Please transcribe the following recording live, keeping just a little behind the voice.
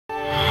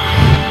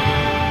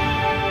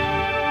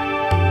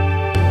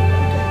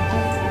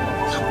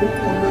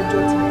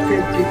ọjọ́ tí mo fẹ́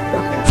dé gbà.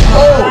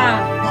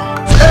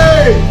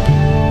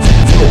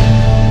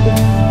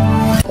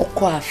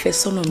 Ọkọ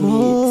àfẹ́sọ́nà mi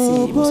tí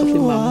mo sọ pé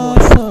màá mú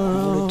ọ̀sán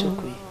lọ́jọ́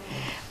pé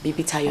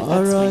baby Tayo,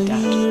 that's my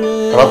dad.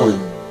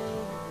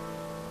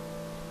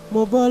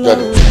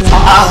 Jáde.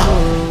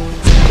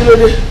 Kí ló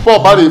dé? Bọ́ọ̀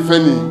bá lè fẹ́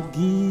ni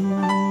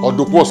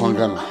ọdún pọ̀ sàn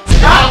gan.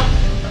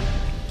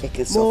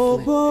 Kẹ̀kẹ́ sọ fún ẹ,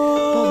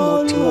 bọ́ọ̀mọ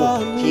tí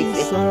wọ́n kì í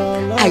fẹ́,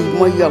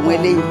 àìmọye àwọn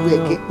ẹlẹ́yìn ìlú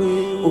ẹ̀kẹ́,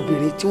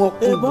 obìnrin tí wọ́n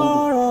kú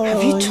gbòòrò.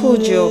 Have you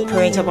told your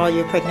parents about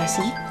your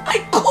pregnancy? I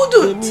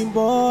couldn't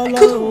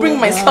bring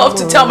myself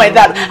to tell my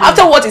dad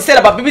after what he said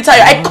about baby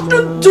Tayo. I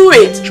couldn't do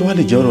it. Ṣé wàá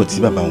lè jẹ́ ọ̀rọ̀ tí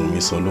bàbá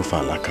Wunmi sọ ló fa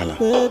àlákàlà?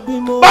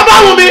 Bàbá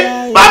Wunmi!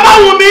 Bàbá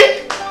Wunmi!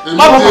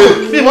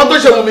 Mi mọ tó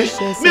ṣe Wunmi!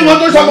 Mi mọ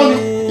tó ṣe ọmọ mi!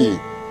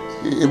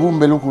 Ebu ń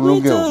bẹ lókun ló ń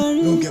gẹ̀ o.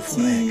 Ló ń gẹ̀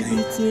fún ẹ̀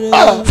kẹ́yìn.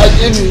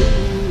 Ajé mi!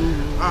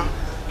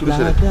 Kí ló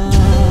ṣẹlẹ̀?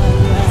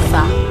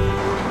 Sá.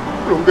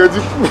 Ló ń gẹ̀ ti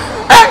kú.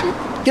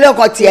 Kí ló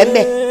kọ tiẹ̀ ń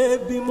bẹ̀?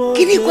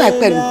 Kí ni kò ẹ̀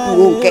pẹ̀lú kú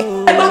òǹkẹ́?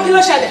 Ẹgbọ́n kí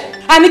ló ṣẹlẹ̀?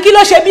 Àní kí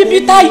ló ṣe bíbí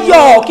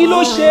Táyọ̀? Kí ló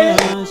ṣe?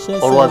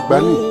 Ọ̀rọ̀ àgbà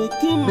ni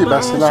bí ìbá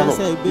sí lárọ̀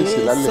bí ìsì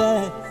lálẹ́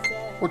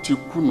ó ti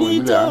kùnà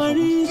nílẹ̀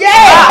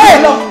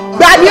aṣọ.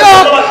 Gbàdí o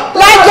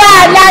lájà.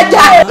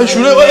 Èṣù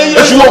yẹn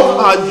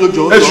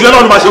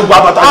náà ló máa ṣe gbọ́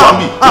àbàtà wà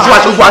mí èṣù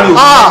máa ṣe gbọ́ àní o.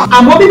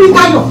 Àmọ́ bíbí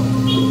Táyọ̀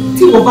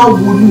tí o bá wo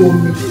inú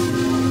omi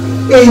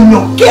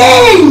èèyàn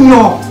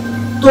kéèyàn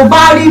tó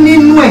bá rí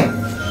nínú ẹ̀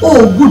o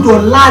gbọ́dọ̀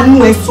lánú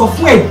ẹ sọ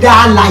fún ẹ̀dá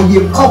alààyè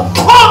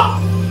kọ̀ọ̀kan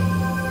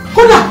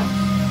kódà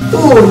o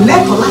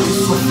lẹ́tọ̀ọ́ láti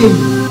sọ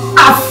fẹ́mi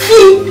àfi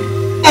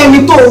ẹni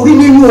tó rí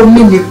nínú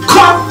omi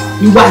nìkan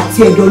ìwà àti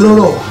ẹ̀dọ̀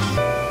lọ́rọ̀ wa.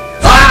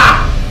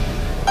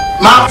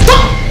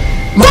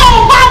 tó o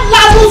bá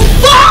lanu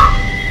sọ.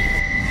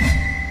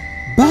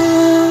 Bá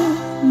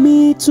mi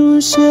tún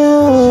ṣe o,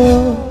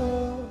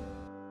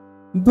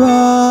 bá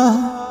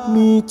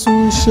mi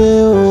tún ṣe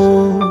o,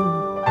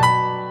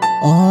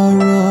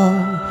 ọ̀rọ̀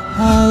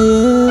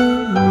ayé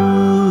mi.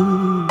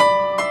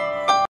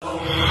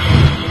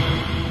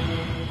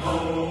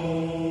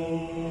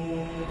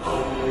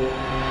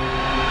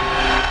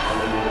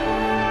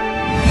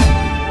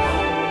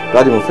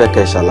 Daddy, mo fẹ́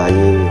kẹ́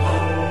ṣàlàyé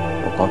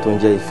nǹkan tó ń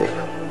jẹ́ ìfẹ́.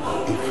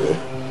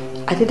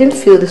 I didn't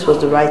feel this was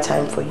the right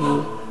time for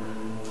you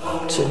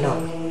to know.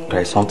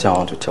 There is something I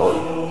want to tell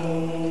you.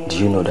 Do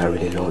you know that I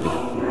really love you?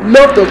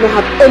 Love does not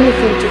have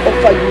anything to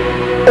offer you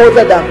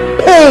other than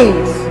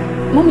pains.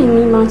 Mọ́mì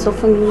mi máa ń sọ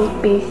fún mi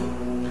pé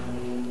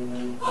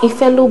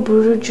ìfẹ́ ló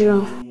burú jù.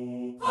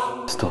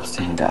 Stop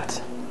saying that.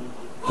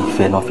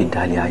 Ìfẹ́ náà fi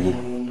dálé ayé.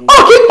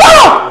 Oh, keep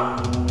on!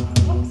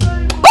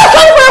 Go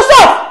tell for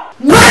yourself!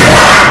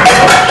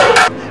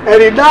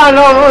 Ẹ̀rì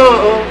dáná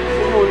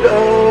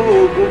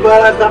ògùn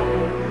bárátá.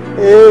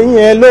 Eyín ẹ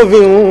ló fi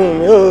hùn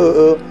mí o.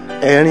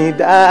 Ẹ̀rìn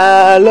dá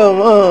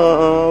lọ́mọ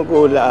kò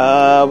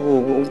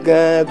láàbùkù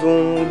kan tó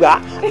ń gbà.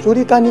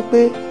 Torí ká ní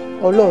pé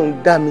Ọlọ́run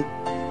dá mi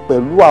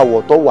pẹ̀lú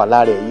àwọ̀ tó wà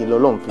lára èyí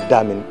lọ́lọ́run fi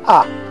dá mi ní.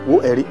 Wo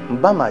ẹ̀rí ń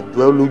bá màá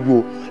jọ ẹ́ lójú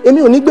o. Èmi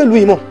ò ní gbèlú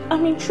ìmọ̀.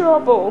 I'm in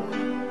trouble.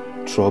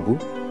 Trouble?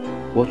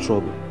 What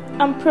trouble?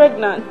 I'm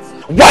pregnant.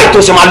 Why tó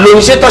ṣe máa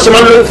lóyún ṣé tó ṣe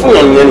máa lóyún fún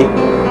ìyàn nìyẹn ni?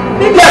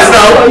 Yes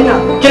now.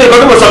 Kí ni nǹkan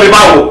tó mọ̀ sọ mi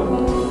báwo?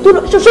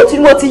 Ṣoṣo tí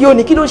mo ti yọ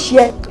ni kí ló ṣe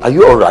ẹ́? Are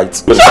you alright?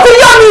 Ṣé o ti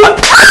yọ ni?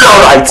 Are you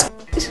alright?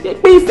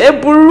 Pé ìfẹ́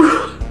burú.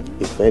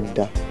 Ìfẹ́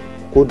dá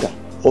kódà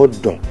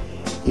ọ̀dàn.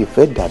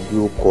 Ìfẹ́ dàbí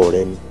ọkọ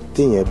rẹ ni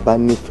téèyàn bá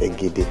nífẹ̀ẹ́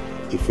gidi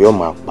ìfẹ́ ó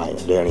máa pààyàn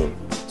lẹ́rìn.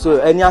 So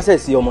any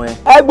access sí ọmọ yẹn?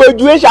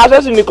 Ẹgbẹ́jú ẹ̀ ṣe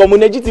access nìkan mo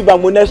ní GTB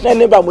mo ní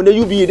SNN mo ní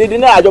UBA dédé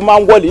náà àjọ máa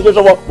ń wọlé ilé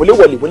sọ́wọ́ mo lè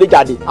wọlé mo lè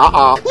jáde.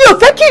 Mi ò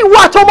fẹ́ kí ìwọ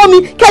àtọmọ mi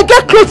kẹ́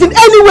get close in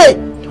any way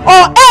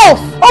or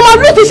else ọmọ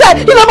mi ti ṣe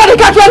iná bá ní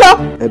ká tó lọ.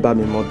 Ẹ bá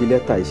mi mọ bí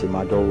lẹ́tà yìí ṣe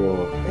máa dọ́wọ́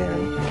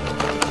ẹ̀rín.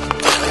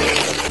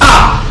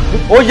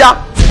 Ó yá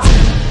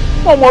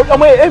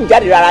ọmọ èmi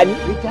jáde rárá ni.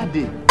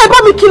 Ẹ bá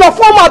mi kìlọ̀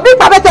fún ọmọ bí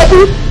pàbẹ́tẹ̀ bí.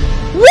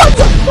 What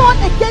your son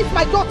against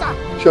my daughter?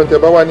 Ṣé ọ̀n tẹ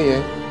bá wà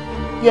nìyẹn?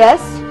 Yes.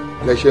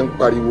 Lẹ ṣe ń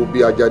pariwo bí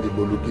ajá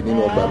dìbò lókì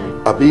nínú ọgbà mi.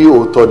 Àbí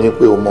òótọ́ ni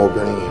pé o mọ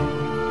obìnrin yẹn?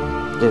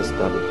 Yes,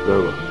 Daddy,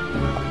 very well.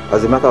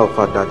 As a matter of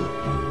fact, Daddy,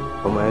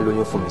 ọmọ yẹn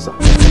lóyún fún mi sá.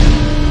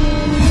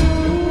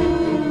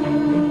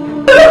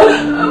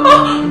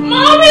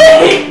 Mommy!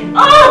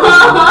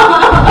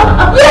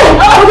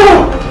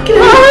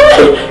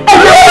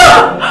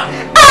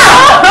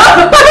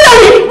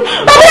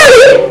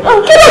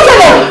 Kí ló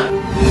ṣẹlẹ̀?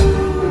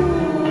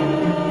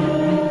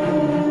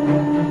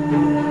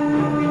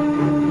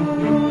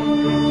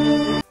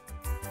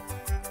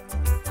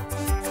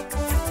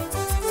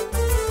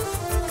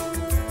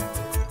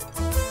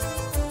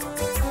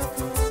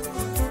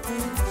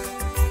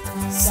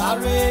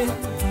 Sáré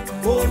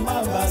kó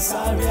má bàa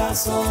sáré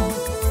asán,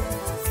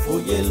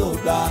 òye ló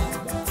gbà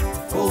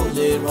kó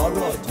lè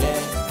rọ́rọ̀ jẹ.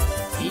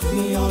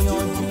 Ìgbìyànjú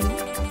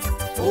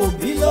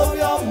òbí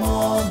lórí ọmọ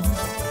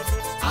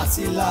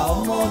àti là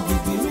ọmọ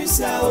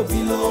gìgìrísẹ́ òbí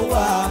ló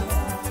wà.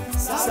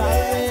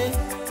 Sáré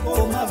kó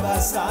má bàa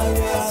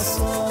sáré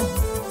asán,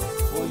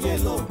 òye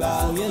ló gbà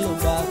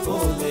kó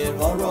lè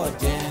rọ́rọ̀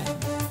jẹ.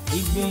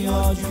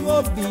 Ìgbìyànjú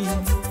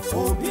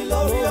òbí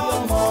lórí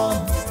ọmọ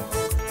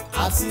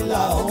àti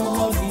là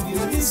ọmọ gidi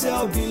oríṣẹ́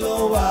òbí ló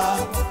wà.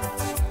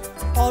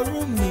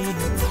 ọ̀run mi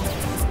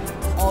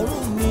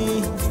ọ̀run mi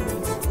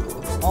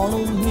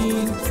ọ̀run mi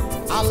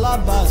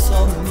alábàásọ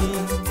mi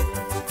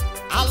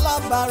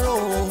alábàárò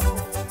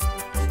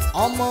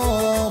ọmọ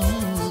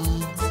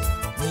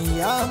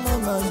ìyá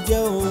mọ̀mọ́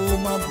jẹ́ o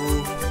má bò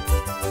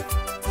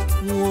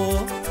wò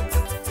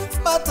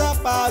bàtà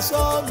pa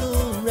sọ́nù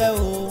rẹ̀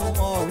o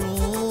ọ̀run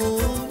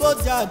ló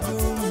jàdù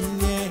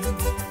yẹn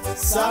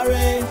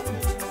sáré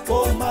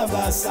kó má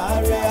bà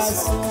sáré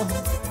asán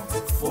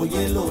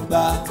fòye ló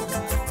gbà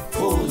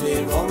kó lè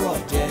rọ́rọ̀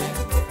jẹ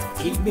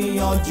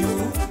ìgbìyànjú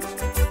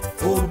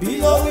òbí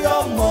lórí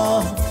ọmọ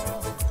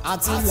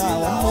àti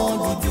làwọn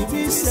ọmọ gidi bí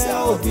iṣẹ́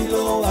òbí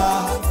ló wà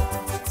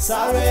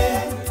sáré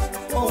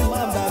kó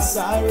má bà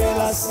sáré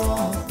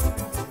lásán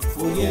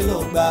fòye ló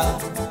gbà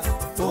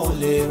kó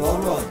lè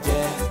rọ́rọ̀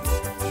jẹ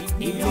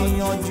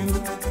ìgbìyànjú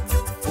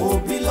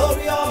òbí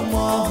lórí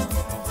ọmọ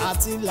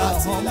àti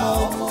làwọn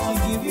ọmọ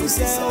gidi bí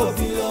iṣẹ́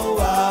òbí ló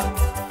wà.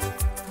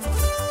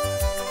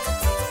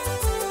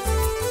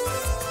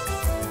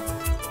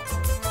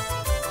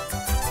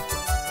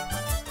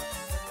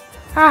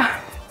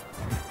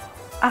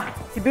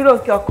 ìbírò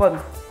kí ọkọ mi.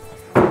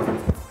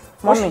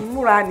 Mọ́mì,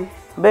 múra ni.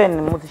 bẹ́ẹ̀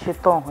ni mo ti ṣe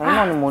tán ẹ̀yin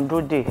náà ni mo ń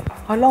dúró dè.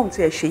 Ọlọ́run tí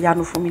ẹ ṣe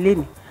yanu fún mi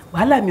lénìí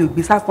wàhálà mi ò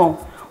gbé sásán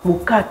mo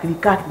káàkiri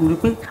mo rí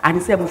pé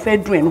àníṣe mo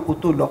fẹ́ dùn ẹnu kó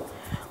tó lọ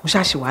mo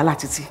ṣàṣe wàhálà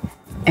títí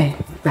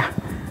gbà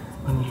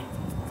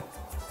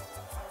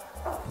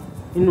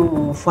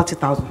nínú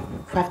 40,000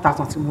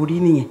 5,000 tí mo rí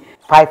nìyẹn.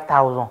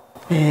 5,000.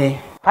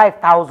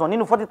 5,000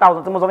 nínú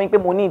 40,000 tí mo sọ fún yín pé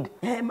mo need.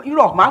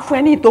 irọ́ máa fún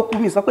ẹ ní ìtókù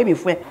mi sọ pé mi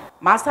fún ẹ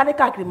máa sáré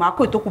káàkiri máa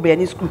kó ìtókù bẹ̀ẹ́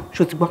ní skul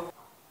ṣó ti gbọ́.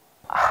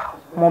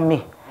 Mọ́mì,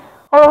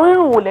 ọ̀rọ̀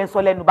rírùn wo lẹ ń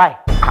sọ lẹ́nu báyìí?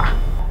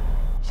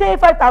 Ṣé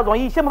 5,000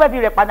 yìí ṣé mo fẹ́ fi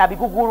rẹ̀ padà bí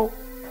gúgúrú?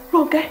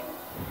 Rónkẹ́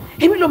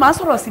èmi ló máa ń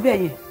sọ̀rọ̀ síbẹ̀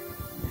yẹn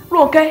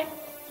Rónkẹ́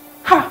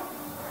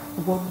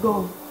ìwọ gbọ́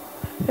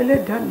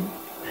ẹlẹ́dàá mi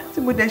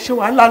tí mo dẹ̀ ṣe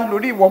wàhálà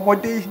lórí ìwọ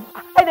ọmọdé yìí.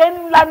 ẹ̀dẹ̀ ń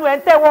lanu ẹ̀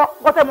ń tẹ́wọ́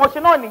gọ́tẹ̀ mọ̀ ṣe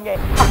náà nìyẹn.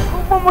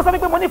 mo sọ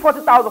pé mo ní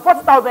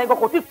 40,000 yẹn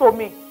kò tí tó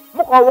mi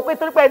mo kàn wò pé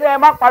torí pé ẹ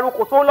máa pariwo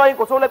kò tó lọ́yìn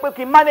kò tó lọ́ pé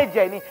kí n manage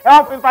ẹ̀ ni ẹ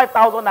wọ́n fún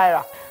 5,000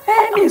 naira.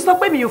 mi sọ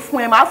pé mi ò fún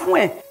ẹ máa fún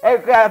ẹ.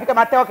 àfi kẹ́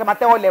máa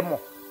tẹ́wọ́ lẹ̀ mọ̀.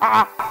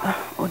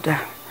 ó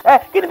dáa.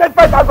 kí ni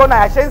 5,000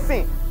 naira ṣe ń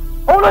sìn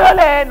òun ló yọ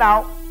lẹ́ẹ̀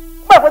náà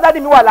gbọ́dọ̀ pé dáàdi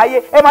mi wà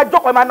láyé ẹ máa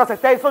jókòó ẹ máa nọ̀sẹ̀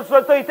tẹ́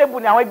sórí tébù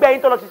ni àwọn ẹgbẹ́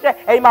yín tó lọ ṣiṣẹ́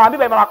ẹ̀yin máa wà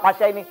bíbẹ̀ ẹ máa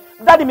pàṣẹ ni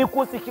dáàdi mi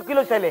kú sí kí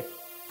ló ṣẹlẹ̀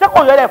ṣé kò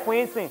yọlẹ̀ fún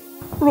yín sìn.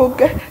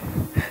 Rónkẹ́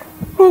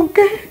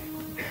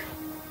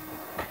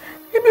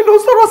èmi ló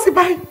sọ̀rọ̀ sí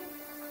báyìí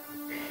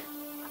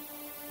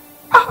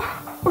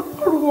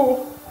ọlọ́run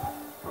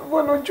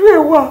wọn lójú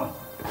ẹ̀ wà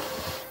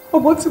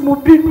ọmọ tí mo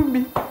bínú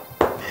mi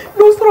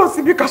ló sọ̀rọ̀ sí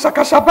mi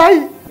kàṣàkàṣà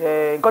báyìí.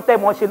 nǹkan tẹ́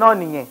mọ̀ ṣe náà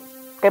nìyẹn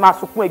kẹ́ máa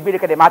sunkún egbére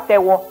kẹ́ dẹ̀ máa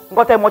tẹ́wọ́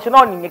nǹkan tẹ́ mọ̀ ṣe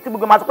náà nìyẹn tí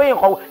gbogbo máa sọ pé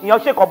èèyàn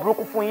ṣe nǹkan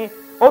burúkú fún yín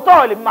òótọ́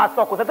ọ̀rọ̀ lèmi máa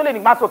sọ kò sẹ́ tó lè ní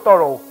má sọ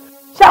tọrọ o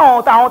ṣé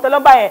àwọn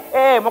tẹlọ́mbà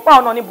yẹn mọ̀ pé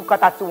àwọn náà ní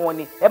bùkátà tí wọ́n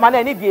ni ẹ máa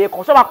náà nídìí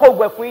èèkàn ṣọ́ máa kó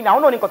ògùn ẹ̀ fún yín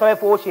àwọn náà ní nǹkan tó fẹ́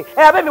fowó ṣe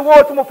abẹ́ mi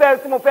wó tí mo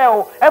fẹ́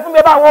o ẹ fún mi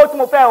ẹ bá wó tí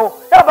mo fẹ́ o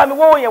ẹ bá mi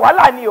wó yẹn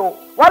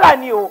wàhálà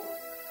ni o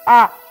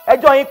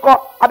ẹjọ́ yín kọ́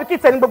àbí kí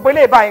tẹni gbogbo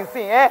ilé ìbáyìí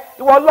sìn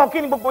ìwọ Ọlọ́run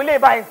kí ni gbogbo ilé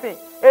ìbáyìí sìn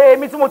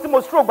èmi tí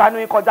mo stroke gbanú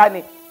yín kọjá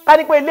ni ká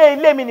ní pé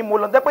ilé mi ni mo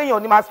lọ jẹ́ pé èèyàn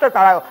ní máa stress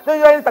ara rẹ̀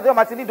lórí ẹni tàbí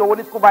ọmọ ti ní ìdòwò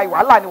ní school báyìí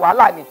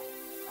wàhálà ni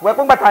wẹ́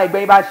pé táwọn ẹgbẹ́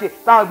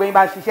yín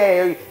bá ń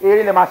ṣiṣẹ́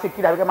eré lè máa ṣe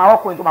kiri àbíkẹ́ máa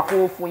ọkùnrin tó máa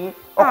kówó fún yín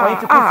ọkùnrin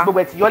ti kú sí gbogbo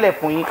ẹ̀ tí yọ́lẹ̀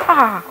fún yín.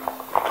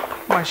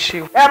 má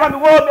ṣe o. ẹ bá mi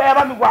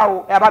wá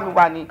o ẹ bá mi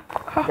wá ni.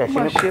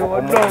 má ṣe o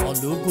Ọlọ́run.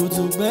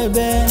 ọ̀dọ́kùtù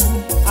pẹ́pẹ́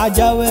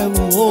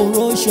ajáwẹ̀rù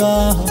òróṣọ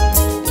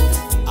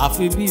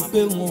àfi bíi pé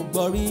mo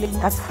gbọ́ rí.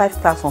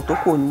 35,000 tó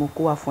kù ni mo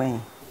kó wá fún ẹ̀yin.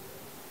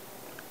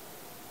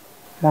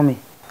 Mọ́mì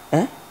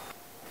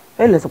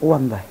ẹ lè sọ pé wà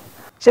mí báyìí.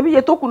 ṣebí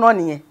iye tó kù náà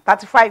nìyẹn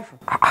 35.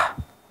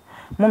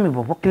 Mọ́mì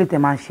bọ̀bọ̀ kí ló tẹ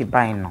máa ń ṣe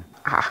báyìí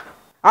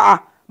náà.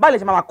 báyìí lè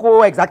ṣe máa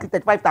kó exactly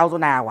 35,000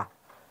 naira wá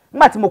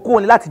nígbà tí mo kó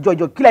òní láti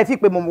jọjọ kí lẹ́ẹ̀ fi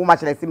pé mo máa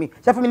ṣẹlẹ̀ sí mi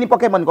ṣé fún mi ní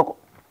pocket money kankan.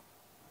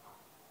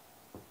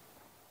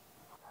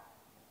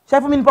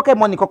 ṣé fún mi ní pocket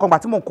money kankan gbà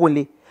tí mo kó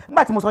lé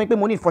nígbà tí mo sọ pé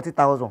mo ní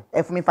 40,000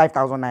 ẹ fún mi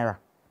 5,000 naira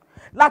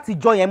láti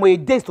jọ yẹn mo ye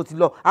days tó ti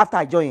lọ after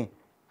àjọ yẹn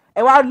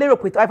ẹ wá lérò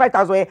pé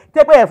 5,000 yẹn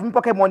tẹ́ pé ẹ fún mi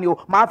pocket money o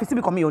máa fi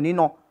síbi kan mi ò ní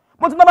ná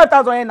mo ti ná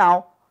 5,000 yẹn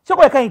náà ṣé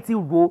kò yẹ kẹ́yìn ti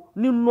rò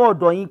nínú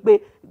ọ̀dọ̀ yín pé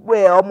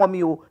ọmọ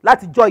mi o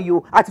láti jọ yìí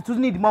o àti tún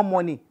need more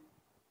money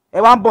ẹ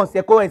wá ń bọ̀ sí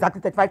ẹ kó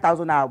exactly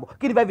 35,000 naira bọ̀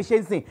kí ni fẹ́ fi ṣe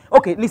ń sìn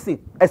ok listen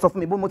ẹ sọ fún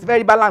mi bó mo ti fẹ́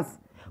rí balance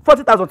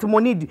 40,000 tí mo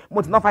need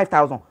mo ti ná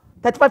 5,000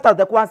 35,000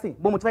 ẹ kó wá sìn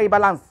bó mo ti fẹ́ rí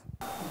balance.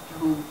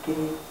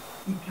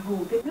 ibi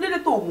o kí ló dé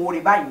tó mú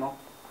oore báyìí ná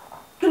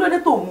kí ló dé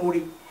tó mú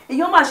oore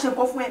èèyàn máa ṣe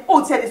nǹkan fún ẹ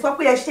ó tiẹ̀ lè sọ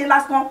pé ẹ ṣe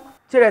lásán.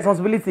 ṣé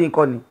responsibility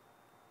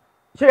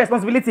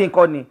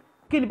nǹkan ni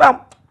kí ni bá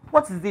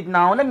what is it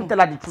now let me tell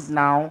her the truth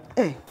now.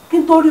 kí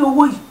n tó rí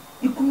owó yìí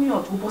ikú mi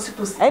ọ̀tún bọ́ sí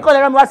tòsí. ẹ̀yin kọ́ lè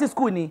rán mi wá sí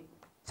school ni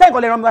ṣẹ́yìn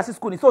kọ́ lè rán mi wá sí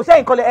school ni so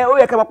ṣẹ́yìn kọ́ lè ó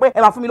yẹ kẹ́ mọ̀ pé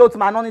ẹ máa fún mi lówó tí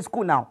màá ná ní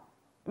school now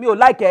mi ò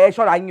like ẹ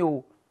ṣọ́ra yín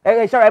o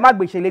ẹ ṣọ́ra ẹ má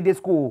gbèsè lédè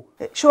school o.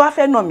 ṣé wàá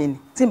fẹ́ nà mí ni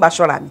tí n bá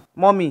ṣọ́ra mi.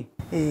 mọ́mì.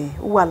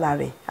 ó wà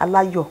lára ẹ̀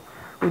aláyọ̀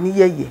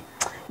oníyẹ̀yẹ̀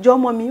jọ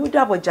ọmọ mi ó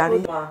dàbọ̀ jàre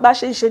bá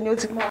ṣe ń ṣe ni ó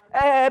ti mọ́.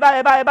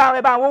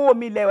 bá wọ́wọ́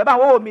mi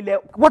lẹ̀.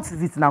 What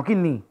is it now? Kí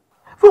ni?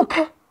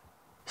 Fúnkẹ́,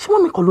 ṣé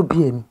mọ́mí kan ló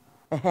bí ẹ ni?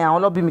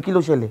 Àwọn ló bí mi, kí ló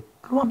ṣẹlẹ̀?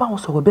 Kí ló wá bá wọn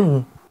sọ̀rọ̀ bẹ́ẹ̀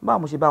yẹn? Báwo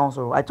mo ṣe bá wọn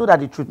sọ̀rọ̀? I told her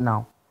the truth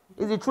now.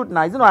 It's the truth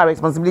now. It's not her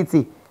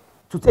responsibility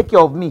to take care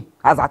of me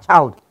as a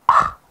child.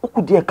 Ó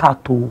kù díẹ̀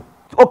káàtó.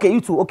 Okay,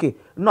 you too. Okay,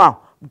 now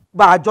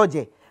bá a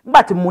judge.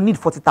 Nígbà tí mo need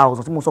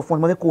 40,000 tí mo sọ fún ọ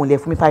mo fẹ́ kó o lè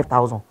fún mi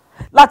 5,000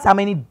 láti how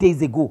many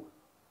days ago?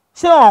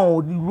 Ṣé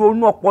àwọn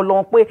ronú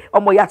ọpọlọ pé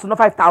ọmọ ìyá ti ná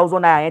 5,000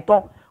 naira yẹn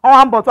tán? Wọ́n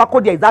á ń bọ̀ tó a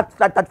kó di exact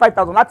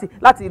 35,000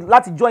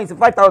 láti join sí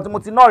 5,000 tí mo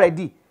ti ná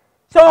already.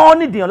 Ṣé wọ́n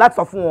ní ìdìyàn láti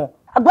sọ fún wọn?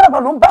 Àgbàlagbà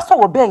ló ń bá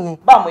sọ̀rọ̀ bẹ́ẹ̀ yẹn.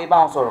 Báwo mo bá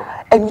wọn sọ̀rọ̀?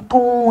 Ẹni tó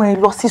ń rán ẹ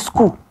lọ sí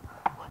school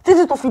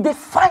títí tó fi dé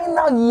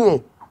final year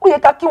ó yẹ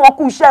ká kí wọn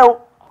kú iṣẹ́ o.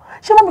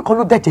 Ṣé mọ́mí kan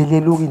ló dẹ̀jẹ̀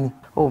lé lórí ni?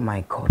 Oh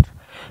my God.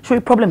 Ṣé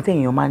problem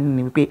téèyàn máa ń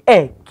ní wípé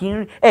ẹ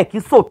kì í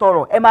sòótọ́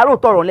ọ̀rọ̀ ẹ máa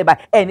róòtọ́ ọ̀rọ̀ lẹ́bàá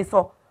ẹ ní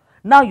sọ.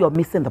 Now you're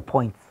missing the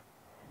point.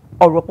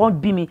 Ọ̀rọ̀ kan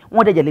bí mi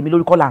wọ́n dẹ̀jẹ̀ lé mi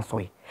lórí kọ́ là ń sọ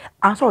yìí.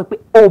 À ń sọ̀rọ̀ pé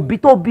òbí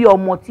tó bí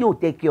ọmọ tí ò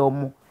tẹ́kẹ̀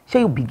ọmọ ṣé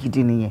yóò bí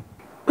gidi nìyẹn.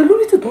 Pẹ̀lú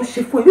orí tó ń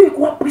ṣe fún ẹ lóye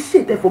kó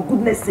appreciate for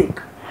goodness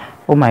sake.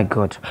 Oh my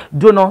God.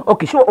 Dona,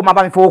 okay, ṣé o máa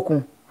bá mi fowó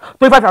kun?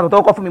 Tó ifá ìfàtọ̀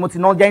tó kọ́ fún mi mo ti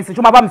ná jẹ́ ìsìn ṣé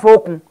o máa bá mi fowó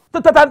kun?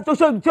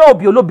 Ṣé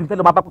òbí olóbì fẹ́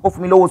lọ máa bá kó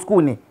fún mi lówó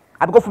school ni?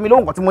 Àbí kó fún mi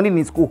lówó nǹkan tí mo ní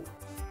ní school?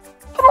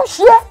 Kí ló ń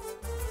ṣe é?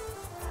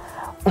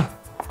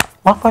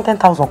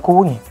 1,000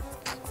 kówó yẹn.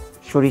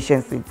 Ṣorí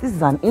ṣẹ́nsìn, this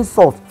is an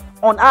insult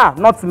on her,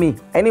 not me.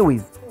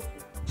 Anyways,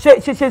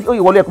 ṣé oyè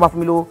wọlé ẹ̀kọ́ máa fún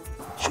mi lówó?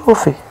 Ṣé o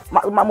fẹ́?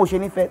 Mo ṣe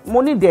nífẹ̀ẹ́,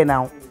 mo ní ìdẹ̀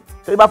náà.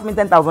 Tó bá fún mi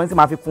 10,000 sí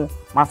máa fi kún,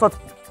 máa sort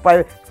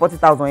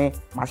 40,000 yẹn,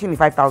 máa ṣì ní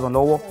 5,000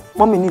 lọ́wọ́.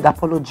 Mọ́mí need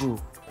apology o.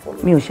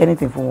 Mi ò ṣe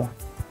anything fún wọn.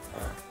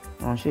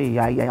 Wọ́n ṣe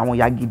àwọn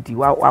ìyá gidi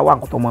wá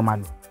nǹkan tó mọ́ ẹ máa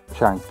lò.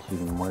 Shanky,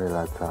 more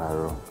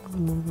lataro.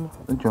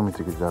 Don't you want me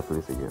to go to that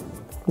place again?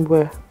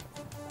 Where?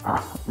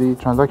 The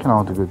transaction I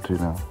want to go to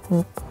now.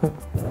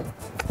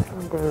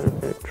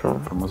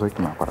 I'm also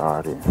looking at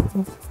Parari.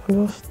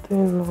 Just stay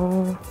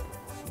now.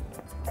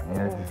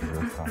 Yeah, this is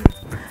your son.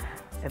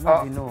 No,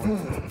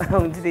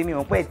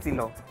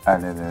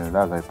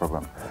 that's no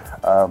problem.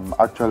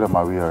 Actually, I'm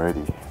away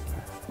already.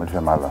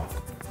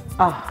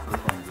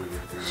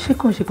 Ṣé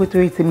kò ṣe pé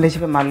torí tí mi lè ṣe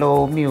fẹ́ máa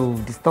lọ mi ò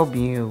disturb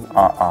yín o.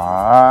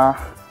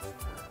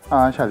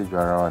 Ṣáàlì ju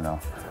ara wa náà.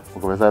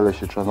 Mo kò fẹ́ sáré lè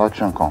ṣe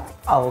transaction kan.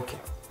 Okay.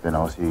 Then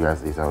I'll see you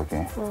guys later,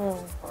 okay?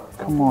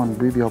 Come on,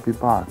 baby, I'll be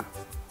back.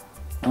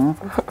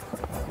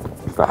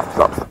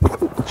 Stop.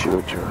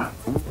 Chill.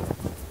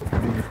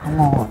 Baby,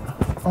 come on.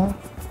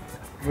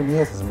 Even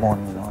yes is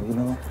morning now, you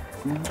know?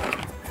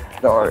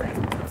 Don't worry.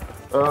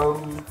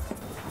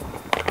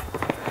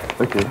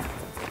 Okay.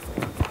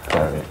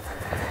 Sorry.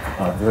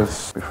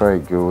 Just before I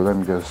go, let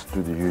me just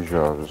do the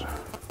usuals.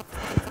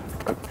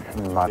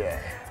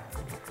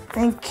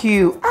 Thank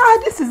you.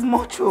 This is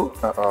mucho.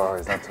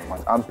 It's not too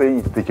much. I'm paying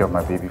you to take care of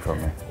my baby for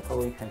me.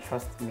 Oh, you can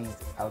trust me.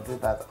 I'll do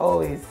that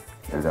always.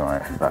 Don't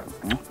worry.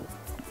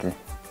 Okay.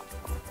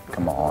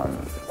 Come on.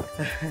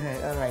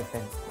 All right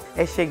then.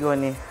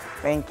 Eshegoni.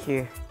 Thank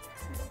you.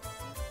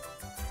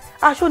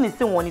 I should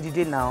see one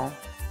today now.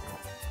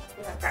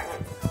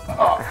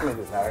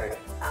 Sorry.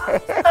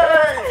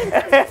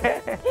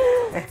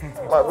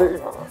 My baby.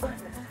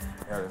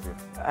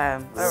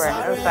 All right.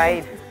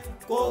 Outside.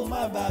 Kó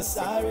má bá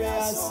sáré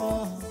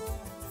asán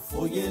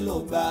fòye ló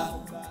gbà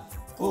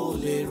kó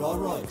lè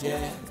rọ́rọ̀ jẹ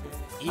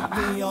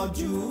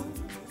ìgbìyànjú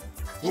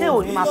ṣé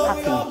o ní máa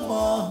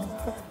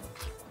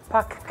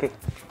páàkì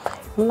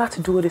mo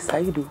láti dúró de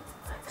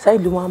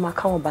Saheed wọn á máa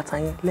káwọn bàtà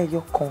yẹn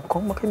lẹ́yọ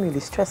kọ̀ọ̀kan mọ́ kí mi lè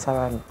stress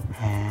ara mi.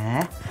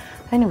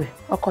 Anyway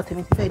ọkọ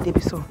tèmi ti fẹ́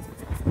débi sọ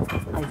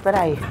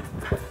àìpẹ́rẹ́ àyè.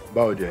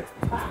 Báwo jẹ?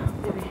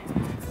 Baby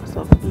what's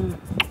up?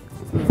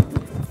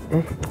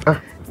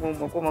 Mo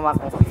mọ̀ kó mo máa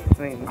kàn sí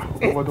i.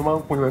 Ọmọ tó máa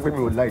ń pín in pé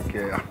mi ò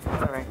láìkẹ́ ẹ̀.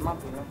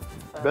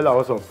 Bella,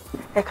 what's up?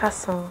 Ẹ ká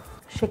san.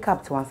 Ṣé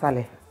cab tí wọ́n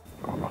sálẹ̀?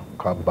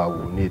 Ká bá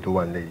wo ní ètò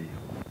wà nílẹ̀ yìí.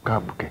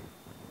 Káàbù kẹ̀.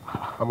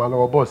 A máa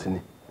lọ́wọ́ bọ́ọ̀sì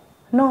ni.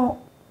 No,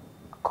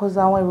 cause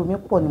àwọn èrò mi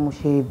pọ̀ ni mo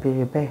ṣe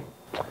béèrè bẹ́ẹ̀.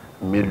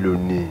 Mélòó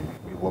ni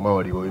ìwọ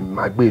máa rí wọ́n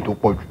máa gbé ètò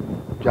pọ̀ jù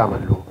tí a máa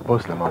lo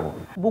bọ́ọ̀sì la máa wọ̀.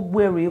 Gbogbo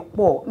èrò yìí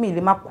pọ̀ mi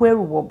lè máa kó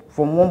èrò wọ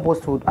from one bus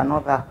to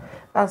another.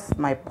 That's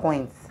my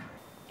point.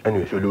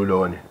 Anyway, ṣe olówó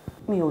lọ́wọ́ ni.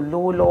 Mi ò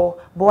lówó lọ́wọ́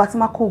bó wá tí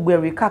máa kó gbé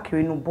èrò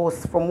káàkiri inú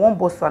bus from one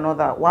bus to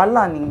another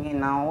wàhálà nìyẹn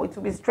now it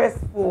will be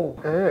stressful.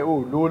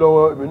 O lówó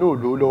lọ́wọ́ èmi náà ò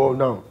lówó lọ́wọ́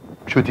náà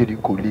ṣó ti rí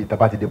kò lè tá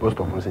bá ti dé bus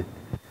stop fún sí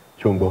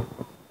ṣó ń gbọ́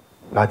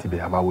láti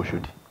bẹ̀ a máa wo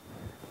Ṣòdì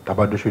tá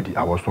bá dé Ṣòdì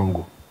àwọ̀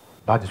Ṣàngó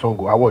láti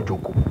Ṣàngó àwọ̀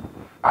Ìjòkò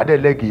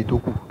adẹ́lẹ́gì tó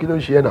kù kí ló ń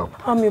ṣe ẹ́ náà.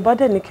 Àmì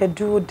ìbádẹ́ ní kẹ́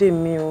dúró dè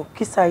mí o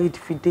kí Saheed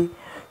fi dé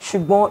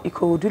ṣùgbọ́n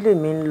Ìkòròdú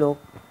lèmi ń lọ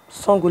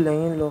Ṣàngó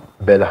lẹ́yìn lọ.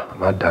 Bella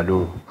máa dà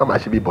lóhùn má máa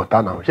ṣe bí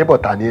bọ̀tá náà ṣé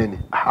bọ̀tá ni ẹ ni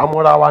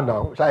àmúra wa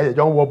náà ṣáà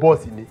ẹ̀jọ̀ ń wọ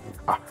bọ́ọ̀sì ni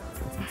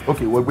ok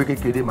wọ́n gbé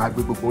kékeré máa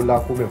gbé gbogbo ńlá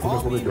kó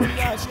mẹ́jọ.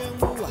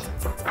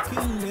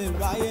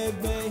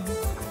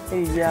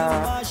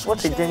 Yeah,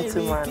 what a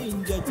gentleman.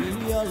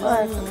 All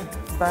right,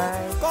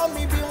 bye. Kọ́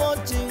mi bí wọ́n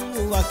ti ń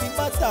hùwà kí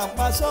bàtà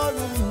pa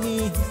sọ́run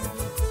ni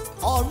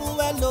ọ̀run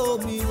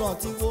ẹlòmíràn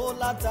tí wó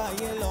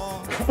látàyè lọ.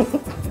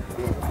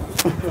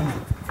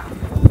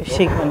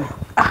 Ṣé gan-an?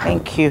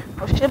 Thank you.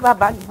 Ó ṣé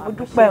bàbá mi, mo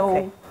dúpẹ́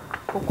o.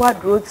 Òkú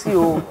àdúró tí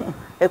o,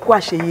 ẹ kú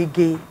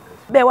àṣeyege.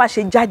 Bẹ́ẹ̀ wá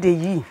ṣe jáde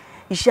yìí,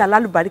 iṣẹ́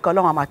alálùbáríkà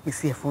Ọlọ́run á máa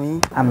pèsè ẹ̀ fún yín.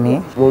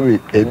 Àmín. Mọ́mì,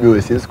 èmi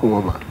ò sí school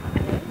mama.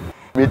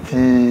 Mi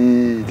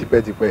ti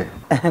tipẹ́tipẹ́.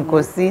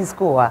 Kò sí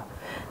school wa.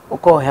 Ó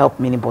kọ́ help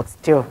me ni but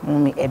still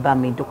mummy ẹ bá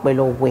mi dúpẹ́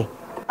lọ́wọ́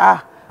ẹ̀.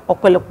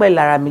 Ọpẹ́lọpẹ́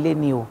lára mi lé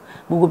ní o.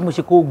 Gbogbo bí mo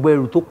ṣe kó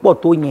gbẹrù tó pọ̀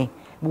tó yẹn.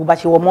 Gbogbo bá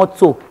ṣe wọ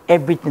mọ́tò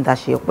everything tá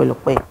ṣe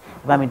ọpẹ́lọpẹ́.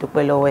 Ẹ bá mi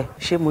dúpẹ́ lọ́wọ́ ẹ̀.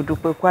 Ṣé mo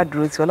dúpẹ́ kó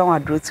àdúró tí Ọlọ́run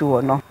àdúró tí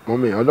wọ̀ náà.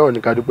 Mọ́mì, Ọlọ́run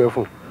ní ká dúpẹ́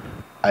fún.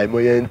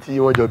 Àìmọye ẹni tí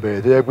wọ́n jọ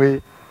bẹ̀rẹ̀ tó yẹ pé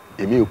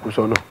èmi ò kú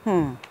sọ́nà.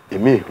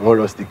 Èmi wọ́n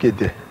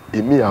rusticate ẹ̀.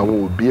 Èmi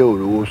àwọn òbí ẹ̀ ò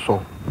rówó san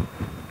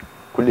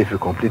kó lè fi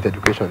complete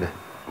education ẹ̀.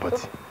 But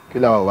kí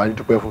làwọn wà ní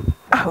dúpẹ́ fún?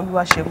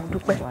 Olúwa ṣe mo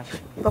dúpẹ́.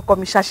 Tọkọ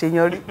mi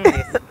ṣàṣeyọrí.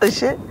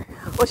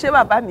 Ó ṣé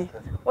bàbá mi.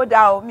 Ó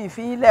dáa o, mi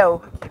fi yín lẹ̀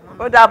o.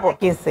 Ó dàbọ̀.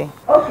 Kí n sìn.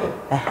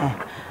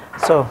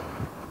 So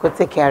kó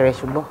take care rẹ̀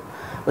ṣùgbọ́n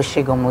ó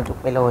ṣe gan mo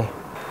dúpẹ́ lọ́wọ́ ẹ̀.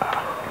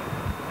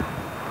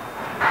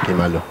 Kí n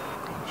máa lọ.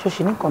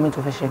 Ṣòṣì ní nǹkan mi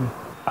tó fẹ́ ṣe mi.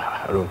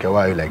 Ronke,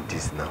 why are you like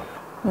this now?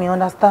 Me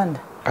understand.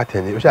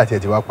 Kátẹ́ni, ó ṣàtìyẹ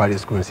ti wá parí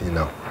school sí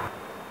now.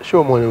 Ṣé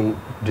o mọ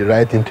the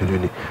right thing to do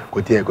ni?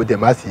 Kò tiẹ̀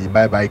má sí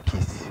bye bye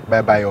kiss,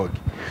 bye bye hug.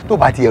 Tó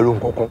bá tiẹ̀ ro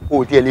nǹkan kan,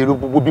 o tiẹ̀ lè ro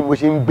gbogbo bí mo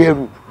ṣe ń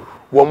bẹ̀rù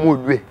wọ́n mú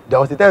ìlú ẹ̀. There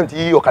was a time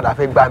tí ọ̀kadà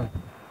fẹ́ gbá mi.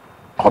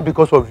 All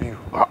because of you.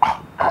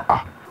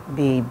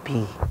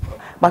 Baby.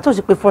 But tó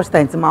ṣe pé first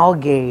time tí máa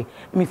ọ̀gẹ̀rẹ̀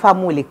mi fá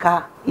mú lè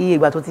ká iye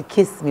ìgbà tó ti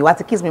kiss me wá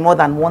ti kiss me more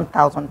than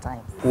 1,000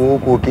 times. Wo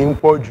kò kí ń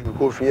pọ̀ jù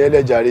kó fi yẹn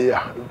lẹ́jàre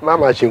má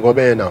máa ṣe nǹkan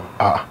bẹ́ẹ̀ náà.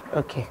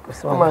 Okay, kò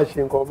sí wàhálà. Má máa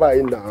ṣe nǹkan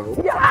báyìí náà.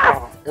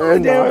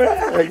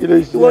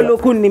 Wọ́n ló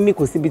kún ni mi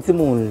kò síbi tí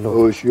mò ń lọ.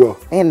 Oṣù ọ̀.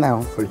 Ẹ nà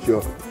ó. Oṣù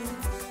ọ̀.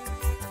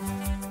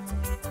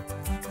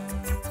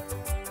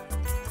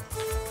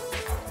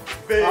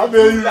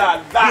 Abẹ́yìn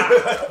làdá.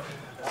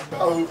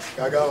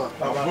 Kàgáwà.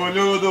 Àbò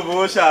olówó tó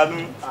fowó ṣàánú.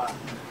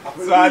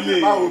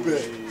 Sálè. Báwo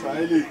bẹ̀?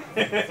 Sálè.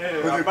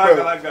 Ó ti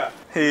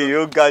pẹ́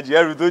o. Ó ga jù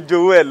ẹrù tó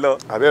jówó ẹ̀ lọ.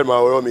 Àbẹ́rẹ́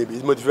máa wọ́rọ́ mi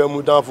bí mo ti fẹ́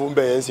mú dáńfó ń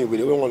bẹ̀ yẹn sìn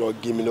wèlé wọ́n lọ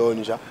gé mi lọ́wọ́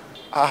ní sá.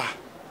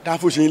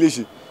 Dáńfó ṣe ń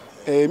léṣe.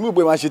 Mi ò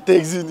gbé máa ṣe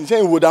tẹ́gì ní ṣé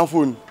ń wo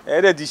dáńfó ni.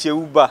 Ẹ dẹ̀ ti ṣe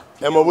Uber.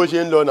 Ẹ mọ bó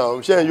ṣe ń lọ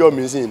náà ṣé ń yọ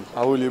mí sí ni.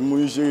 Àwọn olè mú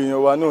iṣẹ́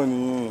èèyàn wa náà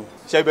ni.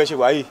 Ṣé bẹ́ẹ̀ ṣe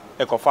wáyé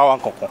ẹ̀kọ́ fáwọn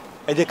kankan.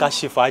 Ẹ jẹ́ ká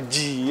ṣe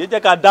fàájì, ẹ jẹ́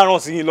ká dáràn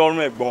sí yín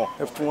lọ́rùn ẹ̀gbọ́n.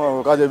 Ẹ fún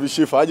wa ká jẹ́ fi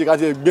ṣe fàájì ká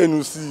jẹ́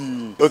gbẹ́nu sí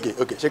i. Ok,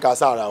 ṣé ká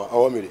sára wa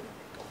ọwọ́ mi rè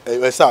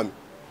ẹ sá mi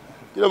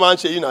kí ló máa ń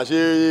ṣe yìí náà ṣe.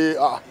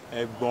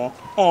 Ẹ̀gbọ́n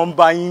ọ̀ ń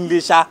bá yín lé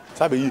ṣá.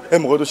 Sábẹ̀ yìí ẹ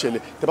mọ̀ ọ́ tó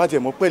ṣẹlẹ̀ tẹ bá tiẹ̀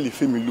mọ̀ pẹ́ẹ́lí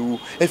fẹ́mi lówó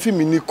ẹ fi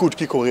mi ní kóòdù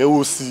kíkọ rẹ̀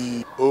ó sí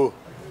i. O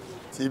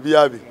ti bí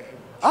àbí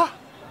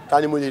ta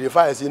ni mo lè rí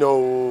fáyẹ̀ sí náà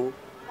o.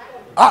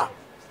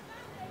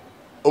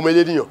 Ọmọ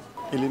eléníyàn.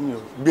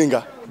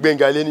 Gbẹ̀ngà.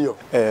 Gbẹ̀ngà eléníyàn.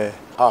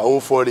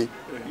 Òun fọ́re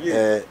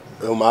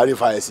òun máa rí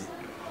fáyẹ̀ sí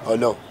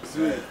Ọlọ́run.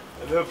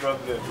 No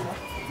problem.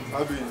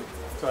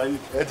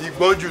 Ẹ ti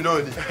gbọ́n jù náà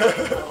ni.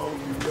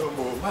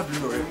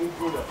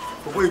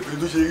 Ọ̀pọ̀ ìpè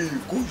tó ṣe rí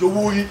kó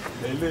yọwọ́ rí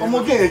ọmọ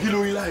gẹ̀rẹ̀ kí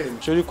ló rí láyé.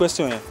 Sórí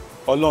question yẹn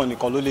Ọlọ́run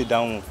nìkan ló lè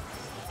dáhùn.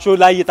 Ṣó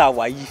láyé tá a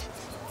wà yìí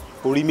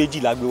orí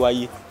méjì la gbé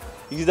wáyé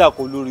ìdíjà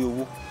kò lórí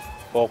owó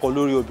ọ̀kan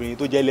lórí obìnrin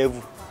tó jẹ́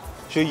level.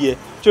 Ṣó yẹ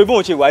ṣó bí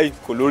òun ṣe wáyé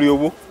kò lórí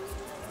owó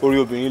orí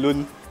obìnrin ló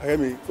ní. Ọ̀rẹ́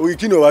mi orí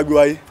kí ni ò wá gbé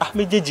wáyé.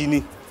 Méjèèjì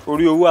ni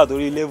orí owó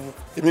àtòrí level.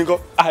 Èmi ńkọ́.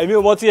 Èmi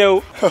ò mọ tí ẹ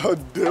o.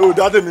 Ó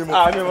dá tèmi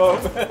mọ̀. Mi mọ̀.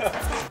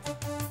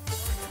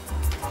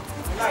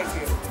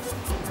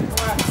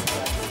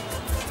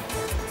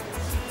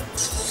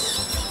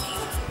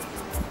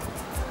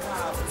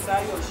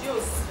 Ṣayọ̀ ṣé ò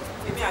sí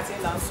èmi àti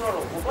ẹ̀ là ń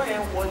sọ̀rọ̀ bọ́bọ́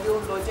yẹn wọlé ó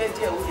lọ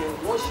jẹ́jẹ́ ó yẹ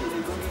wọ́n ṣe lè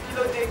lórí kí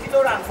ló dé kí ló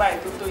rà ń gba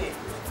ètò tó yẹ.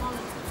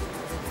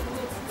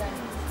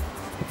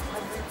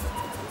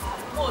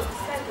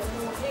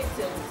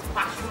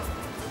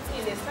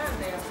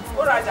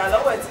 Ó rajà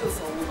lọ́wọ́ ẹ̀ tí ò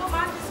sanwó. Ó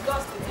máa ń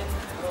discuss ní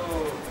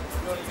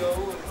lọ yọ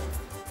owó.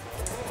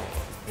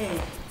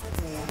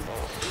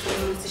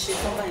 Mo ti ṣe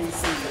tán báyìí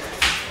sí i.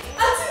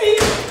 Àǹtí mi!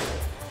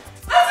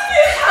 Àǹtí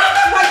mi!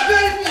 My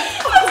baby!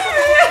 Àǹtí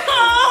mi!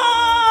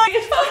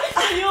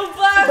 You're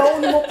back! Ìgbà wo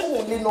ni mo kó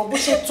òun lè nà bó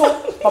ṣe tó?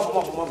 Bàbá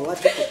wá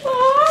jókòó.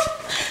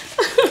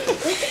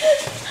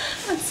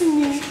 Àǹtí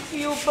mi,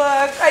 you're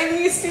back. I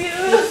miss you.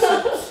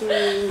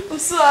 I'm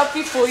so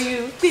happy for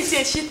you. Please,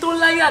 ṣe tó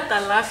láyọ̀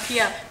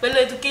àtàlàáfíà pẹ̀lú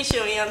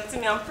education yẹn, àǹtí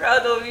mi. I'm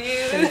proud of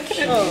you.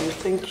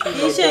 Thank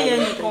you. Iṣẹ́ yẹn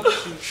nìkan.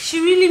 She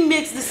really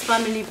makes this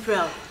family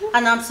proud,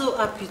 and I'm so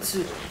happy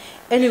too.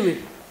 Anyway,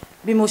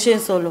 bí mo ṣe ń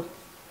sọ lọ,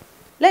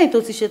 lẹ́yìn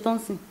tó ti ṣe tán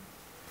sí,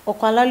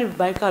 ọkọ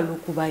alálùbáríkà ló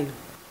kú báyìí.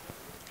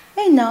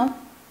 Now,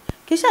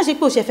 kì í ṣàṣe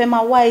pé o ṣe fẹ́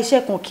máa wá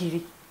iṣẹ́ kan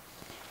kiri.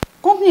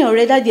 Company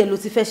ọ̀rẹ́ dáàdì ẹ̀ ló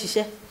ti fẹ́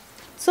ṣiṣẹ́.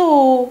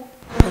 So,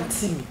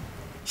 àǹtí mi,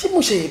 ṣé mo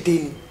ṣe èdè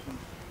ni?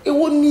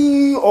 Èwo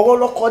ni ọ̀rọ̀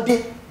lọ́kọ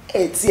dé?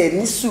 Ẹ ti ẹ̀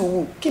ní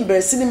sùúrù kí n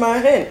bẹ̀rẹ̀ sí ní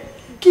máa rẹ́rìn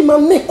kí n máa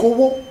make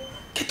owó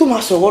kí tó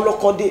máa sọ̀rọ̀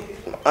lọ́kọ dé.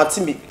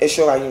 Àǹtí mi, ẹ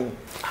ṣọ́ra yín ni.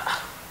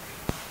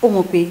 ó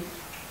mọ̀ pé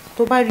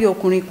tó bá rí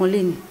ọkùnrin kan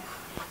lénìí,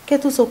 kẹ́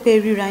tó sọ pé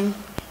ẹ ríra yín,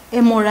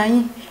 ẹ mọ̀ra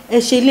yín, ẹ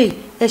ṣe lè,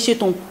 ẹ ṣe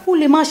tàn, ó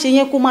lè má ṣe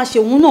yẹn kó má ṣe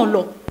òun náà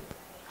lọ.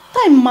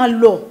 Time máa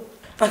lọ.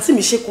 Àǹtí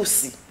mi ṣe kò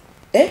sí.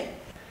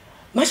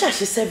 Má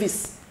ṣàṣe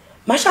service.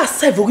 má ṣáà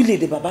sẹ́ẹ̀fù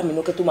orílẹ̀-èdè bàbá mi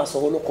náà kẹ́ tó máa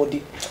sọ̀rọ̀ ọlọ́kọ dé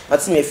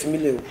àti mi ẹ̀ fi mí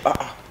lẹ̀ o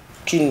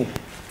kí ni.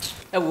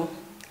 ẹ wo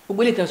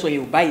gbogbo ilé ìtẹ́sọ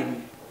yẹn ò báyìí mi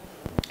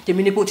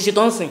tèmi ni pé o ti ṣe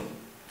tán sìn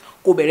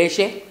kò bẹ̀rẹ̀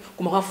iṣẹ́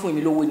kó máa wá fún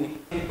èmi lówó ni.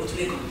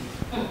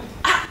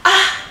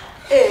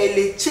 ẹ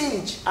lè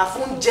change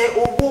àfúnjẹ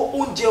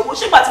owó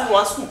ṣé gbà tí mo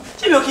wá sùn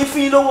ṣé mi ò kí ń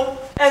fún yín lówó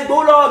ẹ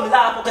gbowó lọ́wọ́ mi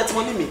lára pocket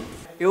money mi.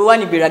 èwo wá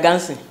ní ìgbéraga ń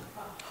sìn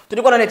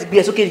torí kọ́nà ti bí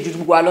ẹ sókè ju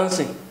gbogbo wa lọ ń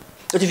sìn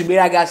tó ti fi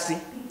ìgbéraga sí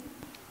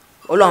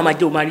ọlọ́run máa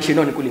jẹ́ òun máa rí ṣe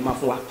náà ni kò lè máa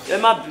fún wa. ẹ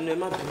má bínú.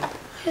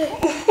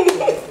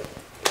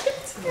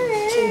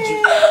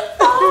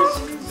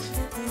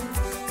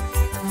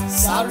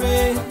 sáré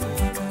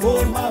kó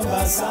má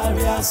bàa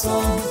sáré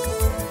asán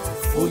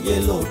òye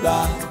ló gbà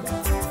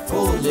kó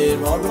lè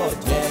rọ́rọ̀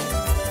jẹ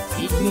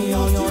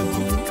ìgbìyànjú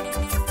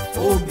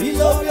òbí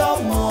lórí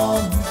ọmọ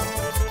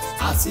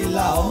àti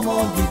là ọmọ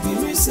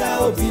gìgìrísẹ́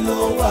òbí ló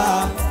wà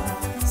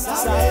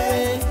sáré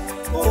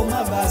kó má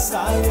bàa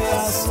sáré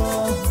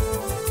asán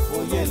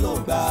òye ló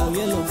gbà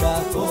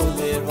kó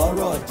lè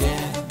rọ́rọ̀ jẹ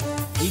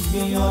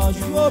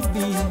ìgbìyànjú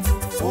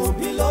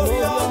òbí lórí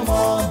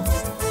ọmọ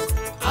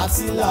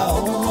àti là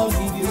ọmọ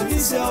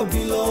gìgìrísẹ́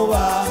òbí ló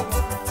wà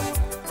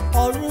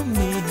ọ̀run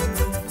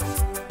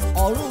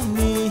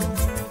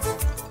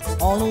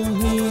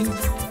mi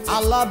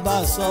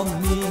alábàásọ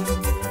mi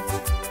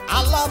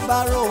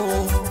alábàárò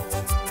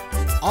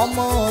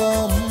ọmọ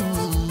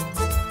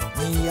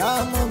ìyá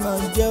mọ̀nà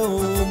jẹ́ o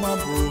má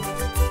bò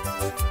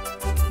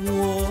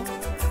wò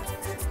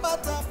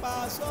bàtà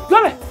pàṣọ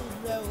rẹ̀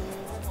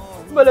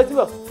níbo lè ti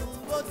bọ̀.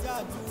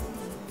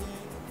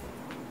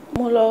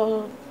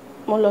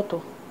 mo lọ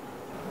tọ̀.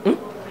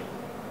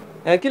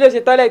 kí ló ṣe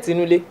tọ́lẹ̀tì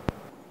inú ilé.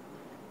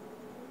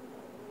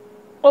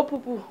 ó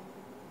púpù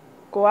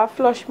kò wá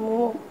flush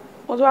mo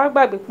tún wá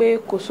gbàgbé pé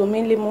kò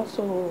sómi lé mọ́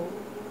so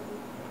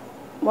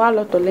mo wá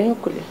lọ tọ̀ lẹ́yìn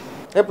kùlé.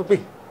 ẹ pípé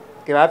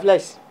kì wá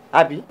flush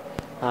àbí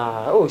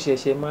ó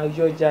ṣẹ̀ṣẹ̀ máa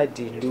yọ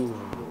jáde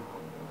lóru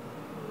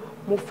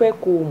mo fẹ́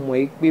kó o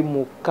mọ̀ pé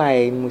mo ká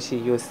ẹ mo ṣe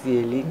yọ sí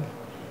ẹ lẹ́nu.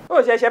 ó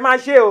ṣẹ̀ṣẹ̀ máa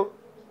ṣe o.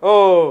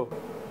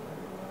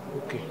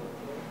 ok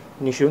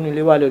nìṣó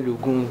nílé wà lọ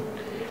lògùn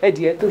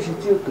ẹdìyẹ tó ṣe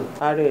tí ò tó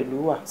ara ẹ ló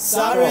wà.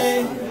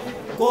 sáré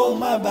kó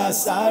má bàa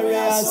sáré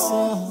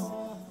asán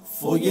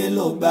fòye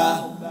ló gbà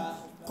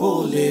kó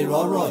lè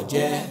rọ́rọ̀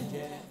jẹ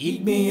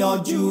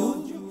ìgbìyànjú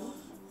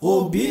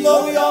òbí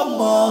lórí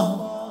ọmọ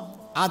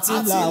àti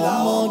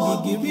làwọn ọmọ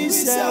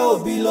gìgìrísẹ́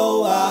òbí ló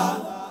wà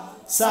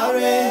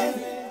sáré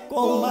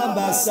kó má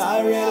bàa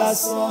sáré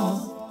lásán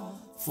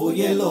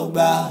fòye ló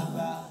gbà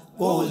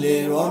kó lè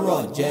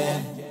rọ́rọ̀ jẹ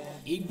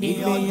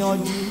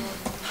ìgbìyànjú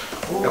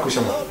òbí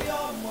lórí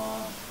ọmọ.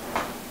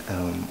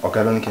 ọ̀gá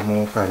ló ní kí n mú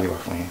fáìlì wá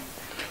fún yín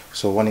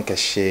so wọ́n ní kẹ́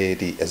ṣe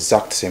the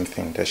exact same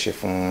thing tẹ́ ṣe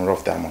fún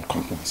Rough Diamond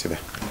Company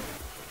síbẹ̀.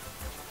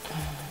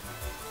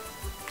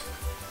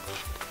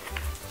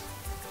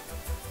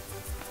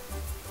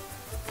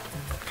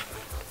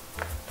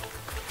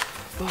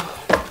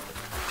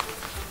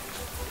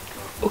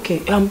 okay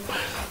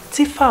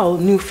tí file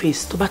new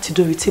face tó bá ti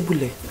dórí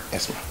table ẹ.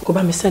 Yes ma. kó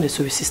bá mi send it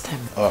sórí system.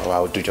 Oh,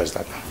 I'll do just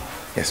that now.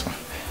 Yes ma.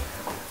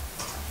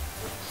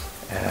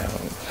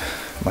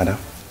 Madam,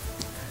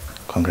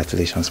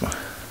 congratulations ma.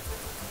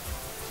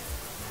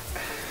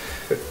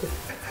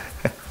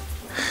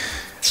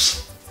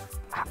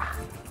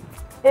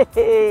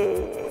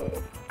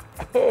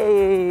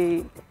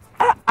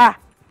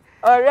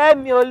 ọ̀rẹ́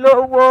mi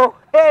olówó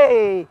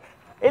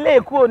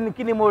eléyìí kúrò ní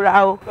kí ni mo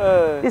ra o.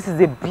 This is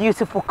a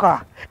beautiful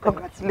car.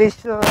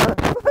 Congratulations.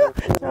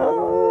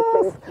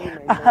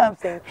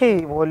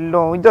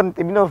 Ọlọ́run ìjọ ni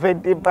tèmi náà fẹ́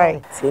dé báyìí.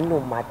 tí ẹ náà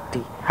máa dé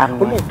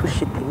Ọlọ́run tó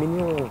ṣe tèmi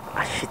náà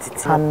á ṣe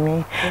títí.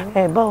 Àmín.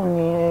 Báwo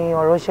ni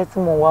ọ̀rọ̀ iṣẹ́ tí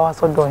mo wá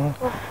sọ́dọ̀ yín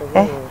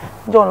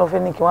ìjọ ló fẹ́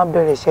ní kí wọ́n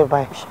bẹ̀rẹ̀ iṣẹ́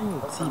báyìí. ṣé mi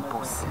ò tí ì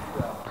bọ̀ sí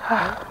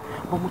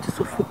i mo ti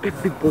sọ fún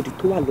everybody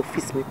tó wà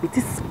lọ́fíìsì mi pé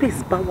tí space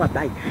bá wà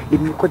báyìí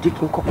èmi kọ́ jẹ́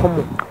kí n kọ́kọ́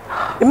mọ̀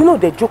èmi náà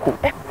dẹ̀ jókòó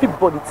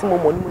everybody tí mo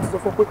mọ̀ ni mo ti sọ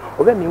fún pé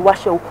ọ̀rẹ́ mi ń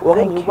wáṣẹ́ o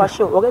ọ̀rẹ́ mi ń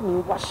wáṣẹ́ o ọ̀rẹ́ mi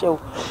ń wáṣẹ́ o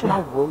má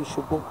wọ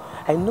ìṣògbọ́n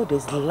I know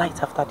there's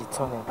light after the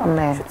tunnel.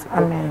 Amen.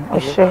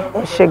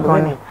 Ẹ ṣé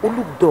gan ni.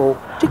 Olùdó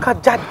jẹ́ ká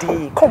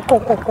jáde come.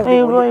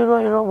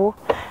 Irọ́ wo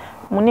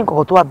mo ní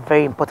nǹkan tó wà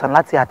very important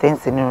láti attend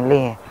sí nínú ilé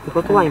yẹn.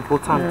 nǹkan tó wà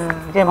important.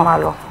 Jẹ́ máa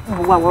lọ.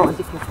 mo wá wọ́n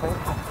jẹ́ kí n fọ́ ẹ̀.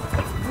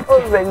 Ó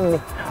rẹ̀ ni.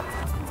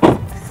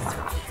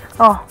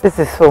 Oh, this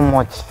is so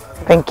much.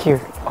 Thank you.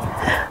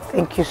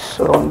 Thank you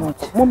so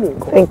much. Mommy,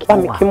 thank you. Bá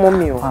mi kí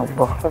mommy o.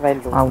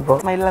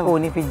 Àgbọ̀. My love. O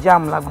ní fi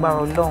jam lágbára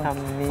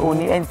Ọlọ́run. O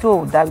ní ẹni tí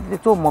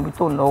ò mọ bí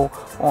tó lọ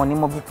o ní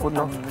mọ bí tó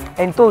lọ.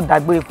 Ẹni tó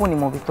dágbére fún ní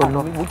mọ bí tó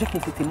lọ. Mo jẹ́ kí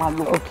n tètè máa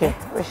lọ. Okay.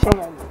 Ẹ ṣé.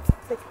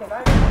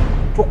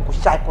 Jókòó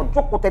ṣá ẹ̀kọ́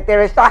jókòó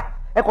tẹ̀tẹ̀rẹ̀ ṣá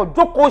ẹ̀kọ́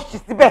jókòó ṣì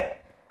síbẹ̀.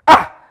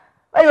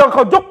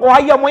 Ẹ̀kọ́ jókòó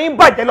ayé ọmọ yín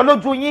bàjẹ́ lọ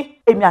lójú yín.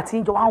 Èmi àti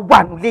yín jọ wá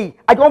wà nílé yìí.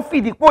 Àjọ ń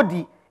fìdí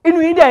pòdì.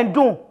 Inú yín dẹ̀ ń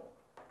dùn.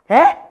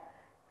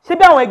 Ṣé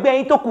bí àwọn ẹgbẹ́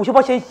yín tó kù ṣé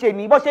bó ṣe ń ṣe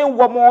ni bó ṣe ń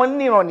wọ ọmọ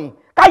níran ni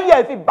káyé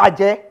ẹ̀ fi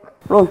bàjẹ́.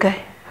 Rónkẹ́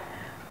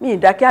mi ì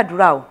dákẹ́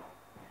àdúrà o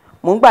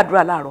mò ń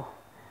gbàdúrà láàárọ̀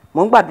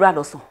mò ń gbàdúrà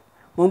lọ́sàn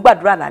mò ń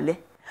gbàdúrà lálẹ́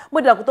mo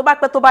dìdàkú tó bá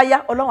pẹ́ tó bá yá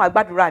Ọlọ́run á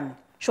gbàdúrà mi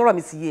ṣọ́rọ̀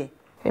mi sì yé ẹ.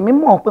 Èmi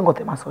mọ̀ pé nǹkan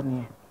tẹ́ máa sọ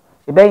nìyẹn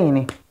ìbẹ́yìn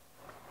ni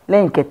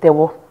lẹ́yìn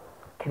kẹtẹ́wọ́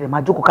kẹ̀dẹ̀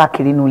máa jókòó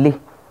káàkiri inú ilé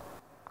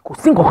kò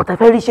sí nǹkan kan tẹ́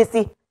fẹ́ rí ṣe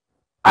sí.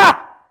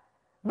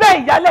 bẹ́ẹ̀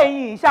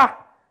ìyálẹ̀yìn ṣá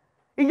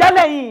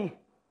ìyálẹ̀yìn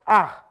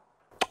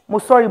mo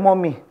sọ́rí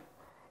mọ́mì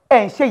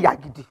ẹ̀ ń ṣe ìyá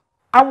gidi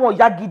àwọn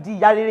ìyá gidi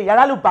ìyá rere ìyá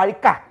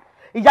lálùbáríkà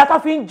ìyá tó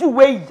fi ń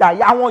júwe ìyá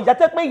àwọn ìyá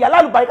tẹ́ pé ìyá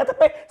lálùbáríkà tẹ́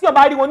pé tí wọ́n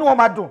bá rí wọn ní wọ́n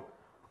máa dùn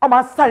wọ́n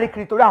máa ń sáré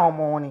kiri torí àwọn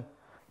ọmọ wọn ni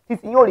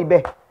títí yóò rí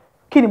bẹ́ẹ̀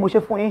kí ni mo ṣe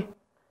fún yín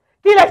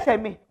kí lẹ́sẹ̀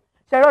mi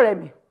ṣẹ̀rọ̀ rẹ̀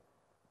mi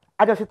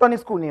àjọṣetán ní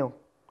school ni o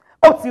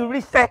ó ti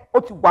ríṣẹ́ ó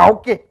ti wà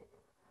ókè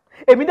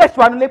èmi dẹ̀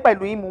ṣùwánú lé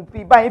pẹ̀lú yín mo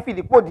fi báyìí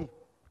fìlípòdì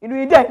inú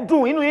yín dẹ̀ ń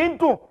dùn inú yín ń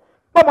dùn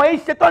pọ́mọ yín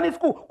ṣetán ní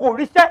school kò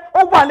ríṣẹ́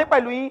ó wà lé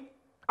pẹ̀lú yín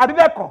àbí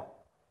bẹ́ẹ̀ kọ́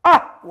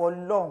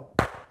wọ́lọ́hún.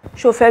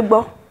 ṣó fẹ́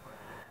gbọ́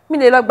mi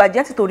lè lọ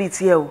gbàjẹ́ títorí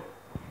tiẹ̀ o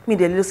mi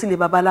lè lọ sílé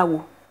babaláwo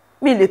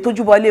mi lè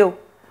tójú bọlé o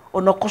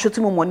ọ̀nà kan ṣo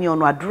tí mo mọ̀ ní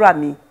ọ̀nà àdúrà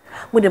mi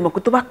mo dẹ̀ mọ̀ pé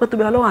tó bá pẹ́ tó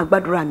bẹ́ẹ̀ ọlọ́run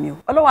àgbàdúrà mi o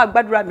ọlọ́run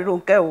àgbàdúrà mi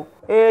Rónkẹ́ o.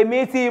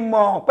 èmi ti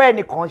mọ̀ pé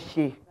ẹnìkan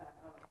ṣe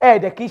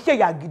ẹ̀ẹ́dẹ̀ kì í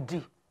ṣèyà gidi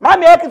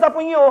màmí ẹ kí n sọ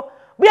fún yín o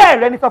bí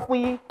ẹ̀rẹ́ ni sọ fún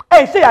yín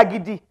ẹ̀ ń ṣèyà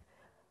gidi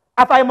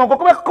àfàìmọ̀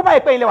nǹkan kó má yẹ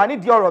pé ilẹ̀ wà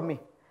nídìí ọ̀rọ̀ mi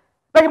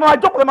bẹ́ẹ̀ ni mo máa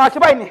jókòó máa ṣe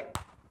báyìí ni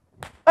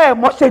ẹ̀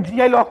mọ̀ ṣe jù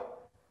yẹn lọ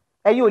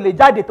ẹ̀yin ò lè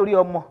jáde torí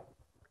ọmọ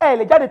ẹ̀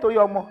lè jáde torí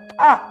ọmọ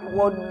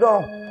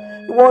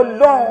ìwọ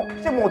lọ́hùn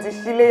ṣé mo ti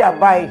ṣíléyà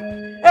báyìí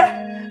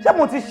ṣé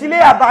mo ti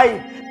ṣíléyà báyìí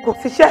kò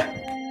síṣẹ́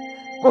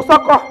kò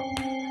sọ́kọ̀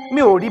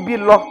mi ò rí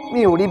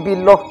bí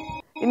lọ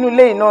inú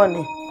ilé yìí náà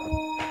ni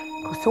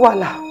kò sí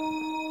wàhálà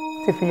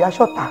ti fìyà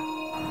ṣọ̀tá.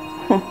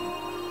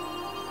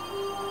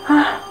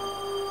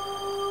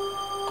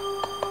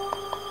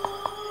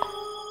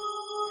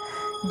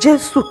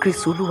 Jésù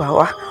Kristi Olúwa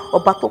wa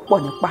ọba tó pọ̀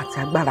nípa àti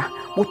agbára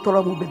mo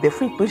tọrọ mo bẹ̀bẹ̀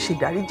fún ìpín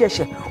ìṣèdáríjì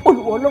ẹ̀ṣẹ̀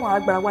Olúwa Ọlọ́run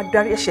agbára wa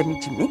dárí ẹ̀ṣẹ̀ mi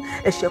jì mí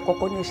ẹ̀ṣẹ̀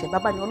kọ̀ọ̀kan ní ẹ̀ṣẹ̀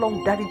bàbá ni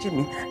Ọlọ́run dárí jì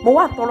mí mo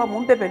wá tọrọ mo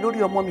ń bẹ̀bẹ̀ lórí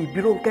ọmọ mi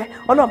Ìbírónkẹ́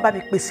Ọlọ́run bá mi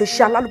pèsè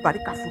iṣẹ́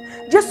alálùbáríkà fún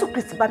Jésù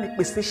Kristi bá mi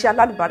pèsè iṣẹ́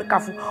alálùbáríkà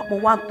fún mo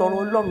wá ń tọrọ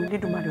Ọlọ́run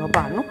Elédùmarè ọba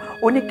àánú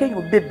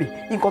oníkéyàn bèbè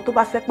nǹkan tó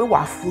bá fẹ́ pé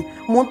wàá fún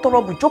mo ń tọrọ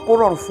bùjókòó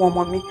rọrùn fún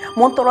ọmọ mi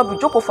mo ń tọrọ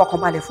bùjókòó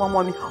fọkànbalẹ̀ fún ọmọ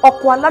mi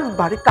ọkọ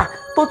alálùbáríkà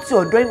tó ti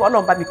ọ̀dọ̀ ìwọ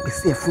Ọlọ́run bá mi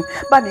pèsè ẹ̀ fún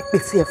bá mi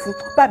pèsè ẹ̀ fún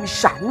bá mi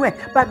ṣàánú ẹ̀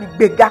bá mi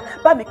gbéga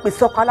bá mi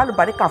pèsè ọkọ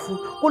alálùbáríkà fún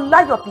kó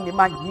láyọ̀ kí n lè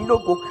máa yìn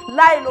lógo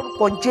láì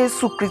lórúkọ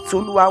Jésù Kristi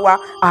Olúwa wa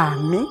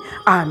àmín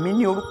àmín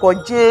ní orúkọ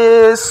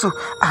Jésù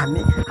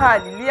àmín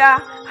hallelujah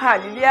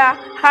hallelujah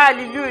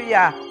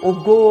hallelujah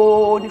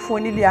ògo ni fún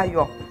onílé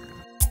ayọ̀.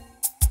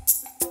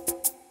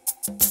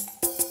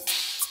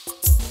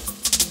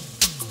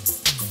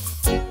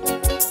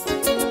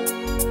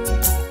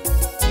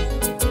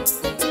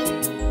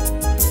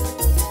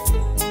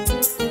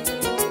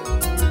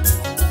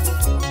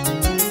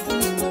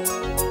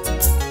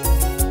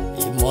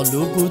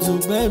 Olókùtù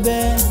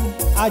pẹ́bẹ́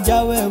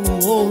ajáwẹ̀wò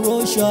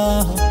oróṣọ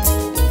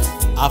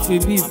àfi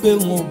bíi pé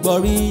mo gbọ́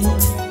rí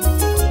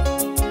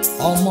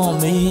ọmọ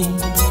mi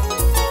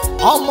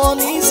ọmọ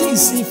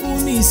nísinsìnyí fún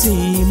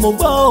nísìnyí mo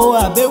gbọ́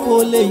àbẹ̀wò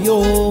lè yó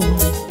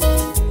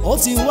ó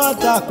ti wá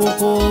ta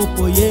kókó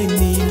kò yé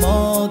ni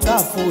mọ́ ká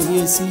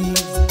fòye sí i.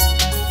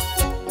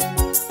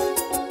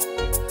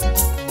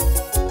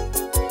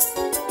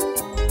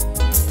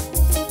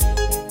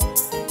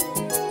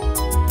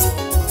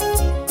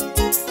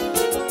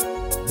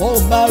 bó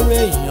bá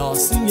rèèyàn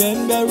sí yẹn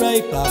ń gbẹ́rẹ́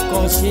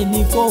ìpàkọ́ ṣe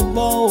ni kó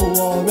gbọ́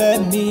òwò ọ̀rẹ́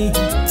mi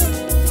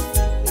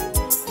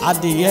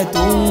adìyẹ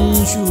tó ń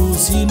ṣú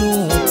sínú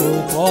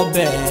kòkó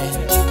bẹ́ẹ̀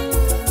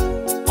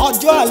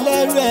ọjọ́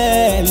alẹ́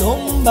rẹ̀ ló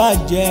ń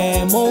bàjẹ́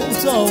mo ń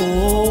tàn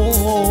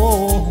ó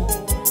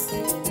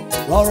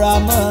rọra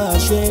máa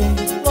ṣe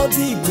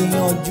lọ́dí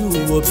ìgbìyànjú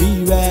òbí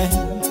rẹ̀.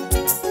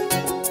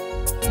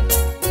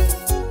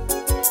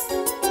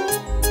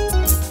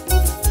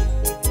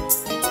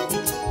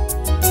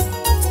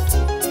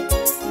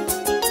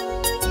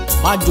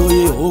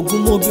 májòyè ogun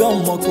mo bí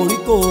ọmọ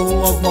koríko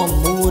ọgbọ́n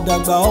mo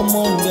dàgbà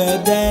ọmọ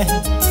gẹ́gẹ́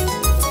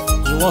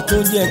ìwọ tó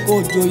jẹ́ kó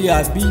joyè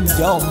àbí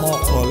ìjà ọmọ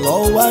ọ̀lọ́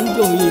wá ń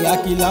joyè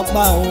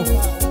akílápá o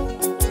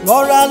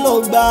rọra ló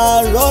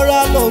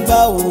gbà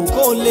o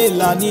kó lè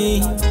là ní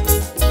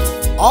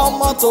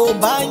ọmọ tó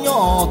bá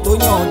yàn tó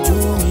yàn ju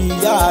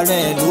ìyá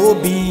rẹ̀ ló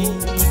bí.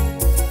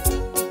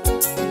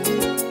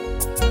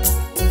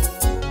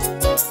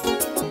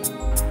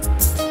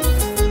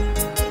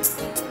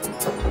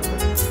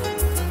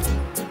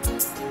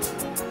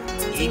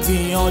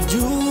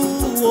 ìgbìyànjú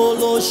wo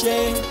ló ṣe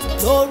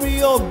lórí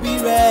òbí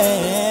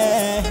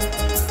rẹ̀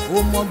ó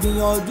mọ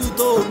gbìyànjú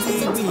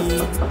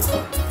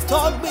tó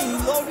gbìn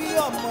lórí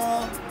ọmọ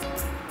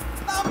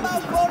bàbá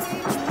forí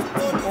jù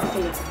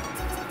lórí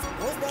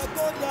ó bẹ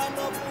kó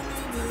dáná fún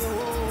mi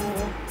o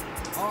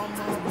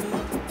ọmọ mi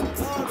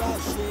lọ́ra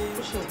ṣe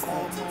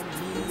ọmọ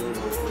mi o.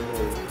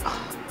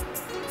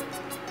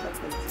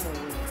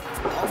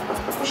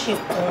 ó ṣe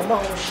kàn án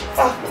báwọn ṣe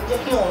jẹ́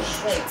kí wọ́n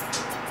sùn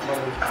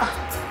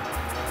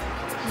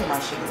kí máa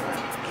ṣe lọ́wọ́.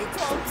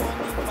 kíkọ́ ọ̀kan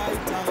nípa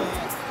ìjà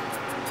ẹ̀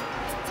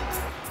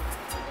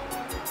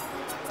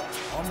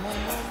ọmọ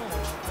mọ́mọ́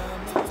ọ̀kan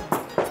náà.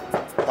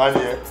 ta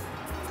ni ẹ.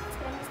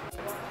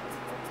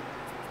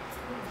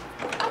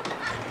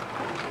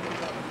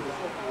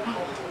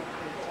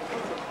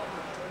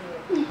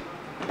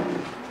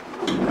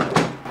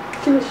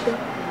 ló ṣe?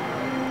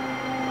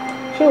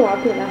 Ṣé wàá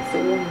bẹ̀ láti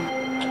wọ́n mi?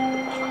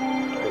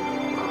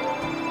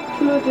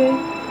 Kí ló dé?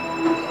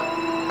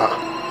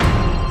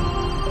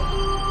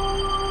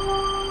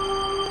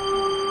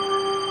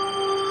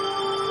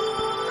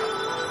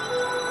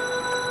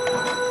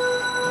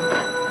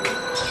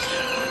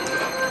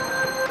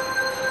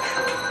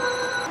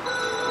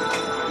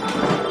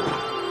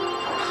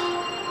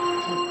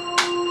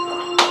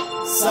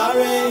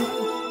 Sáré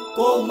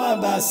kó má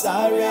bàa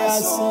sáré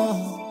asán,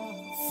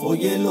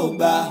 fòye ló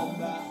gbà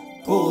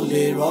kó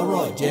lè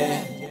rọ́rọ̀ jẹ.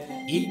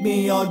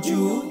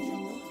 Ìgbìyànjú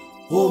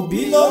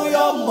òbí lórí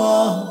ọmọ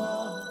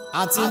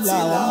àti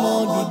làwọn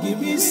ọmọ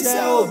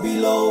gìgìrísẹ̀ òbí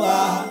ló wà.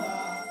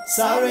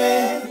 Sáré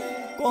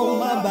kó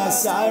má bàa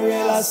sáré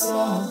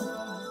lásán,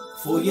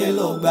 fòye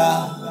ló gbà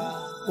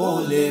kó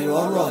lè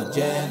rọ́rọ̀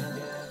jẹ.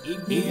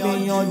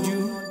 Ìgbìyànjú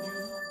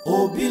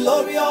òbí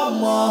lórí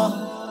ọmọ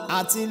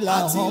àti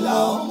làwọn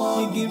ọmọ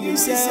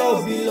gìgìrísẹ̀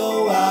òbí ló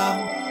wà.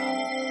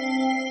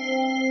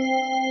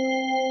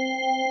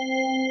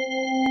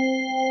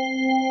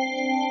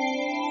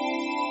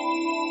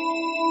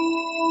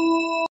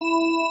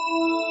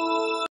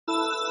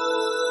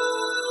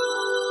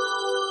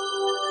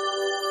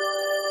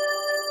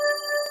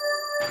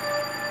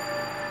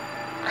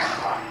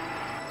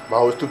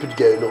 My stupid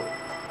girl, you know.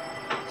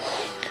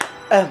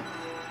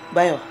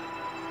 Bayo.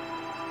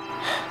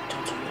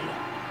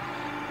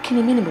 Kí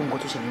ni mínimù nǹkan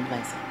tó ṣe ní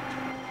báyìí?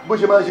 Bó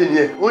ṣe máa ń ṣe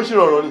nìyẹn, ó ń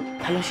ṣèrànràn ni.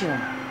 Ta ló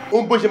ṣèrànràn? Ó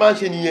ń bó ṣe máa ń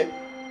ṣe nìyẹn.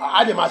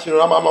 Á dẹ̀ máa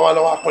ṣèrànràn máa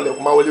lọ́wọ́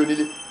akọlẹ̀kùn máa wọlé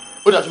onílé.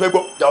 Ó dà tó fẹ́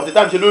gbọ́, ìjà ọ̀sẹ̀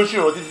táìmù ṣe ló ń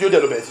ṣèrànràn títí tí ó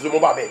dẹ̀ lọ bẹ̀rẹ̀ sí sọmọ́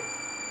bàbá ẹ̀.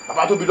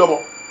 Bàbá tó bí lọ́mọ.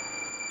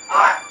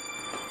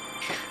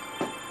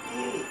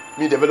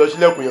 Mi ìdẹ̀fẹ́ lọ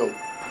sílẹ̀kùn yẹn o.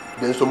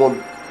 Bẹ̀ ń sọmọ́ mi.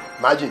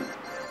 Imagine.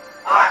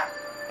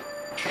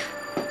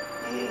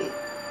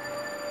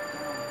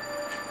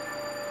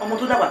 Ọmọ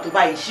tó dàgbà tó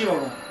báyìí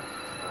ṣèrànràn.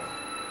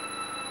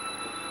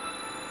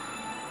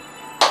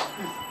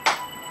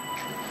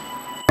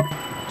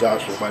 Já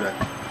sùn padà.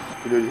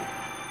 Kí ló dé?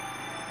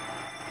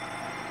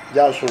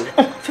 Já sùn.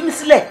 Fi mí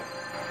sílẹ̀.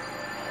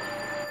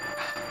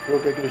 Kí ló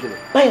ṣẹlẹ̀?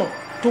 Báyọ̀,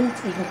 don't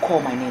even call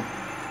my name.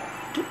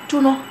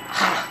 Dúnà.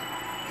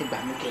 Ẹ gbà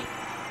mí kẹ́.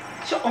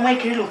 Ṣé ọmọ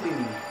ìkéré ló ń pè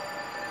mí ni?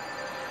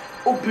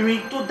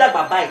 Obìnrin tó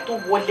dàgbà báyìí tó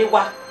wọlé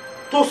wá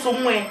tó so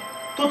mú ẹ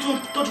tó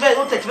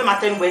tẹ̀ tí fẹ́ máa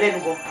tẹnu bọ̀ ẹ́ lẹ́nu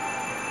gan.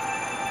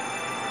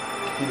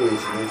 Kí ló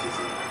insinuate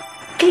sí?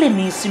 Kí lè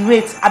mi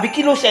insinuate àbí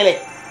kí ló ṣẹlẹ̀?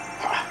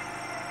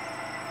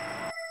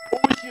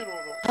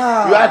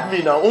 You had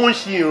me now. Ó ń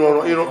ṣe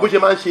ìrànràn bó ṣe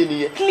máa ń ṣe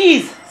nìyẹn.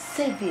 Please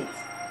save it.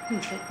 Mi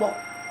ò fẹ́ gbọ́.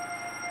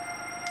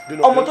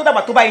 Ọmọ tó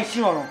dàgbà tó bá yín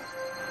ṣìrànràn.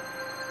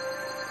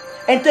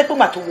 Ẹni tó ẹ pé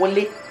màá tó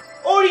wọlé.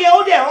 Ó rí ẹ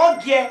ó dẹ̀ ọ́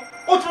gẹ.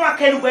 Ó tún máa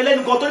kẹnu bọ̀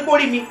lẹ́nu gan torí pé ó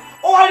rí mi.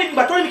 Ó wá rí mi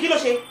gbà tó rí mi kí ló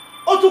ṣe?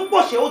 Ó tún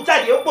pòṣe ó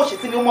jáde ó pòṣe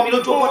sí mi ó mọ́ mi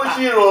lójú ọmọ ta. Ó ń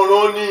ṣe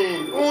ìrànràn ni.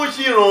 Ó ń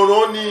ṣe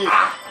ìrànràn ni.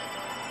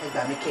 Ẹ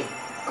gbà mí kẹ́.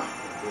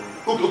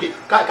 Okay,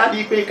 ká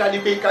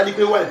ní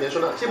pé wà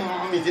intentional. Ṣé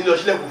mi ti ní lọ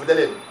sílẹ̀kùn fún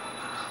tẹ́lẹ̀ ni?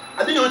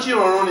 Adéyàn ń ṣe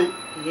ìrànràn ni.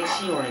 Ìyẹn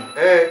ṣì rìn.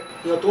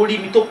 Èèyàn tó rí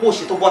mi tó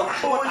pòṣe tó bọ́ta.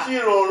 Ó ń ṣe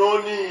ìrànràn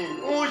ni.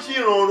 Ó ń ṣe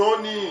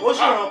ìrànràn ni. Ó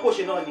ṣì ràn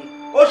pòṣe náà ni.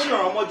 Ó ṣì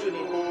ràn mọ́jú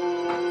ni.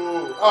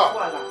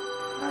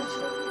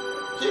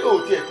 Ṣé o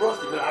tiẹ̀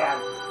trust mi rárá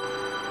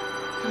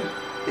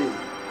ni?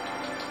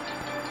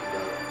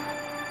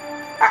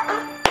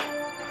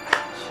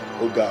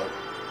 Ó ga o.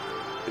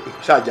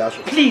 Ṣáàjà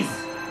sùn. Please,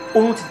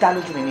 oorun ti dá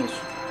lójú mi ní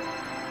ìsùn.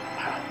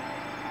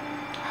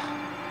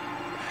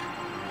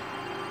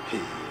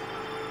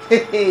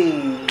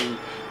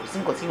 Kò sí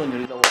nǹkan tí yóò ní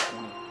rí lọ́wọ́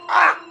fún mi.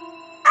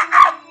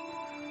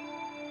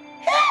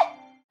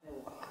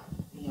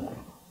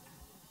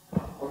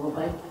 Ọ̀rọ̀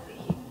báyìí kò fẹ́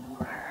yé mi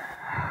rárá.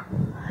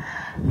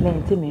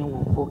 Lẹ́yìn tí mi ń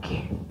wo òkè,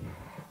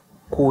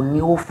 kò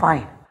ní ó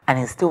fine and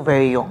he's still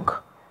very young.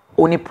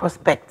 Ó ní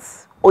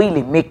prospects, ó yìí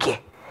lè make ẹ̀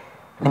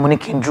ni mo ní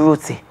kí n dúró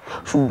tì.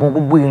 Ṣùgbọ́n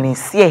gbogbo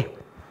ìrìnsí ẹ̀,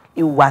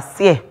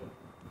 ìhùwàsí ẹ̀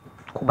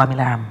kò bá mi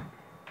lára mu.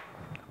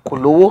 Kò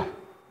lówó,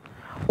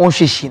 ó ń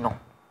ṣe ṣìnà,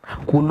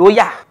 kò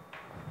lóyà.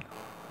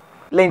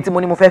 Lẹ́yìn tí mo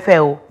ní mo fẹ́ fẹ́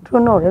o. Dúró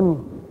náà ọ̀rẹ́ mi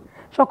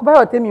ṣọkọ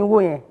báyọ̀ tèmi ń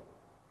wò yẹn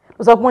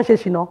ló sọ pé wọ́n ṣe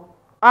ṣìnà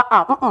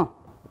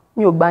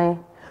mi ò gbà yẹn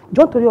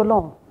jọ́ nítorí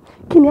Ọlọ́run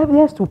kí ni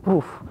evidence to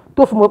prove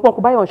tó fi mọ̀ pé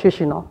ọkọ báyọ̀ ń ṣe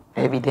ṣìnà.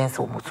 Evidence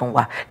ò mú tún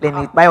wá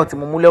lẹ́ni báyọ̀ tí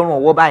mo mú lẹ́rùn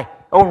ọwọ́ báyìí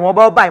ọrùn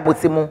ọwọ́ báyìí mo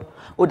ti mú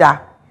ó dáa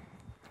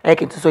ẹ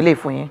kì í tún sọ ilé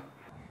ìfún yín.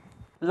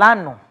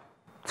 Lánàá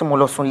tí mo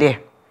lọ sunlé ẹ̀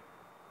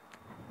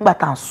nígbà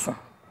tá à ń sùn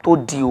tó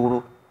di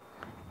òru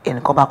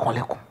ẹnìkan bá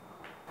kanlẹ̀kùn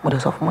mo dẹ̀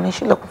sọ fún mo ní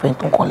ṣílẹ̀kùn fẹ́yìn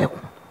tó ń kanlẹ̀kùn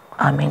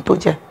àmì tó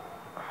jẹ́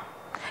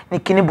ní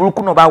kíní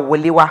burúkú náà bá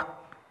wọlé wá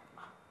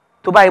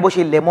tó bá rí bó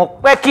ṣe lẹ̀ mọ́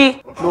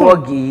pẹ́kí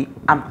lọ́ọ̀gì.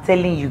 I'm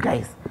telling you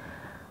guys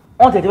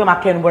wọ́n tẹ̀lé fẹ́ máa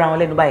kẹ́nu bọ́ra wọn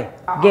lẹ́nu báyìí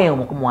gẹ́yìn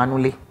ọmọ kó mọ̀ wánú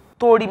lé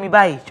tó rí mi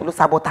báyìí ṣe ló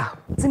sábọ́tà.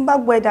 tí n bá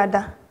gbọ́ ẹ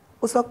dáadáa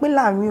ó sọ pé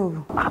láàrin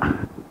òru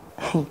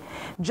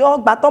jọ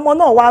gbà tọmọ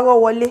náà wá rọ́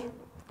wọlé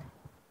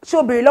ṣé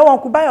o béèrè lọ́wọ́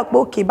ọkùnrin báyọ̀ pé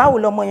òkè báwo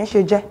lọmọ yẹn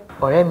ṣe jẹ́.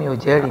 ọ̀rẹ́ mi ò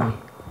jẹ́rìí mi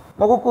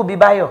mo kúkú bí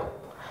báyọ̀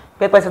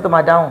pẹ́pẹ́sẹ́ tó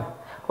máa dáhùn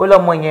ó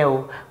lọ́mọ yẹn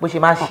o bó ṣe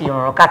máa ń ṣe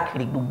ìrànràn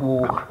káàkiri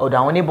gbogbo ọ̀dọ̀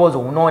àwọn neighbors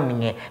òun náà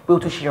nìyẹn pé ó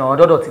tún ṣe ìrànràn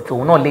dọ́dọ̀ títí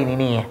òun náà lé ní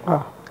nìyẹn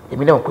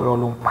èmi lẹ́wọ̀n pé irọ́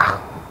ló ń pa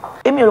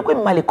èmi rò pé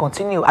mi máa lè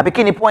continue àbí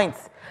kí ni point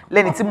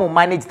lẹ́ni tí mo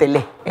manage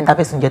tẹ́lẹ̀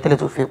interface oúnjẹ tẹ́lẹ̀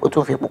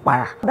tó fi epo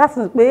para. that's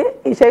pé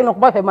iṣẹ́ iná kò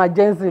bá fẹ́ máa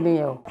jẹ́ ń sìn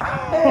nìyẹn o.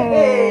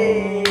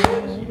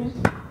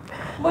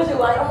 bó ṣe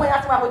wà ọmọ yẹn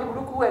á ti máa fojú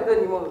burúkú ẹ̀ tó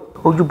ní mọ́.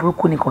 ojú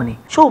burúkú nìkan ni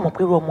ṣé o mọ̀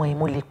pé irú ọmọ yẹn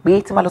mo lè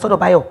pé tí máa lọ sọ́dọ̀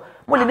Báyọ̀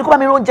mo lè ní kó bá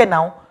mi rí oúnjẹ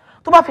náà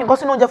tó bá fi nǹkan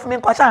sínú oúnjẹ fún mi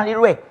nǹkan aṣáà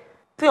rírú ẹ̀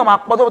tí yóò máa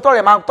pọ̀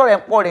tọ́rẹ̀ ń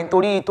pọ̀ rẹ̀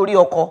nítorí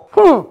ọkọ.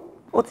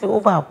 ó ti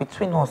over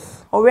between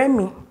us. ọ̀rẹ́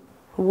mi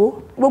wo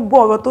gbogbo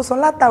ọ̀rọ̀ tó sọ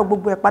látàrí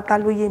gbogbo ẹ̀ pátá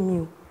ló yé mi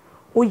o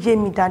ó yé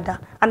mi dáadáa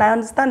and I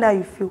understand how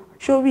you feel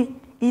sórí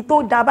ìyí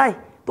tó da báyìí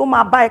tó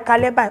máa bá ẹ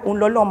kalẹ̀ báyìí òun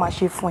lọ́lọ́ máa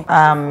ṣe fún ẹ.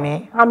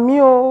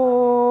 àmín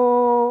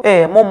o.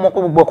 mo mọ̀ pé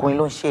gbogbo ọkùnrin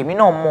ló ń ṣe èmi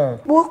náà mọ̀.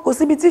 bó kò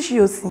síbi tí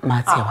ṣì ò sí.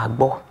 màá tiẹ̀ wá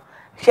gbọ́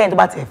ṣé ẹni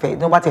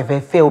tó bá tiẹ̀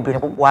fẹ́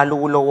obìnrin púpọ̀ wá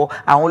lówó lọ́wọ́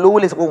àwọn olówó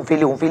lè sọ pé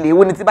òun fẹ́ lè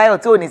èwo ni ti Báyọ̀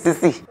tí ò ní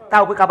sísì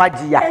táwọn pé ká bá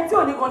jìyà. ẹni tí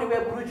ò ní kan ni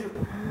wẹ́ẹ́ burú jù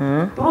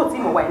tóró tí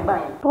mo wà nígbà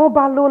yẹn. tó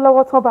bá lówó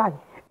lọ́wọ́ tán báyìí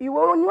ìwọ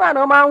oyún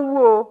àná máa ń wú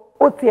o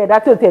ó ti ẹ̀dá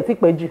tí ò tiẹ̀ ti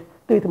pẹ́ jù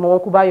tó ìtìmọ̀ wọn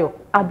kú Báyọ̀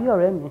àbí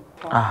ọ̀rẹ́ mi.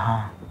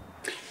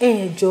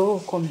 ẹ jọ̀ọ́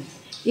ọkọ mi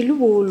ìlú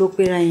wo ló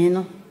pera yẹn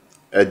náà.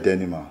 Ẹdẹ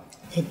ni mà.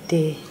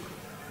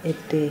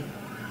 Ẹdẹ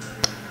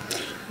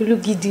ìlú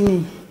gidi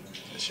ni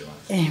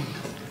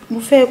mo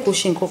fẹ́ kó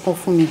ṣe nǹkan kan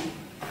fún mi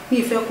mi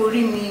ì fẹ́ kó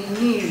rí mi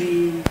ní ìrì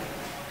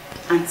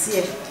àǹtí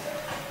ẹ̀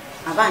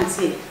àbá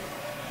àǹtí ẹ̀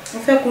mo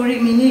fẹ́ kó rí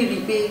mi ní ìrì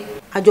pé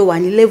a jọ wà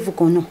ní level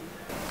kan náà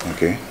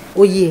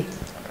ó yé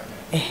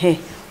ẹ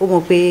ó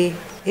mọ̀ pé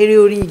eré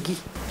orí igi.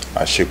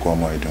 àṣekù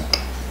ọmọ ìdùn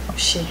ó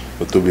ṣe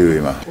ó tó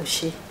béèrè mà. ó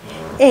ṣe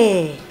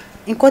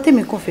nǹkan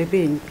tèmi kàn fẹ́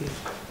béèrè ni pé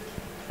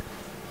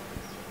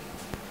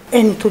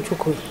ẹni tó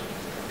jókòó yìí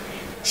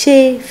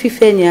ṣé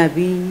fífẹ́ ni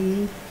àbí.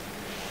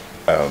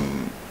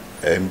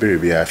 ẹ ń béèrè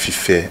bí a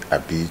fífẹ́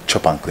àbí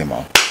chop and clean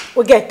mọ́.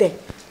 ó gẹ̀tẹ̀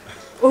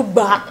ó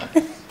gbà á.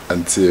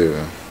 Until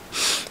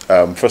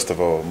first of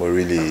all mo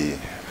really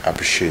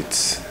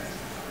appreciate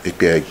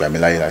ìpè ẹ gbà mí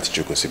láyè láti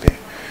jókòó síbi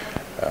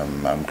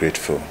I'm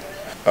grateful.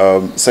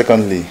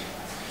 Secondly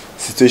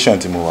situation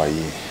tí mo wà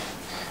yìí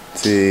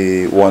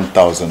tí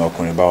 1000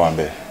 ọkùnrin bá wà ń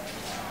bẹ̀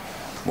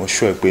mo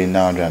sure pé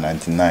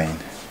 999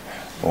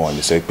 wọn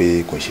lè sọ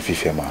pé kò ṣe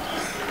fífẹ́ mà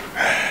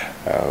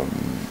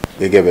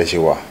gẹ́gẹ́ bẹ́ẹ̀ ṣe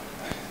wà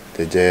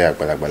tẹ́ jẹ́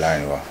àgbàlagbà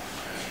láàrin wa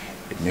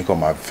èmi kàn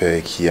máa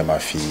fẹ́ kí ẹ máa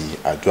fi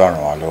àdúrà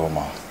ràn wá lọ́wọ́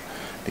mà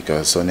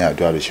because sọ ní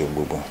àdúrà ló ṣe ohun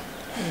gbogbo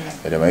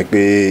ẹ̀dẹ̀ mọ́ pé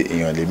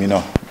èèyàn lèmi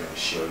náà.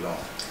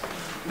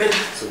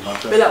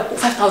 Bella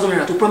 5,000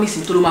 naira tó promise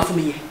mi tó ló máa fún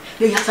mi yẹn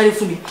lẹ́yìn asáré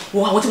fún mi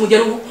wọ́n àwọn tí mo jẹ́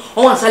lówó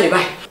wọ́n wà ń sálẹ̀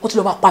báyìí wọ́n ti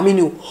lọ́ọ́ máa pa mí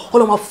ni o wọ́n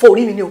lọ́ọ́ máa fọ́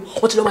orí mi ni o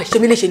wọ́n ti lọ́ọ́ máa ṣe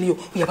mí léṣe ni o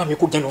ó yẹ bá mi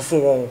kó jẹun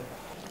fún wọn.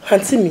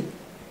 àǹtí mi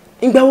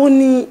ìgbà wo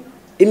ni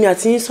èmi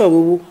àti yín sọ̀rọ̀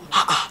owó.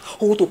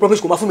 owó tó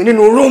promise kò máa fún mi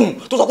nínú rúùmù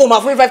tó sọ pé ó máa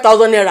fún mi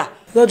 5,000 naira.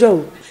 lọ́jọ́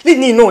wo.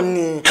 ní náà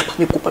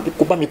ni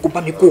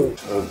bá mi kó.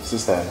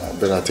 Sister, I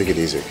better take it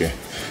easy, okay?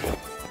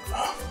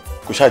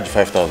 Kò ṣáàjì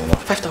 5,000 náà.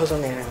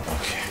 5,000 naira.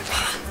 Okay.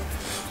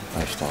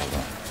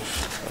 5,000.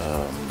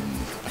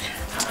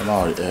 Okay.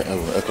 Now,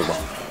 ẹ kò gbà.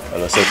 Ẹ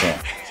lọ sẹ́kìn.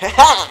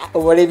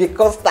 Ọmọdé bíi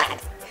custard.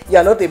 You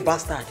are not a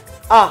bastard.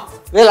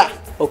 Bella,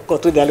 ọkọ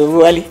tó dà lórí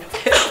wálé.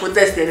 Mo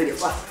test ẹ lóde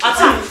fa.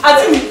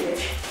 Àti mi.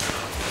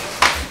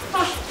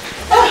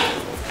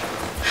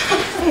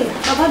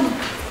 Bàbá mi,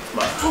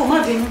 ó má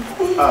bínú.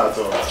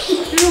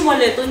 Irú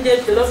mọ̀lẹ̀ tó ń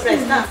jẹ́ jollof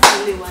rice náà sí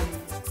ilé wa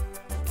ni.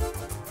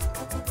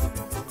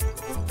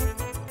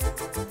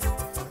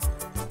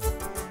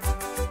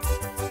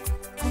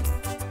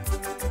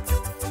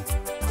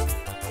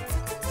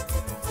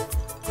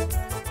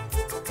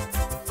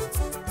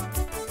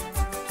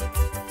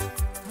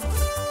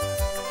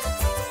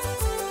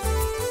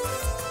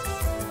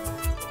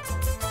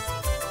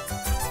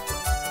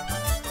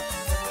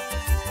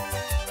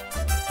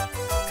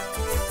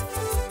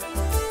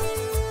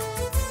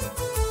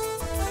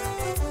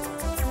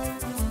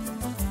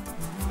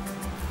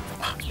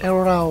 ẹ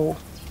rọra o.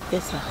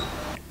 Yes sir.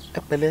 ẹ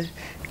pẹ̀lẹ́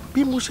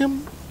bí mo ṣe ń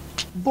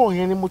bọ̀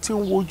yẹn ni mo ti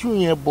ń wojú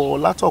yẹn bọ̀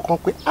látọ̀kan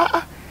pé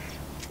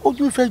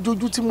ojú ìfẹ́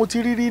jojú tí mo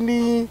ti rí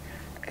ní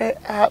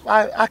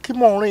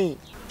Akímọ̀rin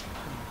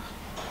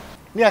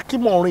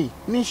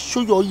ní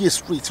Ṣóyọ̀yè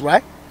street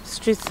right.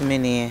 street mi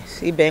nìyẹn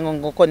ibẹ̀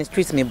gangan kọ́ ni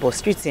street mi bọ̀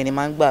street yẹn ni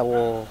máa ń gbà wọ.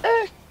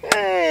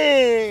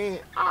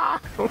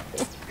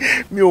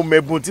 mi ò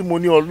mẹ̀bùn tí mo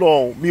ní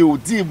Ọlọ́run mi ò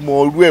tí ì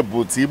mọ irú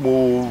ẹ̀bùn tí mo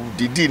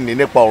dìídì ní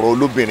nípa ọ̀rọ̀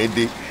olóbìnrin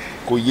dé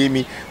kò yé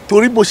mi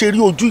torí bó ṣe rí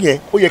ojú yẹn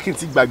ó yẹ kí n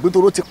ti gbàgbé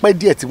torí ó ti pẹ́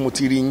díẹ̀ tí mo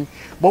ti rí yín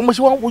bọ́n mo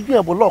ṣe wá ń wojú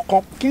yẹn bọ̀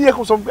lọ́ọ̀kan kí ni yẹ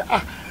kó sọ pé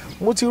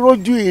mo ti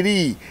rójú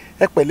ìrí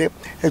ẹ pẹ̀lẹ́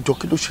ẹ jọ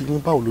kí ló ṣe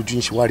yín báwo lójú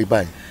yín ṣe wá rí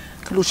báyìí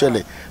kí ló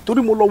ṣẹlẹ̀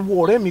torí mo lọ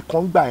wo ọ̀rẹ́ mi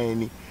kan gbà yẹn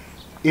ni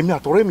èmi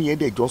àtọ̀rẹ́ mi yẹn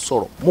dẹ̀ jọ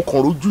sọ̀rọ̀ mo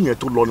kàn rójú yẹn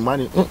tó lọ ni má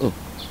ní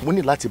mo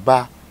ní láti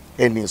bá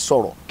ẹni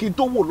sọ̀rọ̀ kí n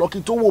tó wò lọ kí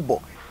n tó wò bọ̀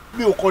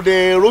mi ò kàn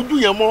dẹ̀ rójú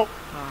yẹn mọ́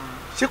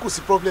ṣé kò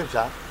sí problem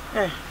ṣá.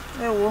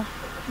 ẹ wo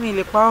mi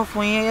lè parọ́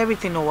fún yín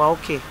everything ó wà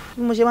okay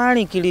bí mo ṣe máa ń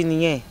rìn kiri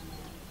nìyẹn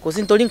kò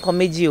sí nítorí nǹkan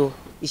méjì o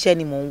iṣẹ́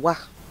ni mò ń wá.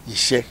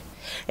 iṣẹ́.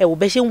 ẹ wò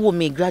bẹ́ẹ̀ ṣe ń wò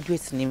mí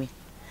graduate ni mi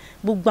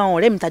gbogbo àwọn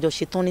ọ̀rẹ́ mi tàjọ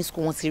ṣetán ní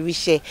school wọn ti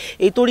ríṣẹ́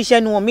èyí tó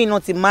ríṣẹ́ nu wọn míì náà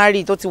ti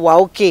marry tó ti wà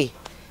okay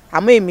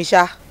àmọ́ èmi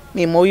ṣá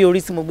mi mọ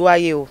orí tí mo gbé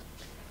wáyé o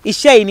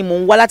iṣẹ́ yìí ni mò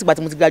ń wá látìgbà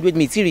tí mo ti graduate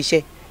mi ti rí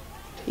iṣẹ́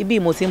ibi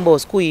mo ti ń bọ̀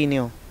school yìí ni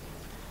o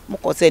mo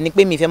kàn tẹ̀ ní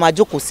pé mi ìfẹ́ máa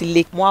jókòó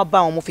sílé mo wá bá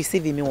wọn mo fi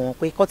CV mi wọ̀n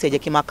pé kọ́ tiẹ̀ jẹ́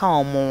kí n máa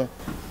káwọn ọmọ wọn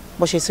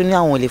bó ṣe tún ní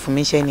àwọn ò lè fún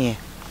mi iṣẹ́ nìyẹn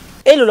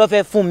èlò ló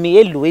fẹ́ fún mi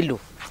èlò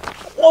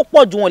wọ́n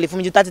pọ̀ ju wọn lè fún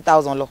mi ju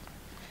 30,000 lọ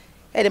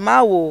ẹ̀ dẹ̀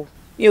máa wò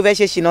mi ò fẹ́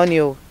ṣe ṣìnà ni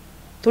o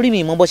torí mi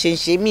ìmọ̀ bó ṣe ń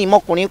ṣe mi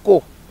ìmọ̀kùnrin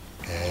kò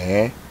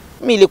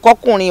mi lè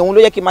kọ́kùnrin òun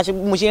ló yẹ kí n máa ṣe bí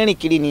mo ṣe ń rìn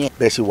kiri nìyẹn.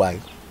 bẹ́ẹ̀ ṣe wà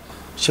yìí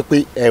ṣé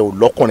pé ẹ ò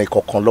lọ́kùnrin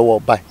kankan lọ́wọ́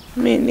báyìí.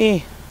 mi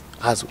ní.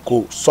 kò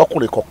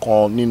sọ́kùnrin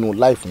kankan nínú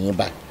láìfù yín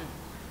báyìí.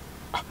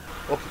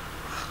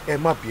 ẹ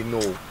má bínú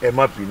o ẹ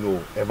má bínú o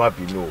ẹ má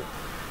bínú o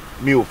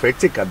mi ò fẹ́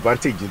take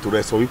advantage nítorí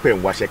ẹ sọ wípé ẹ̀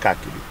ń wáṣẹ́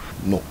káàkiri.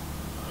 no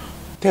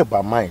tẹ́ ẹ bá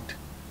mind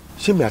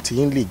ṣé mi àti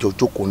yín lè jọ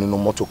jókòó nínú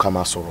mọ́tò ká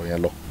máa sọ̀rọ̀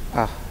yẹn lọ.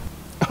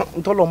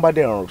 ntọ́lọ́mbà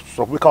dẹ̀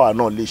sọ pé káwa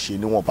náà lè ṣe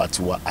níwọ̀nba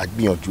tiwa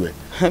àgbìyànjú ẹ̀.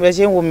 bẹ́ẹ̀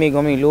ṣe ń wo mi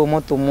gan mi lówó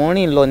mọ́tò mò ń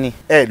rìn lọ ni.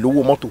 ẹ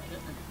lówó mọ́tò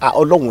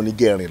ọlọ́run ní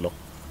jẹ́ rìn lọ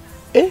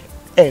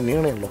ẹ ní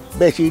rìn lọ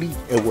bẹ́ẹ̀ ṣe rí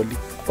ẹ wọlé.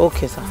 ok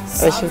sir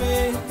ẹ ṣe.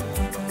 sáré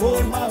kó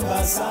má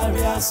bàa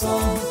sáré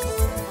asán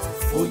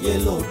òye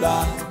ló gbà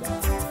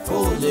kó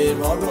lè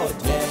rọ́rọ̀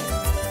jẹ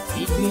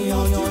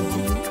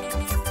ìgbìyànjú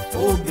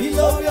òbí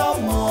lórí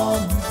ọmọ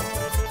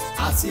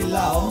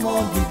àtìlà ọmọ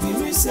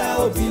gìgìrísẹ́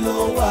òbí ló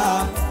wà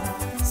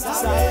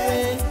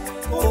sáré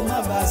kó má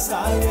bàa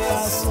sáré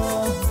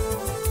asán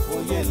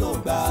òye ló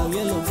gbà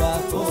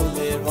kó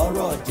lè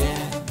rọ́rọ̀ jẹ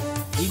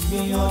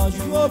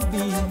ìgbìyànjú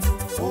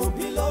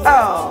òbí lórí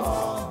ọmọ.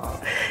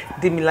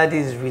 Demilade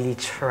is really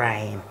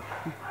trying.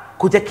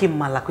 Kò jẹ́ kí n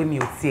máa la pé mi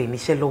ò tiẹ̀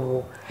níṣẹ́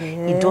lọ́wọ́.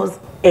 He does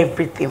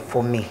everything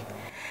for me.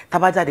 Tá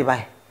bá jáde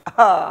báyìí.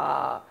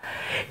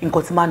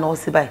 Nǹkan tí máa náwó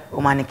sí báyìí,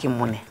 ó máa ní kí n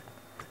mú ni.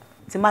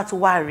 Tí máa tún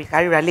wá rí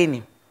kárìíra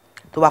lénìí,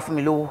 tó bá fún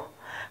mi lówó,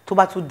 tó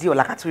bá tún di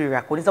ọ̀la ká tún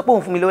ríra, kò ní sọ pé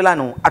òun fún mi lówó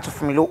lánàá, á tún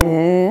fún mi lówó.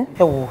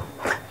 Ẹ wò,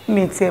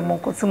 mi tiẹ̀ mọ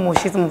nǹkan tí mo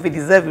ṣe tí mo fi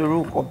deserve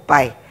irú nǹkan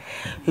báyìí.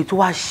 Ètò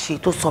wá ṣe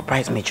tó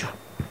surprise mi jù.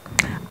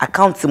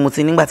 Àkáǹtì mo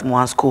ti nígbà tí mo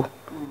wá school.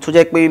 Tó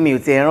jẹ́ pé mi ò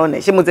tiẹ̀ rán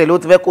ẹ̀ ṣé mo tẹ̀lé ó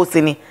ti fẹ́ kó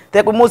sí ni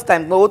tẹ́ pé most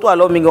times owó tó wà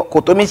lọ́wọ́ mi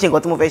kò tó mi ṣe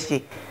nǹkan tí mo fẹ́ ṣe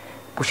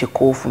bó ṣe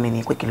kó fún mi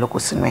ni pé kí n lọ kó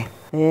sínú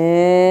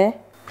ẹ̀.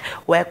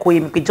 wọ́n ẹ kó yé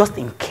mi pé just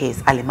in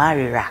case a lè má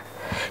ríra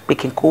pé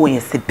kí n kó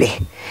yẹn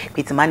síbẹ̀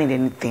pé tí má need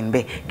anything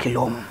bẹ́ẹ̀ kí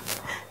lọ mú.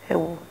 ẹ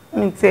wo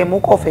mi tiẹ̀ mú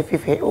kọ́ fẹ́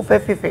fífẹ́ ó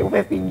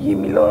fẹ́ fi yé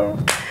mi lọ́rùn.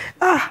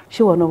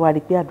 ṣé wọn náà wá rí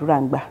i pé àdúrà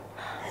ń gbà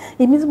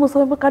èmi tí mo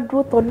sọ pé ká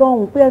dúró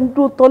tọlọ́hún pé ẹni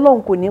dúró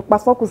tọlọ́hún kò ní pa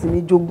sọ́kù sí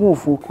ní jogún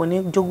òfo. kò ní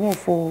jogún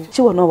òfo.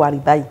 ṣé wọn náà wà rí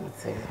báyìí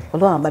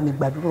ọlọ́run àbá mi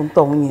gbàdúrà ń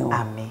tọ̀hún yẹn o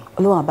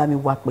ọlọ́run àbá mi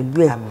wà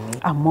pẹ̀lú ẹ̀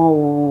àmọ́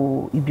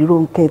o ìbírò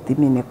ń kẹ́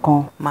tèmi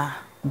nìkan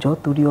jọ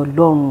torí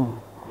ọlọ́run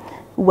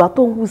ìwà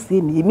tó ń wù sí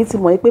èmi ti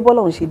mọ̀ pé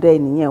bọ́lọ́run ṣe dá ẹ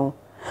nìyẹn o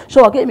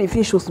ṣọwọ́ kí èmi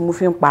fi ṣoṣù mo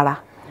fi ń para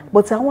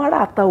bọ̀tí àwọn ará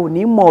àta ò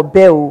ní mọ̀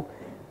bẹ́ẹ̀ o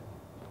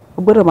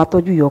o gbọ́dọ̀ máa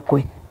tọ́jú ìyá ọkọ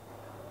ẹ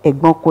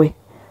ẹ̀gbọ́n ọkọ ẹ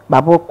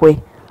bàbá ọkọ ẹ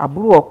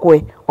àbúrò ọkọ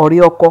ẹ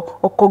ọ̀rẹ́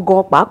ọkọ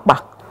gan pàápàá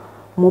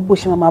mo bó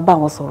ṣe máa bá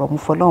wọn sọ̀rọ̀ mo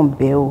fọlọ́run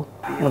bẹ́ẹ̀ o.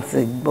 mo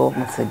ti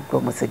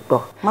gbọ́.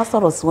 má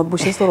sọ̀rọ̀ sí wọn bó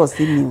ṣe sọ̀rọ̀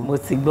sí mi o. mo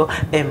ti gbọ́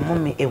mú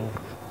mi ẹ̀wù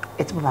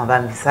ẹ tí mo máa bá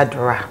mi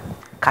ṣàdúrà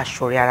ká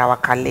ṣọ̀rẹ́ ara wa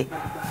kalẹ̀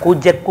kó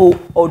jẹ́ kó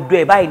ọdún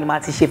ẹ̀ báyìí ni màá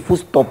ti ṣe full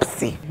stop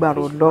sí.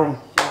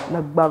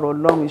 lágbára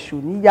ọlọ́run èṣù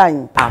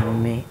níyàyìn.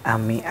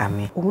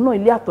 àmín. òun náà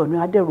ilé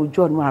àtọ̀nù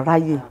adẹ́rọ̀jọ́ ọ̀nù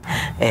aráyè.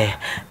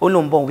 ó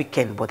lóun bọ̀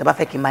weekend but ẹ bá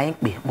fẹ́ kí n máa yín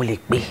pè mo lè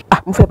pè.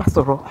 mo fẹ́ bá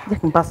sọ̀rọ̀ jẹ́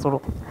kí n bá sọ̀rọ̀.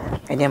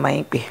 ẹ jẹ́ máa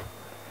yín pè.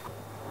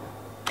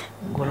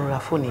 gbọ́dọ̀ ra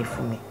fóònù yìí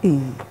fún mi.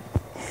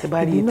 ṣé bá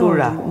rí i tó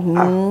rà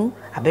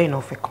abẹ́yìn náà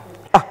fẹ́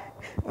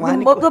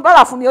kàn. mo tó bá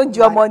rà fún mi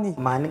oúnjẹ ọmọ ni.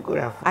 màá ní kó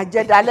rà fún mi.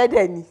 àjẹdà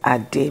alẹ́dẹ̀ ni.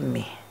 adé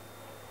mi.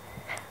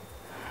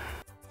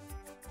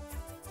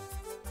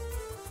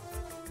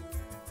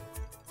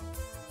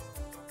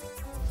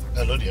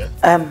 Hello dear.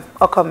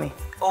 ọkọ mi.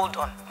 hold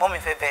on mọ́mí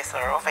fẹ́ bẹ́ẹ̀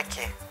sọ̀rọ̀ wọ́n fẹ́ kí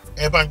ẹ.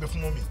 ẹ bá ń gbé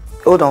fún mọ́mí.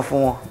 hold on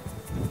fún wọn.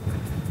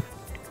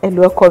 ẹ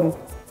lọ ọkọ mi.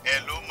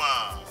 Hello ma.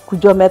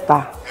 kújọ́ mẹ́ta.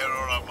 ẹ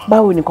rọra ma.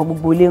 báwo nìkan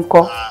gbogbo ilé ń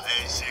kọ́.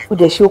 ó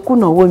dẹ̀ ṣe okú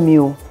náwó mi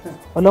o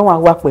ọlọ́run á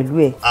wà pẹ̀lú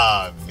ẹ̀.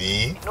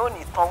 àmín.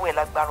 lónìí tánwó ẹ̀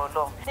lágbára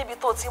ọlọ́run níbi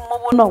tó ti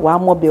mọ́wó náà wàá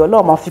mọ́ bẹ́ẹ̀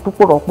ọlọ́run máa fi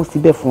púpọ̀ rọ́pò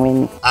síbẹ̀ fún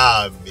ẹni.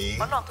 àmín.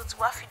 ọlọ́run tó ti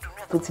wá fi dùnú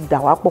ẹ̀ tó ti dà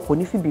wá pọ̀ kò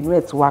ní fìbínú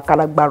ẹ̀ tó wá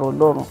kálágbára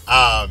ọlọ́run.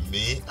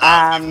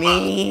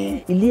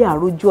 àmín. ilé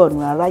àrójú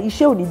ọ̀nà ara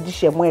iṣẹ́ ò ní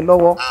díṣẹ́ mọ́ ẹ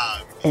lọ́wọ́.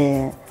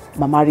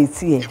 màmá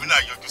retí ẹ. èmi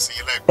náà yọjú sí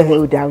yín láìpẹ́.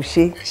 ó dà ó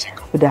ṣe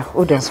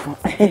ó dà fún.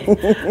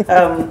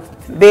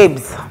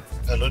 babes.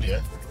 Hello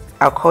dear.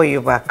 I'll call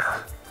you back.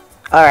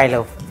 All right,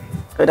 love.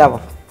 Ó dàbọ̀.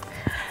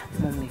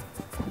 Mommy,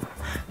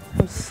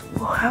 I'm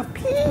so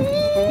happy.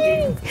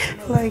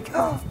 Like,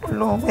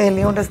 no,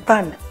 I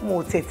understand.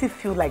 Mo tẹ̀tí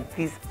feel like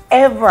this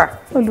ever.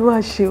 Olúwa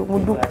ṣeun, mo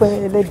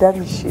dúpẹ́ ẹlẹ́dàá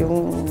mi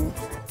ṣeun.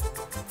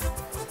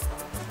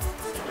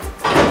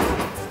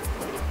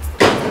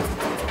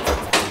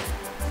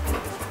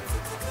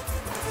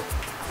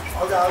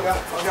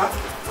 Ọ̀gá.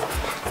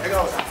 Ẹ ká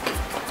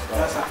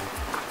ọ̀sà.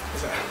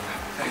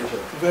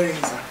 Very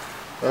easy,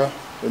 sir.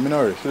 Èmi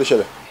náà rè, kí ló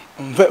ṣẹlẹ̀?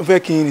 Fẹ́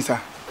kí n ní sà.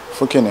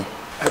 Fún kí ni?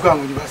 Ẹgbẹ́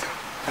àwọn ojúbà sà.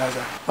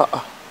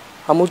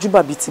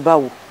 Àmójúbà bíi ti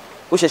báwo?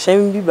 Ó ṣẹ̀ṣẹ̀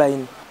ń bíbà yìí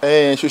ni.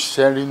 Ṣó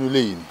ṣiṣẹ́ ń rí inú ilé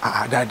yìí ni?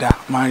 Dáadáa,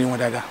 máa ń rí wọn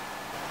dáadáa.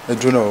 ẹ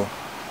dúró náà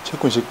ṣé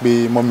kò ń ṣe pé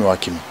mọ́mì wa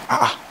kí mi.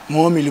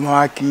 Mọ́mì ló máa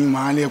wá kí n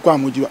máa lè kó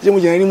àmójúbà ṣé mo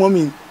jẹ́ rí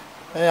mọ́mì.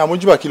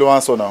 Àmójúbà kí ló wá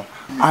ń sọ náà.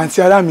 àǹtí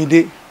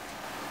Arámidé.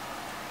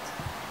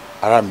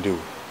 Arámidé o.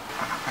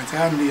 àǹtí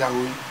Arámidé ìyàwó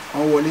yìí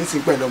wọ́n wọlé sí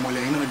pẹ̀lú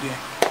ọmọlẹ́yìn náà dé.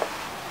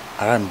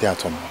 Arámidé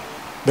àtọmọ.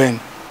 bẹ́ẹ̀ni.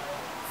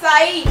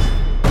 Saheed.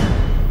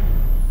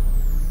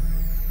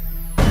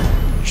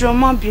 jọ̀ọ́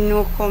má bínú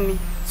ọkọ mi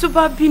tó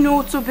bá bínú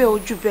ó tó bẹ́ẹ̀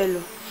ojú bẹ́ẹ̀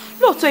lọ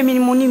lóòótọ́ èmi ni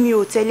mo ní mi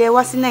ò tẹ̀lé ẹ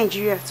wá sí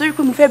Nàìjíríà torí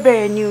pé mo fẹ́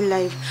bẹ̀rẹ̀ new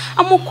life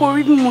àmọ́ kò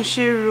rí bí mo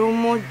ṣe rò ó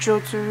mọ́jọ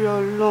torí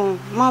Ọlọ́run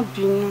má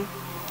bínú.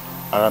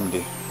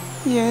 Arámidé.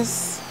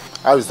 Yes.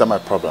 How is that my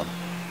problem?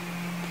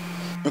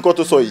 Nǹkan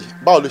tó sọ yìí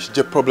báwo ló ṣe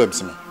jẹ́ problem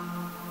sí mi?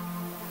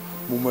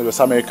 Mo mú ẹ lọ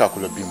sí Amẹ́ríkà kó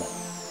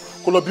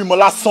lọ bímọ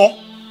lásán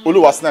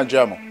olówó sí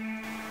Nàìjíríà mọ́.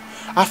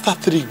 After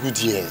 3 good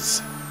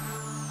years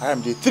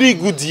Arámidé 3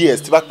 good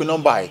years tí bá pe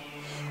nọ́mbà ẹ̀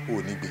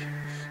ò ní gbé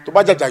tó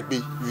bá jàjà gbé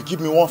you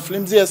give me one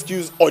flimsy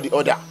excuse or the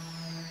other.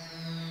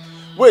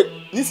 Wait,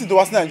 nísìnyí tó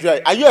wá sí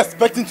Nigeria, are you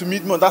expecting to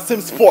meet me on that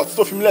same spot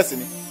tó fi mí lẹ́sìn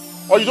ni?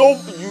 Or you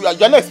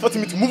are not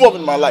expecting me to move up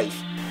in my life?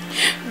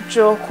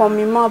 Jọ̀ọ́ ọkọ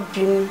mi má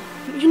bínú.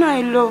 You know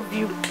I love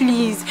you,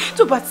 please.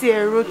 Tó bá ti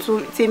ẹ̀rọ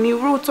tèmi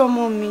ró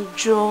tọmọ mi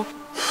jọ̀ọ́.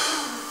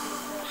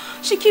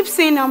 She keeps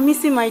saying I'm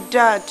missing my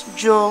dad,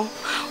 jọ̀ọ́.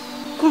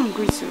 Come and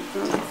greet your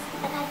brother.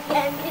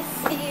 I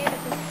miss you.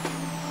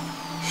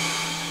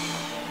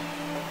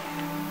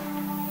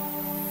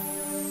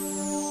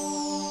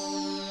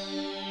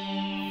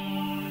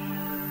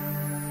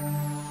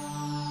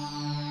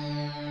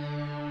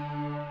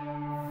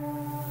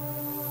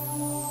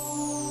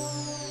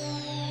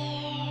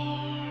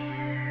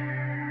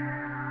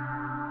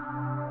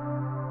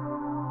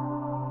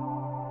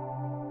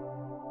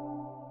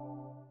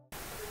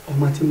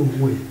 ọmọ tí mo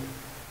wò ẹ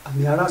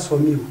àmì ara sọ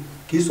mí o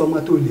kì í sọ ọmọ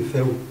tó lè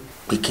fẹ́ o.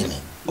 pé kí ni.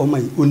 ọmọ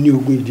yìí ó ní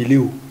ogún ìdílé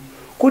o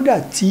kódà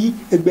tí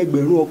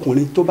ẹgbẹgbẹ̀rún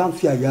ọkùnrin tó bá ń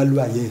fi àyà lu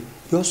àyẹ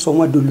yóò sọ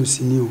wọn dolo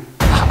sí ni o.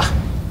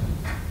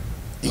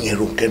 ìyẹn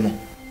Rónkẹ́ náà.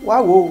 wá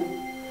wo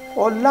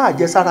ọlá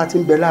àjẹsára tí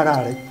ń bẹ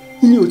lára rẹ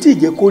ni ò tí ì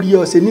jẹ́ kó rí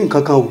ọ ṣe ní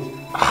nǹkan kan o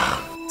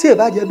tí ẹ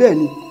bá jẹ bẹ́ẹ̀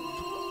ni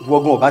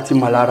ìwọgàn ọba ti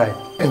mọ lára ẹ.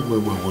 ẹ wẹ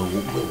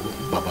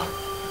bàbá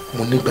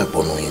mo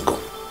nígbàgbọ́ nù yín gan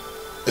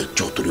ẹ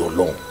jọ̀ọ́ torí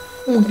Ọlọ́run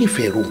mo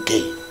nífẹ̀ẹ́ Rónkẹ́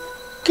yìí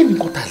kí ni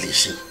nǹkan tá a lè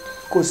ṣe.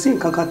 kò sí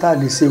nǹkan kan tá a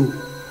lè ṣe o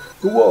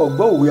ìwọ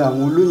ọgbọ́n òwe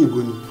àwọn olóyìnbó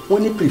ni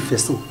wọ́n ní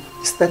prevention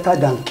is better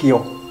than cure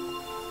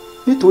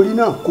nítorí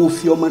náà kó o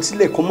fi ọmọ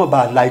sílẹ̀ kó má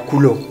bàa la ikú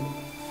lọ.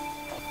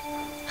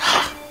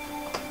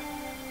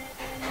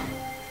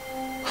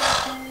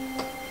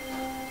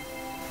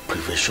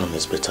 prevention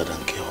is better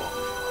than cure.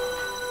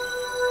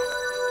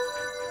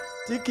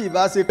 tí kì í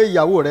bá ṣe pé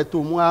ìyàwó rẹ tó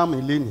mú àmì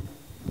lénìí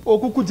ó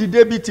kúkú ti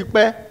débí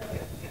tipẹ́.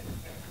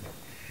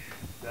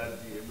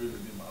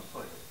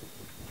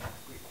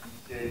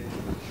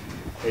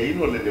 èyí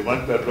náà lè lè má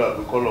gbàdúrà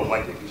pé kọ́lọ̀ má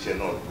jẹ́ kí iṣẹ́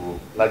náà dúró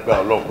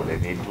lágbára Ọlọ́run kò lè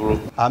ní dúró.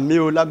 àmì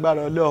o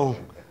lágbára Ọlọ́run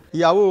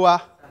ìyàwó wa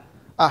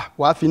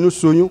wàá finú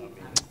ṣoyún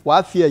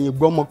wàá fi ẹ̀yìn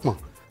gbọ́mọ pọ̀n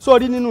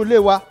sórí nínú ilé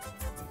wa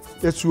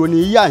èṣù ò ní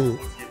yà yín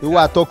ìwọ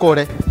àtọkọ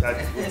rẹ.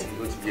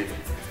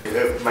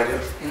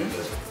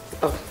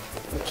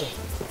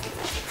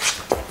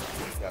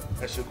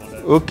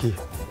 ok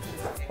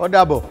ó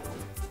dàbọ̀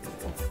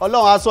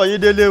Ọlọ́run á sọ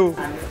yín délé o.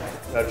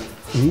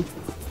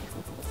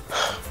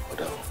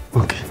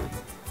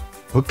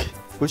 ok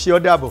ó ṣe ọ́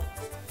dàbọ̀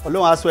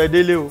Ọlọ́run á sọ ẹ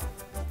délé o.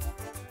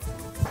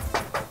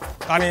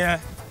 ta ni ẹ.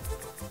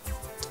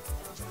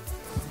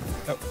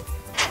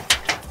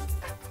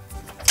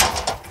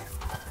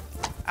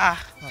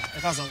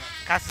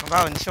 ká sùn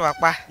báwo ni ṣé wàá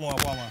pa. mo wà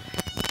pa ma.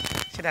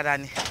 ṣé dáadáa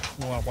ni.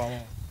 mo wà pa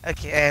wọn.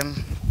 ok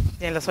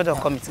yẹn lọ sọ́dọ̀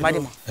ọkọ mi tí má dé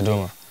mọ́. ẹ dọ́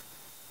ma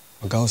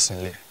ọ̀gá ò sí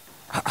nílé.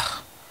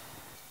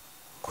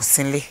 kò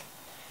sí nílé.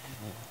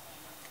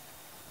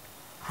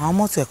 àwọn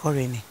mọ́tò ẹ̀kọ́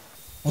rẹ ni.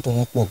 mọ́tò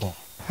wọn pọ̀ gan.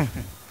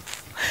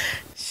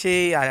 ṣé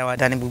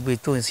àràwàdà ni gbogbo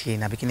ètò ń ṣe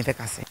nàbí kí ni fẹ́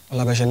kà sí.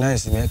 ọlábẹ́sẹ̀ náà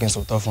sì mẹ́kẹ́ ń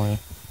sòótọ́ fún yín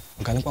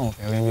nǹkan nípa àwọn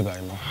fẹ́ rí mi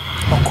báyìí mọ́.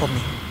 ọkọ mi.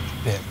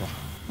 bẹ́ẹ̀ mọ́.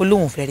 ó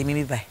lóun fẹ́ rí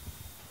mi báyìí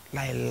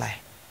láéláé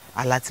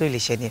àlá tí ò lè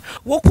ṣẹ ni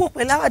wo kó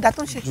pẹ̀lú àwàdà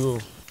tó ń ṣe.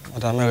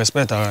 ọ̀dà mi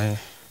respect ara yín.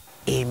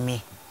 èmi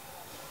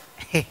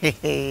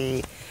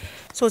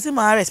so tí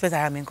màá respect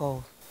ara mi ńkọ́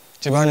o.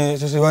 tí bá ní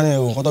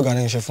èrò nǹkan tó ga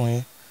ní í ṣe fún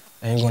yín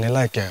ẹ̀yin gan ni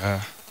láìkẹ́ rárá.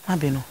 má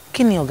bínú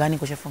kí ni ọ̀gá ní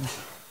kò ṣe fún mi.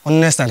 wọ́n ní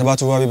next time tó bá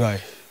tún wá bíbá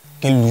yìí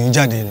kí n lù yín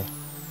jáde ni.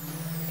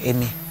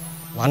 èmi.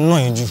 wàá nà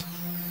yín jù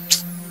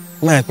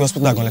máa yẹ pé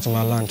hospital gan lè ti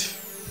máa land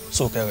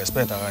so kẹ́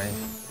respect ara yín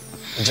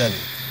jáde.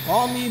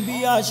 kọ́ mi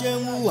bí a ṣe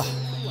ń hùwà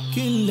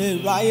kí n lè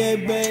ráyè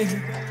gbé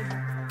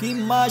kí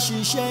n má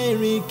ṣiṣẹ́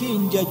irin kí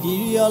n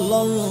jẹ̀jìrì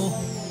Ọlọ́run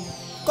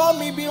kọ́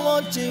mi bí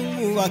wọ́n ti ń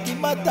hùwà kí n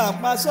má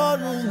tàpá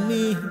sọ́run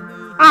mi.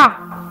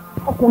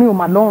 ọkùnrin ò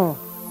mà lọ́rùn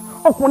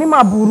ọkùnrin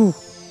máa burú.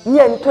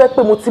 ìyẹn ẹni tó yẹ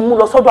pé mo ti mú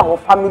lọ sọ́dọ̀ àwọn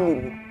fámìlì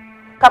mi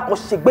kákan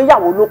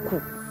ṣègbéyàwó ló kù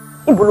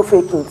níbo ló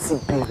fẹ́ kí n ti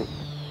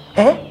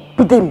bẹ̀rẹ̀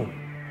Bídèmí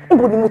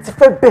níbo ni mo ti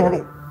fẹ́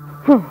bẹ̀rẹ̀.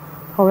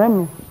 ọ̀rẹ́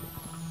mi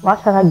wàá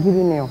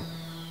ṣaragírí ni o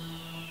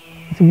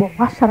ṣùgbọ́n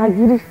wàá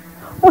ṣaragírí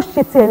ó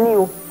ṣe tiẹ̀ ní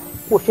o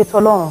kò ṣe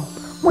tọ́lọ́run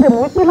mo dẹ̀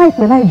mọ̀ wípé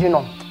láìpẹ́ láì jìnnà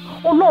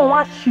Ọlọ́run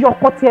á ṣí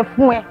ọkọ tiẹ̀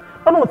fún ẹ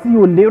lọ́nà tí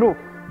yóò lérò.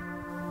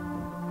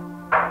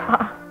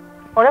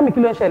 Ọ̀rẹ́ mi kí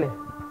ló ń ṣẹlẹ̀?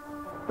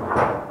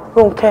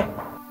 Rónkẹ́.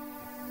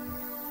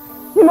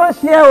 Kí ló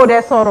ṣe ẹ́ ò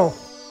dẹ̀ sọ̀rọ̀?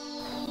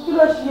 Kí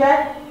ló ṣe ẹ́?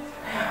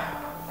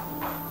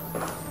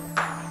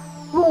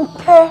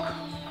 Rónkẹ́,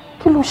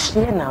 kí ló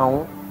ṣe ẹ́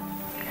now?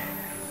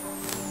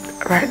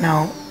 Right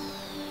now,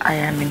 I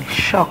am in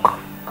shock.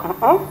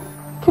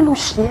 Kí ló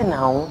ṣe ẹ́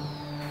now?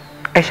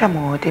 Ẹ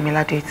ṣàmọ̀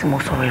Odunlade tí mo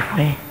sọ̀rọ̀ ẹ̀ fún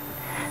yín.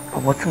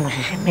 Bọ̀bọ̀ tí mo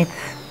ṣẹ̀ṣẹ̀ meet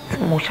tí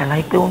mo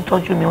ṣàlàyé pé ó ń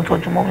tọ́jú mi, ó ń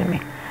tọ́jú mọ́mì mi.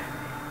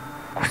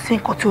 Kò sí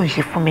nǹkan tí ò ń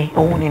ṣe fún mi,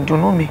 òun ni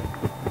ìdùnnú mi.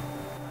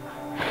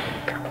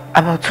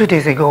 About 2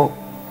 days ago,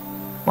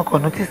 mo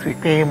kàn notice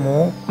wípé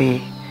mò ń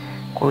pè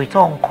kò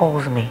return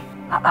calls mi.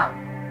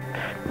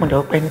 Mo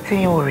dẹ̀ pé ẹni tí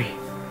yóò rí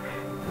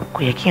kò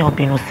yẹ kí yàn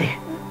bínú sí.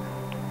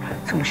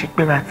 Tí mo ṣe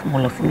gbéra tí mo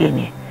lọ sílé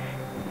ẹni ẹ̀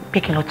pé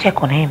kí n lọ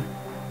check on him.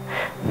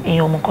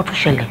 Èèyàn ọmọ nǹkan tó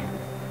ṣẹlẹ̀.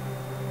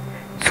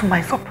 To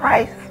my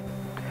surprise,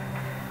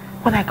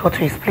 when I got to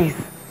his place,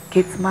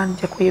 gate man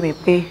jẹ́ kó yé mi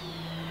pé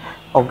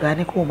ọ̀gá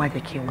ní kó má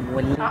jẹ́ kí n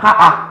wọlé.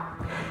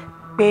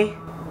 Pé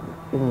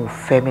òun ò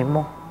fẹ́ mi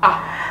mọ́.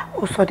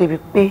 Ó sọ débi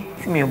pé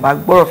tí mi ò bá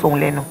gbọ́rọ̀ sóhun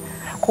lẹ́nu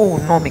kó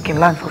òun ná mi kí n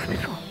land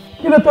hospital.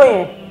 Kí ló tó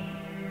yẹn?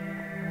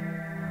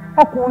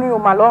 Ọkùnrin ò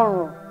mà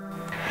lọ́rùn.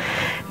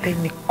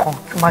 Lẹ́nìkan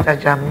tí má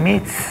jàjà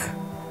meet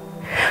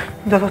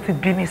níjọ́ tó ti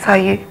bí mi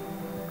sáyé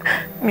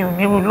mi ò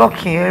ní irú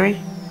lọ́ọ̀kì yẹn rí.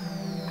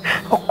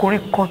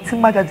 Ọkùnrin kan tí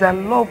má jàjà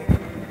love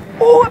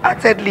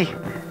wholeheartedly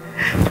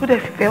tó dẹ̀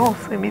fìfẹ́ hàn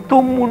sí mi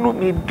tó múnú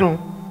mi dùn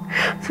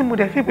tí mo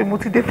dẹ̀ fi pé mo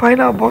ti dé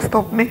final bus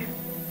stop mi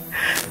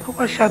ó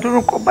wá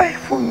ṣàdúró kan báyìí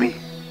fún mi.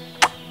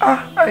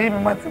 Ayé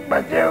mi máa ti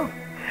bàjẹ́ o,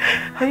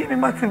 ayé mi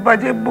máa ti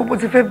bàjẹ́ bó mo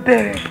ti fẹ́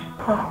bẹ̀rẹ̀.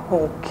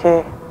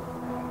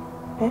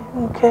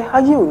 Rónkẹ́,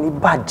 ayé ò ní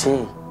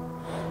bàjẹ́.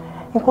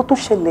 Nǹkan tó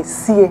ṣẹlẹ̀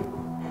sí ẹ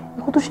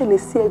gangan ló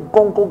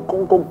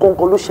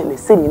ṣẹlẹ̀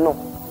sí mi náà.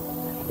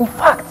 In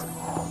fact,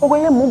 ọ̀rọ̀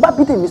yẹn mo bá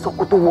Bídèmí sọ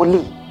kó tó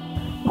wọlé.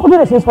 Kó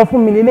lè ṣe sọ fún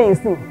mi lélẹ́yìn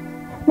sìn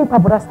nípa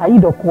bọ́dá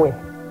Saheed ọkọ ẹ̀.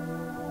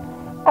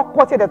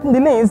 Ọkọ tí ẹ̀dẹ̀ tún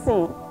lélẹ́yìn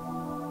sìn.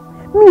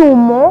 Mi ò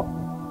mọ̀.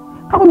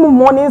 Káwọn mi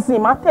mọ̀ ní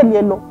sìn máa tẹ̀lé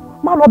ẹ lọ.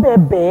 Má lọ bẹ́ẹ̀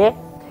bẹ́ẹ̀.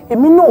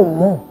 Èmi náà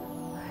mọ̀.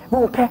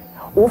 Rónkẹ́,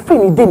 òun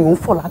fèmí dé mi ń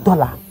fọ̀lá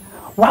dọ́là.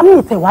 Wàá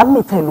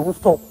mìtẹ̀ ló ń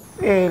sọ.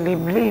 Ẹ lè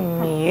blame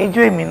mi,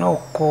 ẹjọ́ èmi náà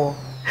kọ́.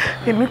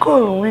 Èmi kò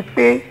rò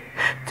wípé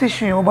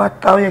tíṣù yẹn bá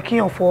ta ó yẹ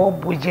kíyàn fọwọ́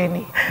bò jẹ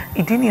ni.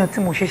 Ìdí nìyẹn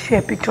tí mo ṣe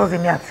share pictures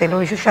mi àti ẹ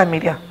lórí social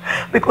media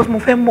because mo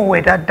fẹ́ mọ̀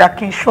ẹ̀ dáadáa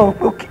kí n ṣọ́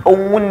pé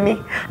òun ní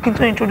kí n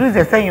tó introduce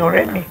ẹ̀ sẹ́yìn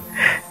ọ̀rẹ́ mi.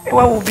 Ẹ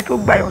wá wo ibi tó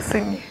gbà yọ sí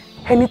mi.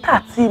 Ẹni tá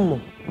a ti mọ̀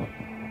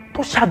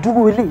tó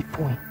ṣàdúró eléyìí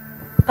fún ẹ.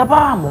 Tá bá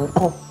wà mọ̀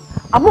nǹkan.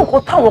 Àmọ́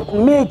nǹkan táwọn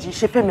ọkùnrin méjì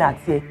ṣe fẹ́mi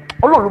àti ẹ,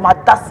 Ọlọ́run ló máa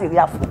dá sí rí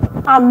àfọ̀.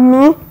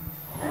 Àmín.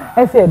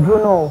 Ẹsẹ̀ dúró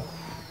náà.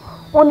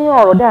 Wọ́n ní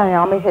ọ̀rọ̀ dáàrin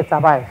àwọn mẹ́tẹ̀ẹ̀ta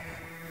báyìí.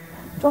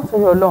 Jọ́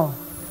torí Ọlọ́run,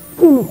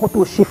 kí ni nǹkan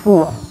tó ṣe fún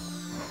wọn?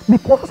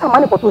 Because sàmá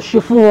nìkan tó ṣe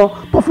fún wọn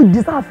tó fi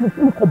deserve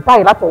nǹkan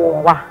báyìí látọwọ́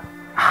wọn wá.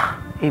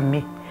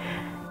 Èmi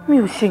mi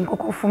ò ṣe nǹkan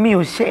kan fún mi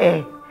ò ṣe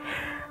ẹ̀.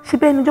 Ṣé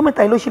bẹ́ẹ̀ ni ọjọ́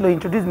mẹ́ta ló ṣe lọ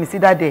introduce mi sí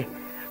dáadé ẹ̀.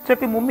 Ṣé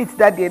pé mo meet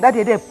dáadé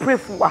ẹ̀ dẹ̀ pray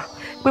fún wa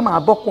pé màá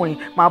bọ́kùnrin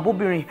màá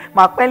bóbìnrin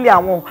màá pẹ́lẹ̀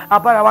àwọn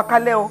abára wa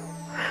kálẹ̀ o.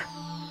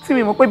 Tí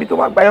mi mọ̀ pé ibi tó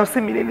wà gbáyọ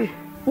sí mi lélẹ̀.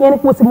 Ìyẹn ni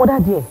pé o ti mọ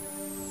dáadé ẹ̀.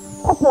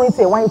 Ọkùnrin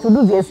tiẹ̀ wá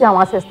introduce ẹ sí àwọn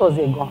ancestors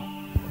ẹ̀ gan.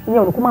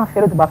 Ìyẹn ò ní kó máa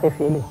fẹ́rẹ̀ tó bá fẹ́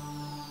fẹ́ lẹ̀.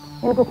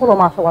 Ìyẹn ni pé kó lọ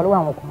máa sọ wà lọ́wọ́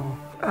àwọn ọkùnrin.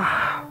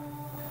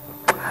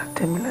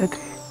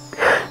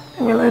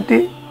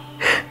 Odunlade,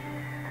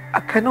 I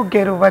cannot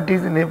get over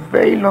this in a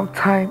very long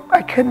time.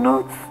 I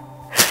cannot.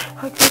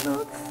 I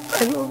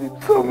love him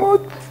so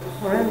much.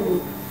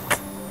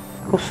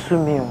 Ó sú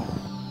mi o.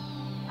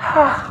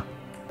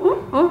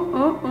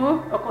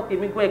 Ọkọ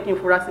tèmi gbọ́ ẹ kí n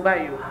fura sí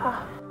báyìí o.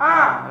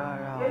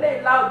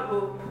 Eléyìí láòdù o.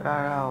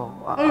 Rárá o.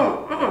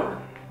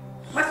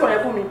 Má sọ̀rọ̀ ẹ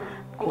fún mi.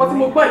 Nǹkan tí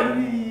mo gbọ́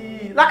yìí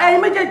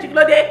ẹyin méjèèjì kí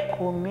ló dé.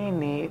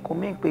 Kò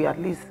mí pé at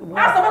least.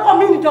 Má sọ pé kò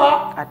mí jọ.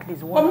 At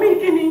least one. Kò mí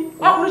kí ni?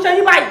 Ọkùnrin ṣe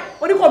yí báyìí,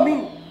 ó ní kò mí.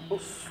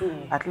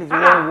 At least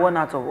 1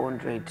 out of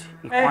 100.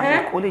 Ìkànnì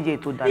kò lè jẹ́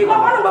ètò dáná. Ìwọ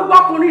wọn ní gbogbo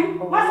ọkùnrin,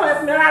 má sọ̀rọ̀ ẹ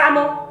fún mi rárá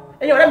mọ́.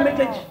 Ẹ̀yin ọ̀rẹ́ mi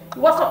méjèèjì,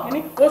 ìwọ sọ kìíní,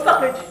 òun sọ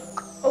kejì.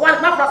 Ó wá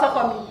má fura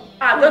sọ́kọ mi.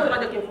 Àjọ ìtura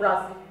jẹ́ kí n fura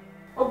sí.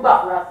 Ó gbà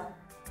fura sí.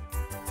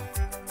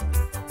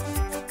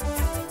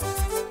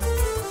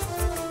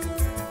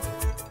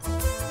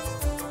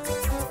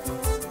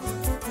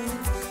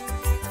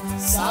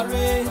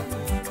 Sáré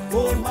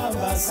kó má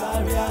bàa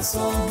sáré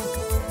asán,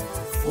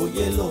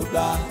 òye ló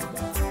gbà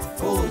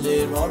kó lè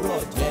rọ́rọ̀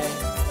jẹ.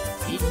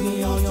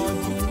 Ìgbìyànjú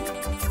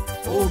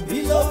òbí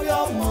lórí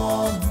ọmọ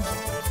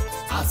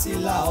àti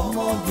là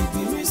ọmọ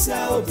gidi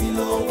ríṣẹ́ òbí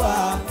ló wà.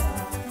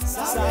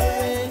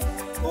 Sáré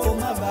kó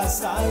má bàa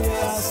sáré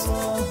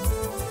asán,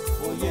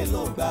 òye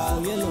ló gbà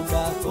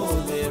kó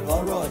lè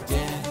rọ́rọ̀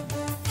jẹ.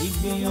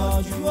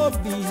 Ìgbìyànjú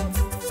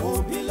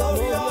òbí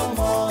lórí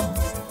ọmọ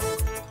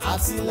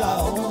àti là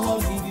ọmọ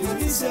gidi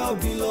oríṣẹ́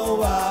òbí ló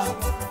wà.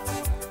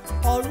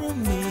 Ọ̀run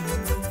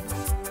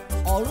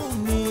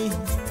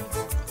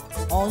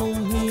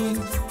mi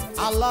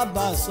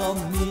alábàásọ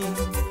mi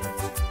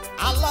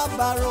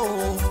alábàárò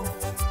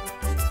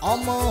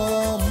ọmọ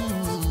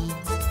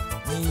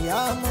mi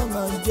ìyá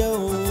mọ̀nà jẹ́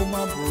o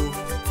má bò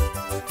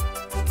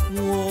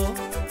wò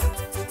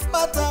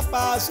bàtà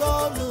pa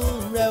sọ́ọ̀nù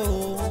rẹ̀ o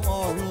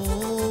ọ̀run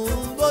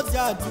ló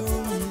jàdú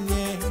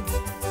yẹn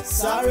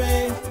sáré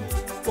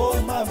kó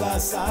má bà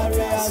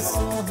sáré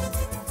asán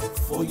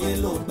fòye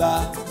ló gbà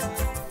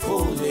kó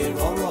lè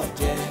rọ́rọ̀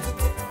jẹ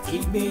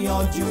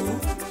ìgbìyànjú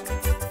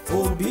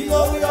òbí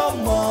lórí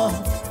ọmọ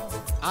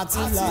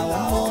àti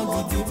làwọn ọmọ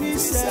gidi bí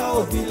iṣẹ́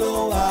òbí ló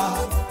wà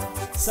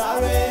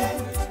sáré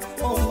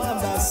kó má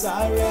bà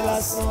sáré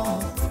lásán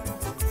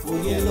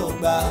fòye ló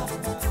gbà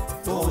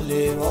kó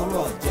lè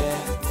rọ́rọ̀ jẹ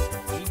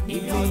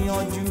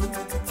ìgbìyànjú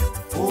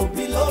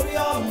òbí lórí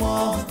ọmọ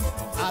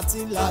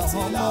àti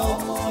làwọn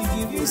ọmọ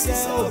gidi bí iṣẹ́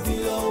òbí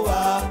ló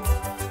wà.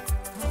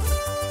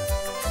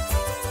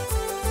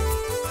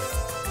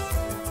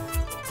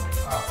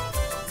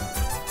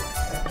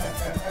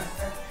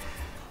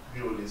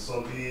 Sọ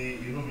bí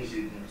inú mi ṣe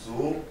dùn tó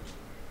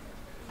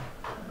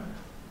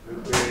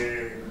wípé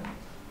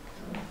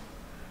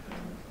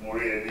mo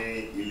rí ẹ ní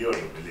ilé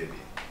ọ̀dọ̀ mi lẹ́ni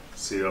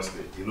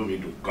seriously inú mi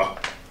dùn gan.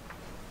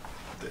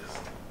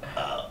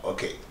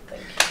 Ok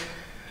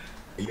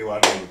ilé wa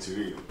náà mo ti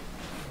rí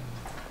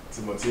tí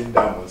mo ti ń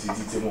dààmú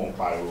títí tí mò ń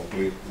pariwo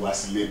pé wá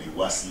sílé mi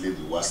wá sílé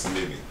mi wá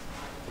sílé mi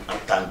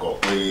àtàǹgọ̀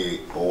pé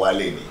ó wá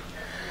lé mi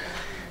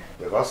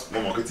because mo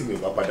mọ̀ pé tí mi ò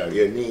bá padà rí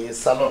ẹ ní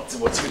salon tí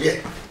mo ti rí ẹ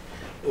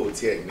o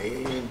ti ẹ ní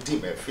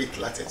dìmẹ̀ fit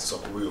láti ẹ̀ ti sọ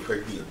pé o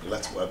fẹ́ gbìyànjú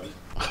láti wá bí.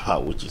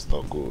 Which is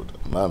not good.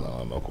 No,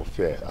 kò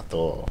fair at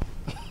all.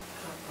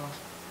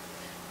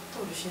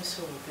 Báwo ló ṣe ń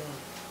sọ̀rọ̀ bẹ́ẹ̀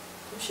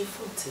ó ṣe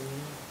fún tèmi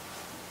náà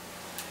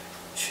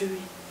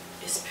ṣórí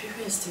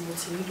experience tí mo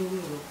ti ní lórí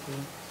ọ̀rọ̀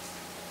ọkùnrin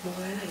mo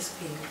realize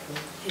pé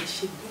ọkùnrin ẹ̀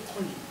ṣe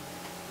gbọ́kànlé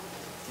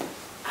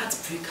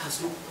heartbreakers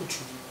ló pọ̀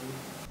jù nínú.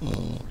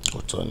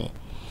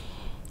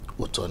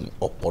 Òótọ́ ni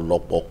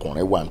ọ̀pọ̀lọpọ̀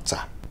ọkùnrin wà ń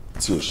tà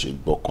tí ò ṣe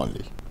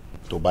gbọ́kànlé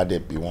tó bá dẹ̀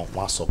bí wọ́n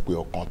wá sọ pé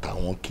ọkàn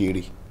táwọn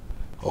kéré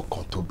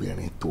ọkàn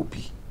tóbìnrin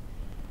tóbi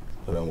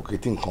ọ̀rọ̀ àwọn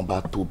kété nǹkan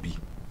bá tóbi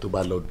tó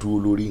bá lọ dúró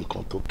lórí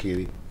nǹkan tó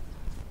kéré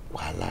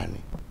wàhálà ni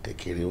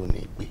kékeré ò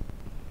ní gbé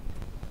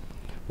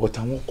but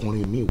àwọn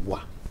ọkùnrin míì wà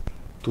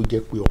tó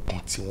jẹ́ pé ọkàn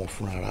tí wọ́n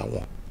fúnra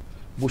wọn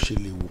bó ṣe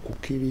lè wò kó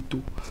kéré tó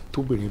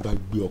tóbìnrin bá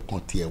gbé ọkàn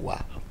tiẹ̀ wá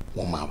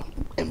wọ́n máa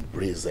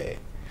embrace ẹ̀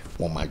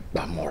wọ́n máa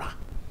gbà mọ́ra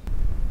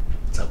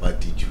tábà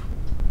díjú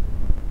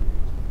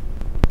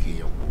kí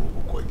èèyàn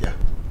kúrò kọjá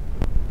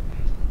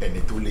ẹni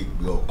tó lè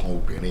gbé ọkàn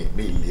obìnrin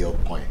ní ilé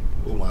ọkàn ẹ̀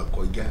ó máa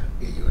kọjá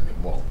èèyàn ní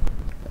mọ́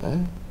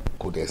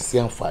kò dẹ̀ sí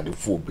àǹfààní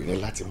fún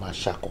obìnrin láti máa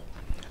ṣàkọ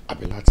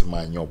àbí láti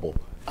máa yanbọ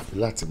àbí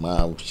láti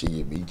máa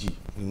ṣeyèméjì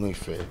nínú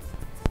ìfẹ́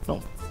náà.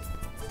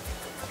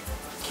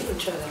 Kí ló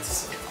jẹ́ láti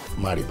sọ?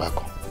 Má rí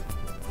bákan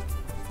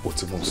ó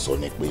tí mo sọ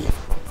ni pé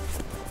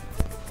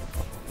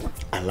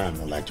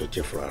aláàánú lájọ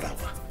jẹ́ fúnra ra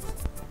wa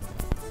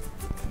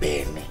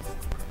bẹ́ẹ̀ ni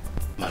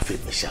má fi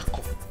mi ṣàkọ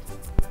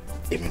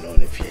èmi náà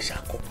ní fi ẹ̀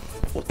ṣàkọ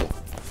ó tán.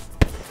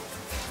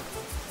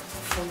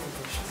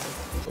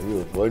 Orí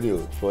ò fọ́ ni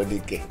ò fọ́ ní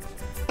kẹ̀.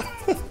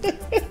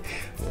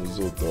 Mo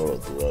sọ tọrọ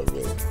tó wà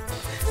bẹ́ẹ̀.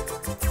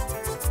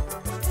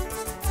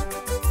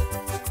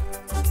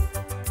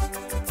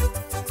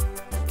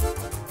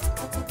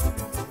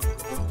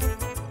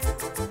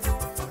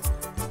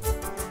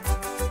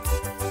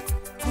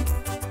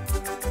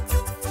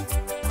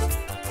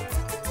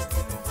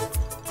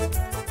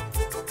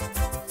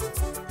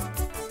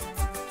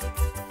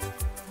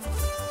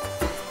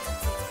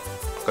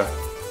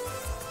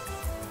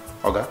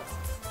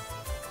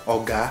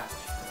 Ọ̀gá.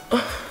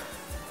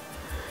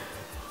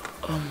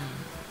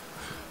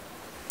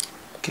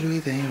 Kí ló dé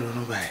tẹ́yìn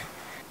ronú báyìí?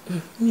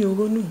 Mi ò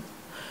ronú.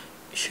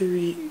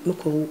 Ṣorí mo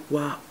kàn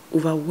wà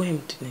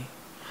overwhelmed ni.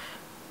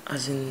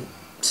 As in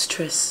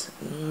stress.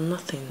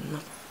 Nothing.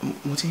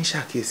 Mo ti ń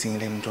ṣàkíyèsí yín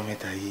lẹ́nu ọjọ́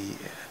mẹ́ta yìí.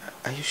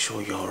 Are you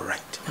sure you're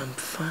alright? I'm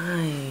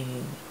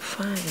fine.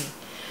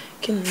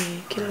 Kí ló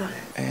wà?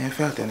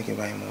 Fẹ́ àtẹ̀ní kí n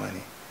bá yín mú wá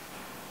ni.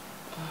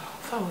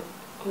 Fáwọn.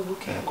 Oh,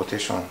 okay.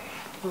 Quotation.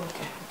 Oh,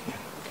 okay.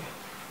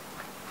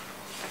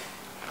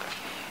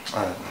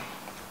 All right.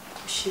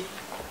 She.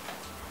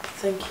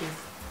 Thank you.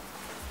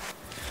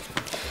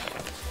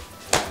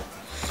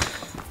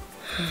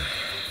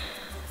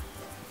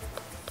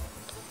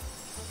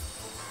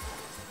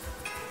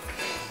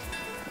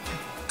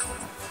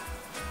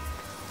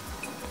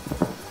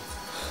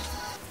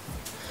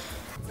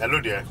 Hello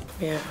there.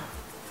 Yeah.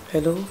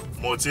 Hello.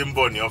 Mo ti ń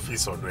bọ̀ ní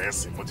ọ́fíìsì ọ̀dọ̀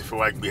ẹ̀sìn, mo ti fẹ́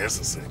wá gbé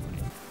ẹ̀sìn sí.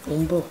 Ó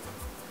ń bọ̀.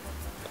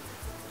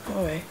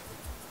 All right.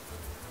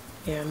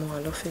 Yeah, I'm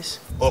at office.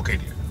 Okay,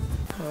 dear.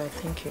 All right,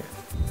 thank you.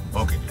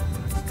 Okay, dear.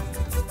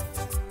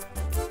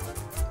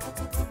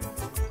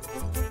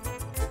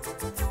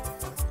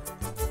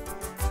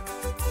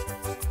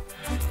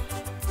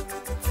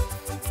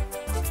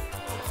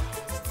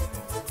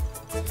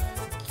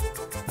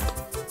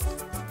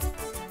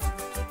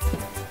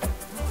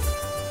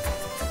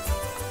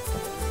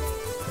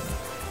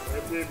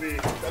 Baby,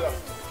 Bella.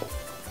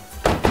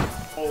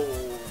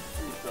 Oh,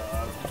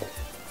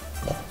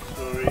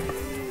 sorry.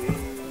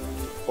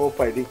 Hope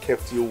I didn't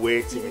kept you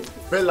waiting.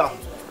 Bella.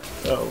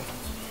 Oh,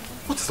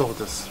 what is all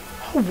this?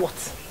 What?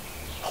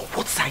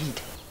 But Saheed,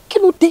 kí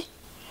ló dé?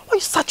 Why are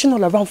you searching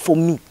all around for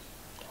me?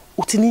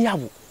 O ti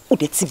níyàwó, o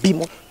dẹ̀ ti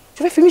bímọ.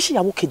 Ṣé o fẹ́ fi mí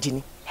ṣèyàwó kejì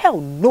ni?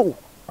 Hell no.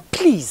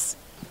 Please.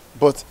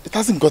 But it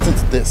hasn't gotten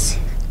to this.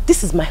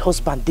 This is my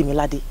husband,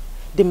 Demilade.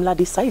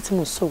 Demilade Saheed tí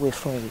mo sọ̀rọ̀ ẹ̀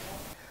fún ẹ.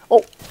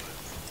 Oh,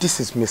 this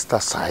is Mr.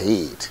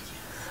 Saheed.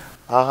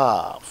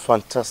 Ah,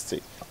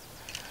 fantastic.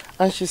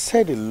 And she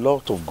said a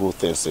lot of good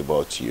things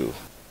about you.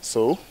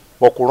 So,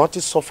 but kò rántí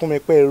sọ fún mi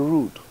pé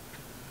rude.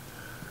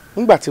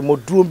 Nígbà tí mo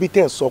dúró bí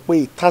tẹ́ sọ pé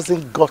it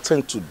hasn't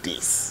gotten to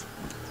this.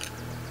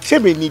 Ṣé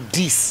mi ní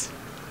this?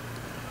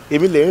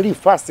 Èmi lè ń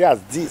refer sí as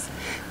this.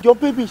 Your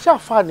baby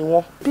ṣàfà ni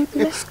wọ́n. Baby,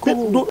 let's go.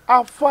 No,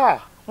 àfà.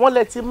 Wọ́n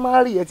lẹ ti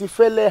marry, ẹ ti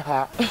fẹ́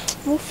lẹ́ha.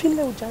 Mo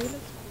fílẹ̀ ọjà ilé.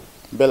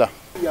 Bella.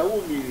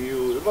 Ìyàwó mi rèé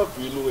o, ẹ má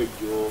fi inú ẹ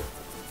jọ.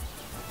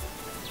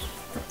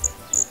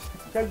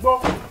 Ṣé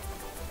gbọ́?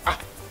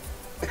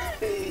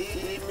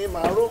 Èmi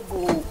máa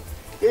rógò.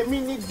 Èmi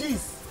ní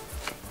this.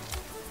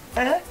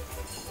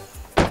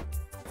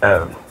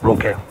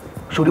 Ronke,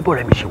 sórí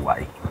bọ́ọ̀rẹ́ mi ṣe wà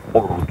yìí,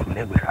 ọ̀rọ̀ ojú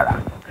lẹ́gbẹ̀ẹ́ rárá.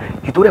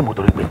 Ìtòrí ẹ̀ mo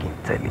torí pé kí n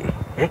tẹ̀lé.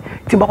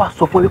 Tí n bá wá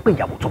sọ fún ẹ pé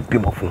ìyàwó tó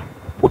bímọ fún,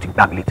 ó ti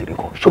gbá mi létí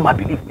nìkan. Ṣó máa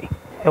believe me?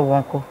 Ẹ wọ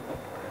ọkọ,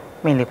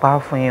 mi lè parọ́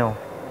fún yín o,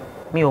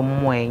 mi ò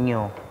mú ẹ̀yin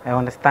o, I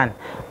understand,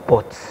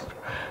 but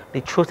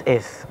the truth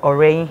is,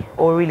 ọ̀rẹ́ yín,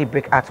 ó really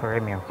break heart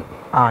ọ̀rẹ́ mi o.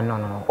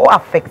 No, ó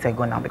affect ẹ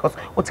gan now because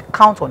ó ti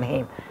count on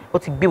him, ó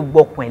ti gbé gbogbo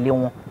ọkùnrin lé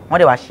wọn, wọ́n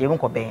dẹ̀ wá ṣe irú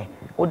nǹkan bẹ́ẹ̀ yẹn.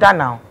 Ó dá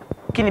now,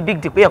 kí ni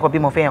big deal pé ẹ̀kọ́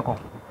bímọ fẹ́ yẹn kan?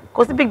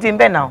 Kò sí big deal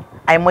bẹ́ẹ̀ now,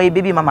 àìmọye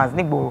baby mamas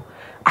nígboro.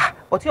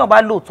 Ọtí yàn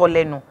bá lóòótọ́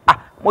lẹ́nu,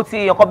 mo ti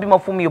ẹ̀kọ́ bímọ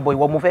fún mi ìbọ̀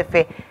ìwọ mo fẹ́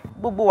fẹ́,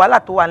 gbogbo wàhálà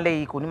tó wà nílẹ̀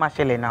yìí kò ní máa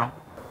ṣẹlẹ̀ now.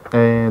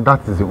 That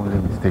is the only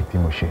mistake tí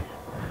mo ṣe.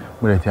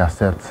 Mo lè ti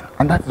accept,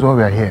 and that is why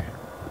we are here.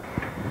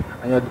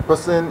 And you're the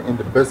person in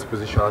the best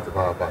position out of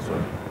our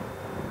person.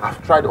 I've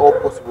tried all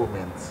possible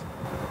means.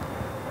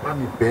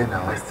 Mami bẹ́ẹ̀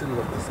now, I still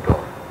love this girl.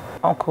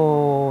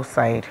 Uncle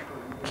Saheed,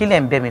 kí lẹ̀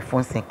ń bẹ̀ mí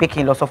fún sìn pé kí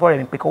n lọ sọ fọ́ọ̀rẹ́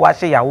mi pé kó wá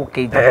ṣe ìyàwó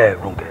kejì.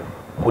 Ronke,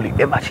 kò lè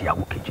bẹ́ẹ̀ máa ṣe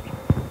ìyàwó kejì.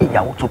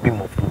 Ìyàwó tó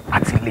bímọ fún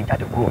àti ilé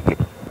jáde kúrò nílé.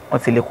 Wọ́n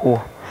ti lè kó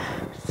o.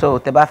 So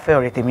tẹ bá fẹ́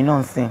ọ̀rẹ́ tèmi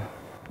náà sìn,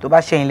 tó bá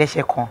ṣẹ́yìn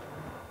lẹ́sẹ̀ kan,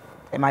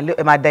 ẹ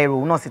máa da èrò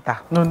òun náà síta.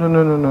 No.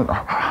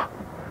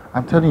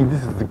 I'm telling you,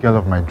 this is the girl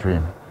of my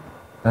dream.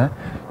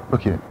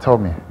 Okay, tell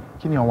me,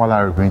 kí ni àwọn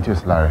alára obìnrin tí ó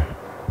sì lára?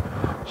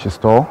 She's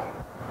tall,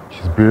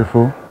 she's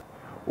beautiful,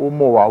 ó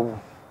mọ̀ wàhù.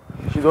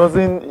 She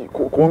doesn't,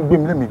 kò ń gbé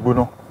mi lẹ́mìí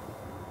gbóná.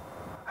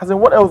 As in,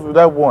 what else would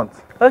I want?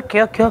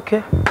 Okay.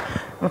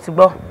 Mo ti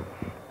gbọ́.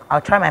 I'll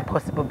try my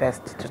possible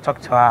best to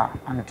talk to her,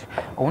 and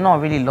òun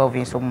náà really love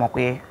you so mọ̀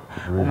pé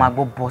ó máa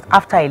gbọ́, but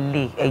after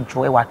ilé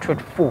ẹjọ́ ẹ wà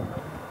truthful.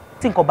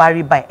 Tí nǹkan bá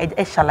rí báyìí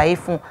ẹ ṣàlàyé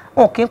fún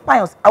wọn kì í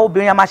pààyàn àwọn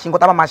obìnrin a máa ṣe nǹkan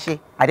tá a bá máa ṣe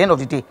at the end of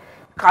the day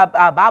ká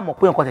bá mọ̀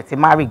pé nǹkan tètè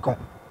máa rí gan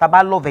tá a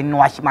bá love ẹ̀ nínú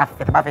wa ṣe máa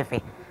fẹ́ tá a bá fẹ́ fẹ́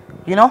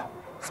you know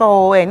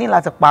so ẹ ní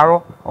láti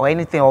parọ́ or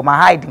anything or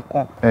máa hide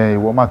nǹkan.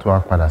 Ìwọ má tó wá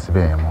padà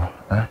síbẹ̀ yẹn mọ́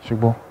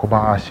ṣùgbọ́n kó bá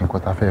a ṣe nǹkan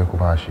tá a fẹ́ kó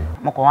bá a ṣe.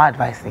 Mo kàn wá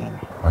advice yín ni.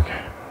 Okay.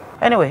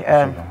 Anyway,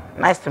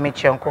 nice to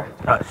meet you, uncle.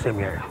 Same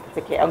here.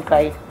 Okay,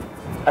 uncle.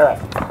 All right.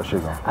 All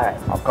right.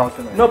 I'll come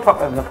to you. No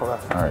problem. All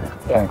right.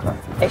 Yeah.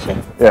 Thanks,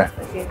 man. Yeah.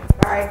 Okay.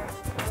 Bye.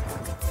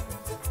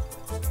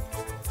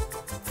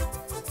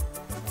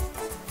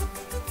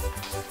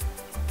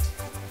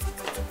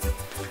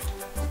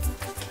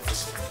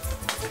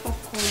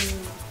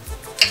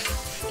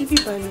 Ibi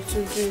ìbàlẹ̀ tó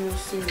dúró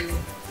sí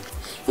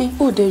mi.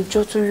 Ó dẹ̀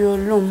jọ́ torí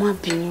Ọlọ́run má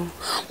bínú.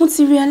 Mo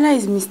ti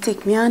realize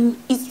mistake mi and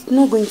it's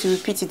not going to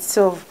repeat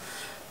itself.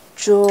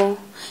 Jọ̀ọ́.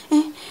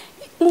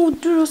 Mo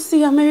dúró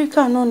sí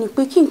Amẹ́ríkà náà ni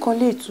pé kí nǹkan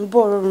lè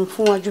túbọ̀ rọrùn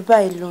fún wa jù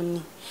báyìí lọ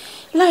ni.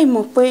 Láì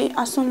mọ̀ pé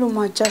asán ló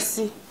máa já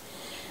sí.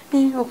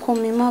 Ọkọ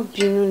mi má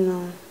bínú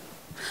náà.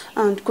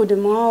 And kò dẹ̀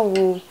máa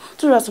wò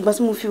tó rà tùgbà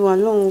tí mo fi wà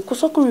lọ́hùn kò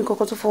sọ́kùnrin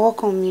kankan tó fọwọ́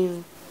kàn mí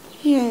o.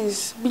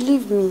 Yes,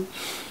 believe me.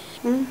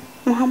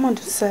 Muhammad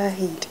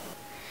Saheed.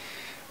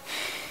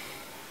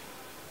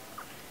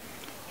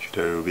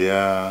 Ṣùdẹ̀rù bí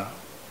a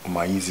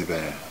máa yí sí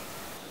bẹ́ẹ̀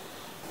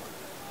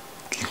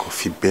kí n kò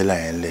fi Bella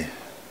yẹn lẹ̀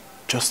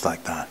just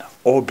like that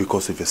all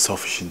because of a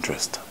selfish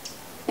interest.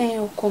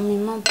 Ọkọ mi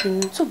má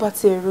bínú tó bá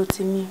ti ẹ̀rọ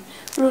tèmi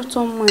ró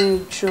tó mọ ẹ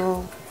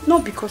jọ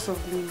not because of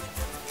me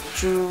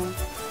jọ.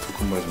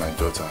 Tokunbo is my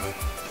daughter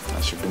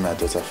and she'll be my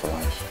daughter for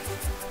life.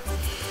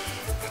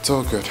 It's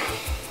all good.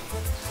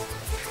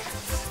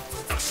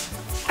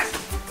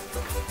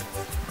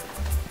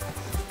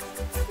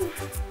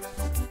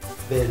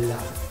 Bella.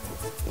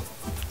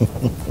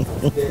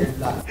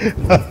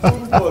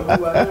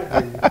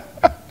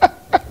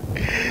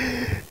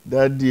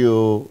 Dádì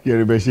o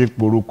yẹrìbẹ ṣe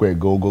porúkọ ẹ̀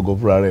gangan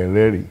fúnra rẹ̀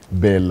rẹ́rìn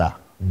Bella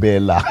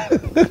Bella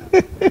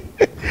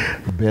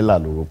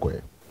lórúkọ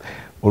ẹ̀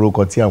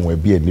orúkọ tí àwọn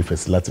ẹbí ẹ̀ nífẹ̀ẹ́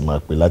sí láti máa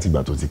pè láti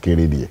ìgbà tó ti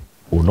kéré nìyẹn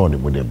òun náà ni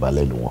mo dẹ̀ bá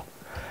lẹ́nu wọn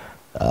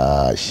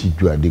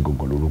Síjú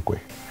Adégògùn lórúkọ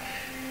ẹ̀.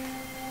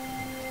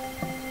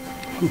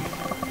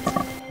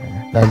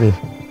 Dádì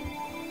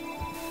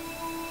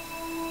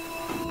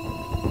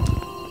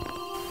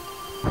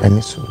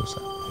ẹni sọ̀rọ̀ sá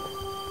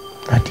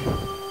Dádì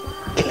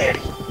kílẹ̀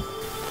rí.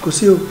 Kò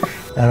sí o.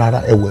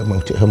 Rárá ẹ wo ẹ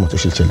mọ̀ tó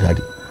ṣe ṣẹlẹ̀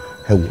Dádì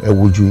ẹ wo ẹ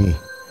wojú yín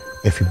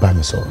ẹ fi bá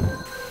mi sọ̀rọ̀.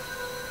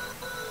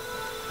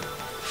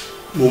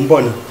 Mo ń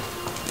bọ̀ ni.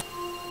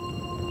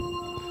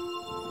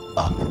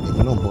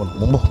 Èmi náà ń bọ̀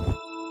mo ń bọ̀.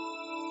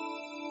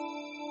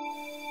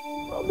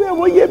 Bẹ́ẹ̀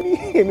wọ́n yé mi,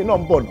 èmi náà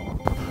ń bọ̀ náà.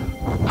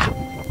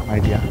 My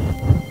dear,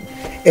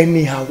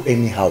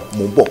 anyhow,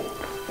 mo ń bọ̀.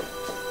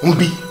 Ń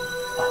bí.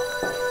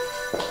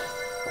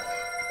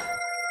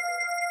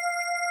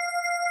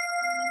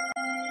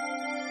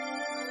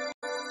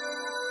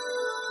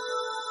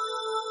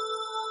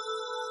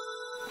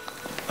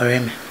 Ọ̀rẹ́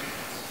mi,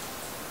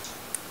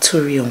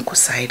 torí Uncle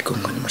Said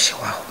gangan ni mo ṣe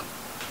wá o.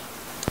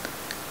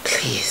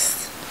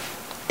 Please,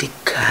 the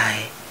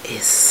guy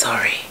is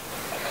sorry.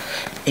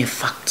 In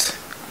fact,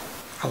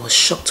 I was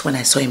shocked when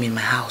I saw him in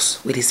my house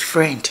with his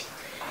friend.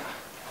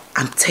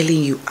 I'm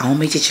telling you, àwọn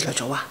méjèèjì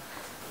lọ́jọ́ wá,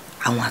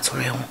 àwọn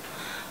àtọ̀rẹ́ wọn,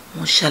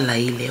 wọ́n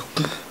ṣàlàyé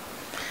ilẹ̀kùn.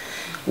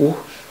 Wo,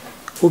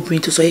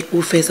 obìnrin tó sọ pé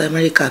ó fẹ́ sí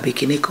Amẹ́ríkà àbí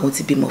kìíní kan ó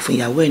ti bímọ fún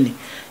ìyàwó ẹ̀ ni.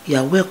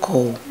 Ìyàwó ẹ̀ kọ́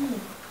o,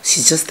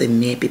 she's just a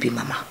mere baby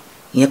mama.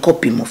 Ìyẹn kọ́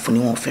bímọ fún ni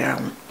wọ́n fẹ́ra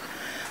wọn.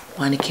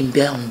 Wọ́n á ní kí n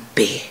bẹ́ àwọn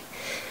bẹ́ẹ̀.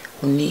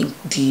 Ó ní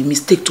the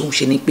mistake tó ń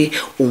ṣe ni pé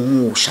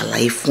òun ò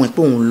ṣàlàyé fún ẹ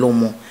pé òun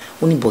lọ́mọ.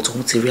 Ó ní but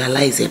òun ti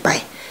realize ẹ̀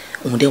báyìí.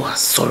 Òun dẹ̀ wá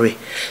sorry.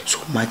 So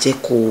máa jẹ́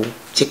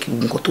kí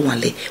nǹkan tó wà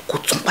lẹ̀ kó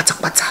tún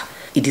pátápátá.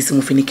 Ìdí tí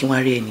mo fi ní kí n wá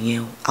rí ẹ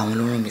nìyẹn o. Àwọn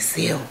ló rán mi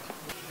sí ẹ o.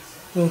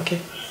 Okay.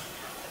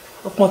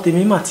 Ọpọ́n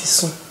tèmi mà ti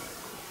sùn.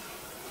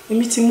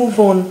 Èmi ti move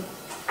on.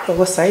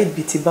 Ọ̀rọ̀ Said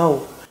bíi ti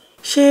báwo.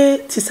 Ṣé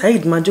ti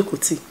Said máa jókòó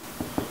tì?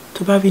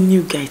 Tó bá rí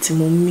new guy tí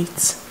mo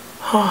meet.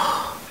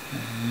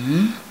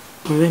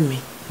 Ọ̀rẹ́ mi.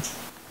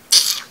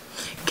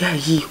 Guy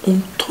yìí ó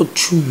ń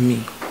tọ́jú mi.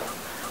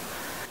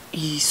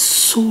 He's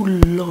so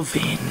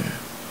loving.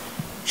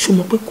 Ṣé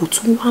mo pé kò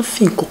tún wá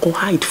fi nǹkan kan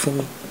hide fún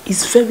mi?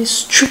 He's very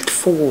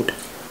straightforward.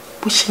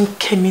 Bó ṣe ń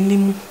kẹ́ mi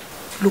nímú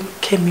ló ń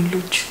kẹ́ mi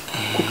lójú.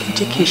 Kò kí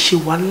jẹ́ kí n ṣe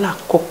wàhálà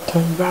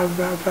kankan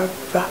rárá.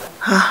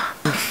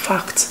 In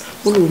fact,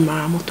 ó lè máa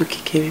ra mọ́tò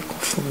kékeré kan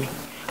fún mi.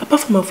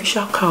 Apart from my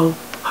official car,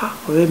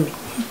 ọ̀rẹ́ mi.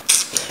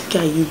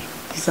 Guy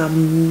is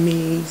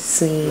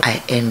amazing.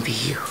 I envy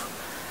you.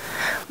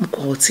 Mo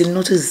kàn ti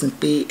notice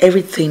pé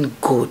everything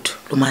good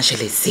ló máa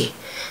ṣẹlẹ̀ sí.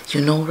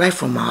 You know, right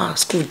from our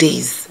school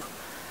days.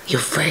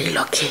 You're very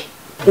lucky.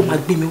 Ó máa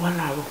gbé mi wá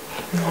láàárọ̀,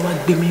 ó máa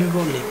gbé mi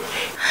rọ̀lẹ́.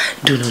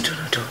 Dùnú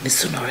ní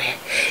sùnà rẹ̀.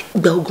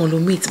 Ìgbà ogun ló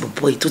meet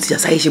bọ̀bọ̀ yìí tó ti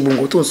àṣàyè ṣe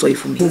gbogbo tó ń sọ yìí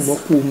fún mi. Mo mọ̀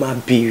pé o máa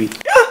béèrè.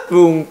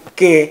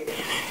 Ronke.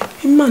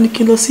 Èmi máa ní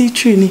kí n lọ sí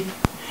tree ni.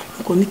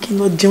 Mo kàn ní kí n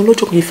lọ jẹun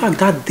lọ́jọ́ kan. In fact,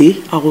 that day,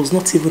 I was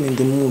not even in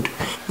the mood.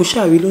 Mo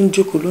ṣàrí ló ń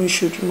jókòó ló ń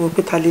ṣojú mo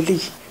pé ta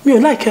lélẹ́yìí. Mi ò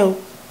like ẹ o.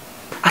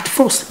 At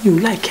first, mi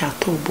ò like ẹ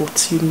at all,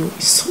 but you know,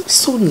 it's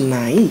so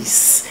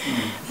nice.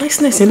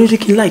 Niceness yẹn ló jẹ́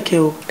kí n like ẹ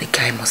o. The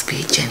guy must be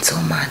a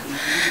gentleman.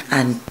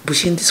 And bó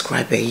ṣe ń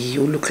describe ẹ yìí,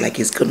 ó look like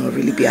he's gonna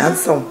really be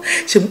handsome.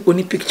 Ṣé o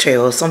ní picture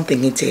or something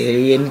ní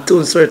tẹ̀rí ẹni tó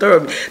ń sọ̀rọ̀ tọrọ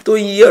mi tó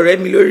yí ọ̀rẹ́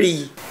mi lórí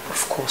yìí?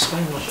 Of course, why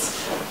not?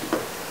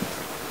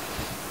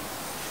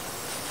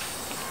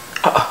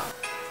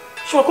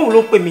 Ṣé wọn kò wọ́n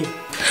ló ń pè mí?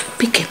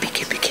 Píkẹ́.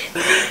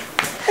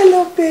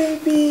 Hello,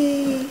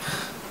 baby.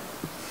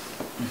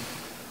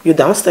 You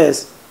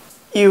downstairs?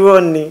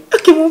 Irọ́ ni.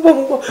 Okay, mo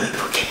bọ̀.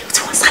 Okay, o ti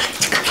wọ́n sálẹ̀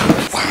jẹ́ ká lọ.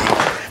 Wow,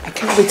 I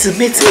can't wait to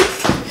meet you.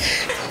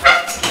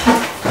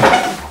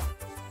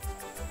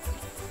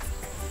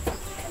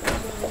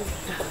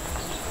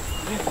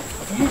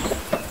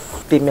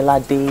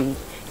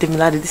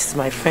 Demilade, this is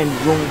my friend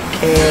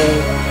Ronke.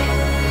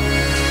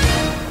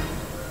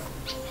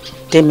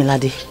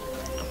 Demilade.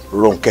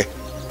 Ronke.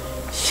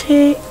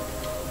 Ṣé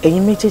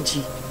ẹ̀yin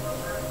méjèèjì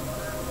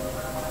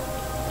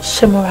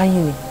ṣé mọ́ra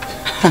yín ni?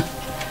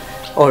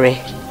 Ọ̀rẹ́,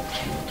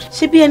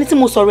 ṣé bí ẹni tí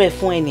mo sọ̀rọ̀ ẹ̀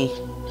fún ẹ ni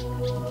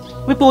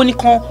wípé ó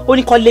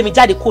ní kan lé mi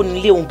jáde kó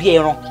nílé òun bí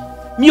ẹran.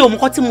 Mi ò mọ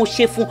nǹkan tí mo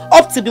ṣe fún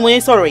up to bí mo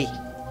yẹn sọ̀rọ̀ yìí.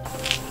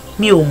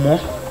 Mi ò mọ̀.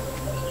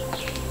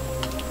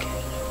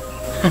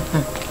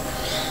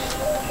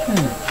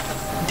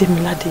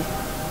 Demilade.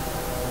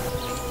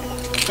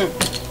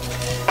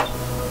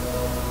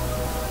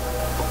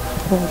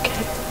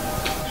 Okay.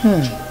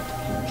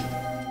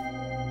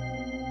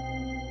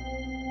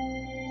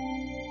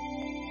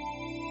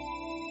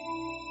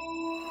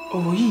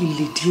 Ọ̀rọ̀ yìí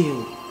le díẹ̀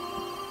o.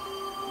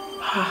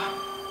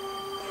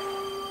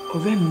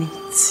 Ọ̀rẹ́ mi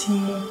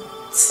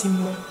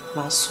tímọ́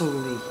la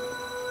sọ̀rọ̀ yìí.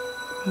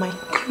 My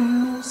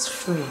close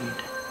friend.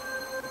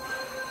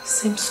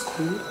 Same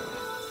school,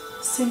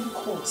 same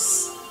course,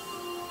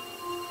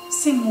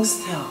 same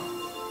hostel.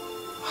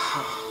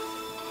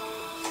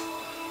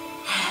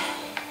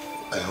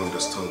 I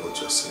understand what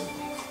you're saying.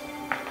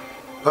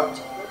 But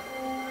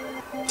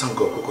thank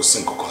God kò sí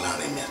nǹkan kan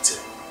láàrin mi àti ẹ.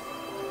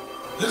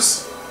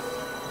 Yes.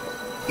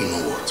 You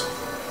know what?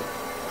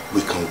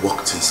 We can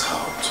work things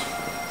out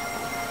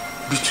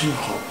between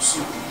us.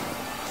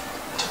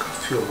 Jẹ́ ká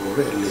fi ọ̀rọ̀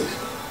rẹ̀ lẹ̀.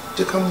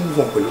 Jẹ́ ká move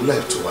on pẹ̀lú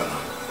life tó wà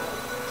náà.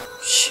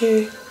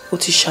 Ṣé o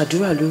ti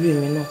ṣàdúrà lórí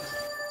èmi náà?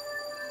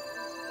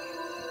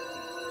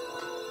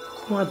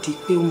 Kó má di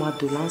pé ó máa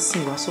dò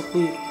láǹsìn wá sọ pé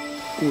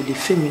o ò lè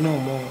fẹ́ mi náà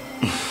mọ́.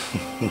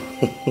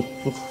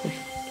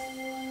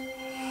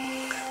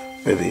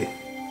 Baby,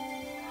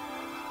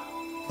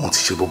 mo ti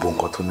ṣe gbogbo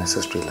nǹkan tó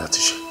necessary láti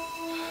ṣe.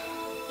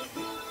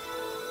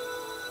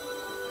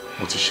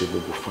 mo ti ṣe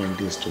gbogbo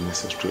findings tó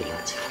necessary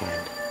láti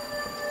find.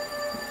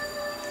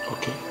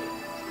 Okay?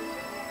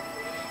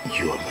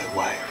 You are my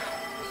wife.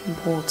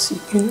 But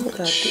you know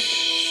that...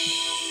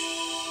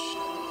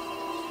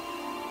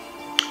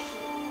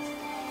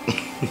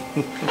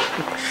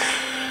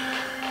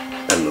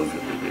 I love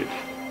you, baby.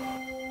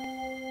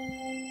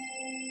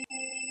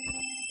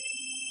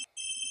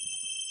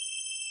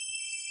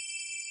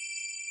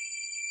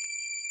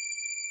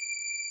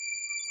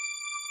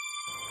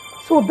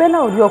 So Bella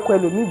ò rí ọkọ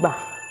ẹlòmíì gbà.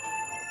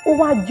 Ó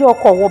wá jẹ́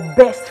ọkọ àwọn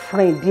best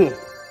friend ẹ̀.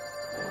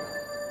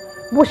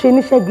 Bó ṣe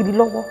níṣẹ́ gidi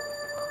lọ́wọ́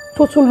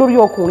tó tún lórí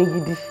ọkùnrin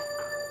gidi.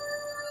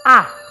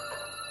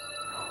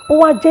 Ó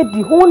wá jẹ́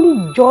the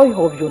only joy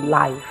of your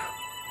life.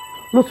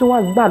 Ló tún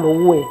wá gbà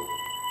lọ́wọ́ ẹ̀.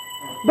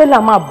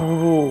 Bella máa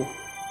burú o.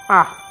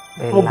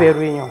 Mo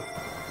bẹ̀rù èèyàn.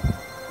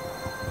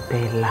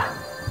 Bella.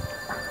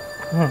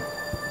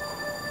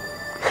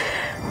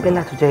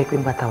 Bella tó jẹ́ pé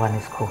ń bàtà wà ní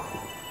school.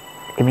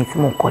 Èmi tí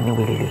mò ń kọ́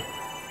níwèé lélẹ̀.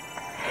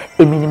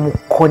 Èmi ni mo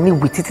kọ́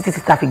níwèé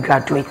títí tá fi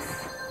graduate.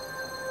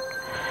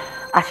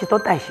 Àṣetán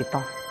tá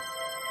ìṣetán.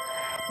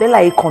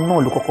 Bella yìí kan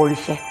náà ló kọ́kọ́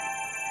ríṣẹ́.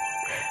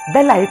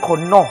 Bella yìí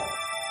kan náà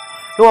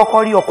ló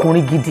kọ́kọ́ rí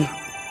ọkùnrin gidi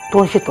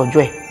tó ń ṣètọ́jú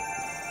ẹ̀.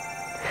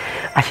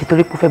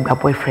 Àṣetorí pé ó fẹ́ gba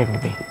boyfriend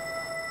mi.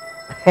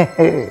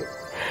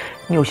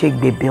 Ní o ṣe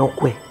gbèbè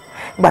ọkọ ẹ̀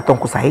nígbà tó ń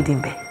kó Saheed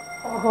ń bẹ̀.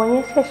 Ọ̀rọ̀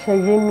yẹn ṣẹ̀ṣẹ̀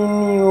yé mi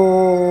ni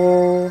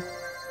o.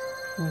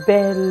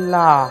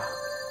 Bella.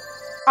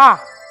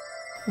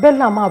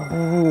 Bella máa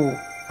burú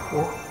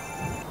o.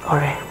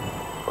 Ọ̀rẹ́,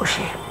 ó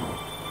ṣe.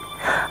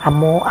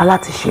 Àmọ́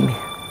alátiṣe mi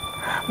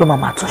ló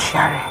máa tún ṣe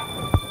ààrẹ.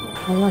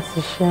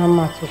 Alátiṣe á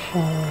máa tún ṣe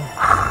ààrẹ.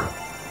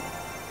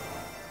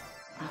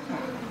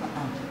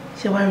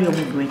 Ṣé wàá rí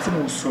ọmọbìnrin tí mò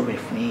ń sọ̀rọ̀ ẹ̀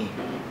fún yín?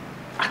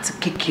 Àti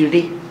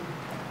kékeré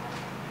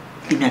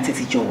lèmi àti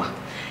ti jọ wà.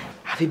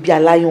 Àfi bí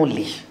aláyàn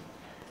lè.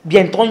 Bí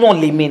ẹni tó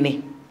yàn lè mi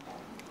ni.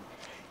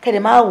 Kẹ́dẹ̀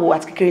máa wo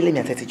àti kékeré lèmi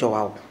àti ti jọ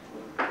wà o.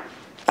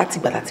 Láti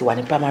ìgbà láti wà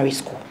ní primary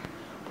school.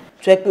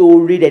 Tó yẹ pé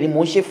oore rẹ̀ ni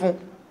mò ń ṣe fún.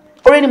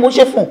 Oore ni mò ń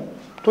ṣe fún.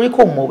 Torí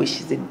kò mọ̀wé,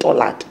 she's a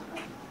dullard.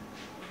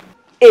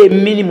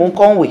 Èmi ni mò ń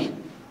kọ́wé.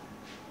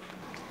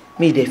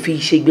 Mi ì dẹ̀ fi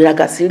ṣe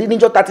ìgbéraga sí rí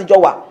níjọ́ tá ti jọ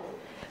wà.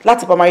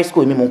 Láti primary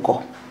school èmi mò ń kọ́.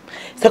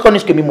 Secondary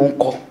school èmi mò ń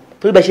kọ́.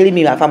 Torí bẹ́ẹ̀ ṣe rí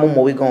mi àfa mo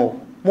mọ̀wé gan o.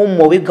 Mo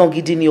mọ̀wé gan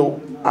gidi ni o.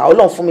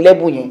 Ọlọ́run fún mi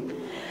lẹ́bùn yẹn.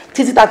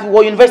 Títí tá fi wọ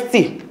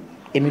university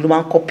èmi ló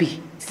máa ń copy.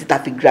 Títí tá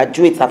fi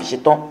graduate tá fi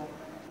ṣetán.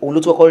 Òun ló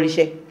tún kọ́kọ́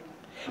ríṣẹ́.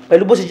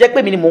 Pẹ̀lú bó ṣe jẹ́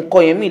pé mi ni mò ń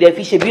kọ́ yẹn mi ì dẹ̀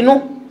fi ṣe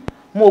bínú.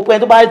 Mo rò pé ẹni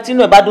tó bá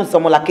tínú ẹ̀ bá dùn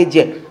sọmọ làkejì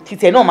ẹ̀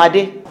títí ẹ̀ náà máa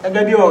dé.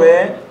 Gẹ́gẹ́ bí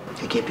ọ̀rẹ́.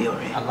 Gẹ́gẹ́ bí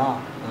ọ̀rẹ́.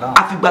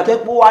 Àfìgbà tó yẹ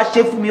pé ó wá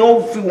ṣe fún mi ó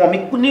fi wọ̀n mi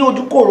ní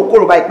ojú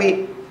kòròkòrò báyìí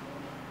pé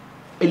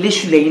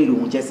eléṣù lẹ́yìn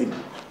lòun jẹ́ sí mi.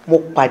 Mo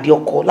pàdé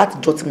ọkọ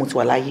látijọ́ tí mo ti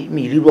wà láyé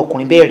mi ìrírú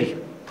ọkùnrin bẹ́ẹ̀ rí.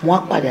 Mo wá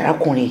pàdé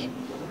arákùnrin yìí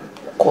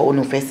kọ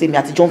onùfẹ́ sí mi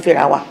àtijọ́ ń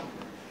fẹ́ra wa.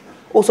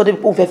 Ó sọ débi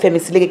pé òun fẹ́ fẹ́ mi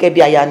sílé gẹ́gẹ́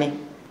bí aya ni.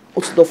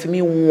 Ó ti lọ fi mí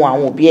hun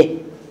àwọn òbí ẹ̀.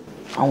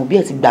 Àwọn òbí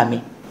ẹ̀ ti gbà mí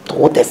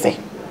tọwọ́ tẹsẹ̀.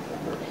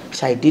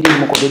 Ṣàìdédé ni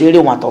mo kọ̀ dédé rí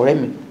òun àtọ̀rẹ́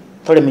mi.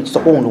 Tọ́rẹ́ mi ti sọ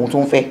pé òun lòun tó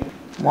ń fẹ́.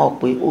 Mo rò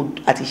pé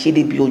a ti ṣe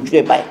débi ojú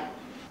ẹ̀ báyìí.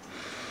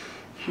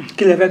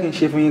 Kí lẹ fẹ́ kí n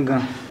ṣe fún yín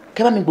gan?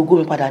 Kẹ́ bá mi gbogbo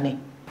mi padà ni.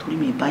 Torí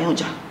mi ìbáyàn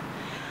jà.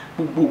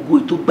 Gbogbo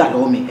ètò gbà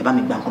lọ́wọ́ mi ẹ bá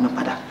mi gba nǹkan mi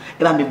padà.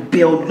 Ẹ bá mi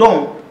bẹ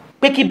Ọlọ́run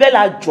pé kí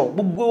Bella jọ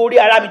gbogbo orí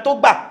ara mi tó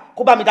gbà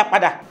kó bá mi dá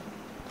padà.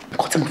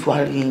 Nǹkan tí mo fi wá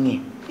rí yín ni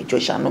ìjọ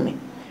ìṣàánú mi.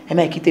 Ẹ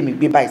má kí tèmi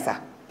gbé báyìí sá.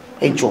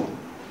 Ẹ jọ.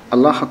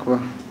 Allahu Akbar.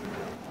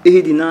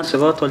 Ihdina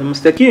siratal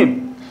mustaqim.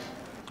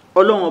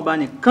 Ọlọ́run ọba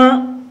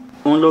nìkan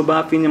òun ló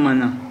bá fi ní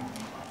mọ̀nà.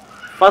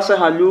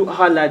 Fasahalu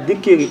ala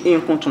dhikri in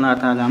kuntum la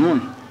ta'lamun.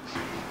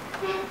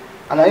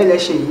 Àlàyé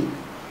lẹ́ṣẹ̀ yìí,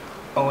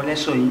 ọ̀rọ̀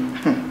lẹ́sọ̀ yìí.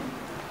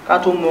 Ká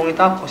tó mọ orin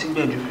tá kọ sí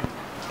gbẹ̀dù,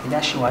 ẹ̀dá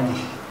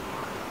ṣèwádìí.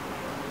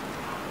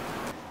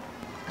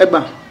 Ẹ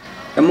gbà,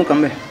 ẹ mú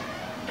kan bẹ̀.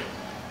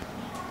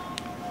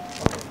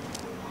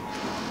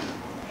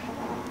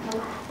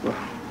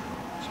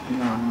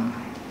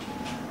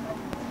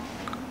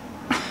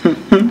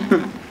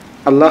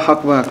 Allahu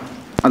Akbar,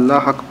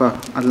 Allahu Akbar,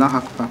 Allahu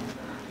Akbar.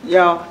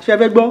 Yà ṣe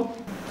fẹ́ gbọ́?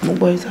 Mo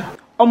gbọ́ ìta.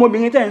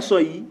 Ọmọbìnrin tẹ́ ń sọ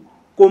yìí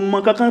kò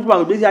mọ kankan nípa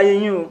ìgbésí ayé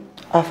yín o.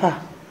 Afa,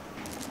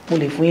 mo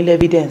lè fún yín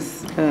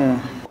evidence.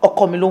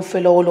 Ọkọ mi ló ń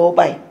fẹ́ lọ́wọ́lọ́wọ́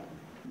báyìí.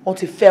 Wọ́n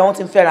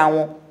ti ń fẹ́ra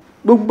wọn.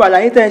 Gbogbo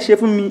àlàyé tẹ́ ẹ ṣe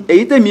fún mi,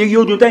 èyí tèmi rí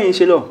ojú tẹ́yìn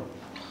ṣe lọ.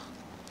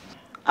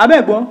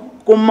 Abẹ́gbọ́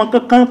kò mọ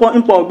kankan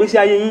nípa ìgbésí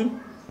ayé yín.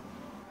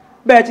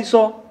 Bẹ́ẹ̀ ti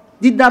sọ,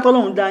 dídá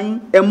tọ́lọ́run dá yín,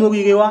 ẹ mú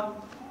rere wá.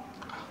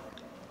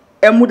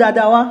 Ẹ mú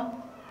dáadáa wá.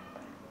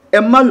 Ẹ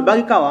má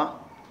lùbáríkà wá.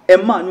 Ẹ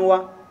má àánú wá.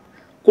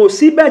 Kò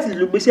sí bẹ́ẹ̀ ti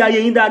lò gbésí ayé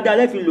yín dáadáa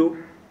lẹ́fi lò.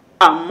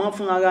 Àmọ́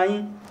fún ara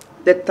yín,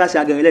 lẹ́ta sí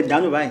àgẹ̀rẹ̀ lẹ́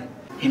dànù báyìí.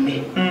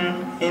 Èmi.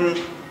 Ẹni.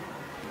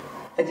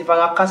 Ẹ ti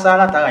fara kásá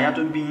látara ìyá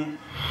tó bí yín.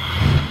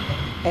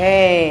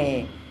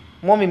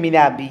 Mọ́mì mi ni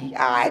àbí?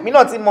 Èmi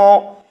náà ti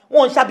mọ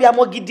wọn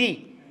ṣàbíamọ gidi.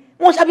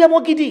 Wọn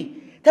ṣàbíamọ gidi.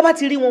 Tẹ́ bá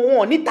ti rí wọn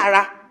wọn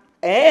nítara.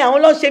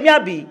 Àwọn ló ń ṣe mí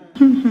àbí?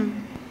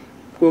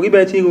 Kò rí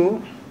bẹ́ẹ̀ tí ro.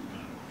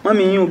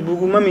 Mọ́mì yín ò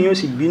burú, mọ́mì yín ò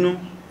sì bínú.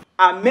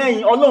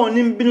 Àmẹ́yìn Ọlọ́run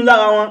ní bínú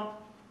lára wọn.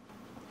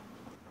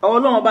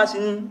 Ọlọ́run bá sí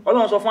ní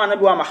Ọlọ́run sọ fún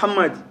Ànábì wa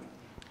Muhammad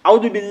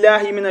أعوذ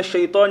بالله من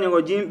الشيطان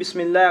الرجيم بسم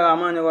الله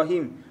الرحمن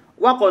الرحيم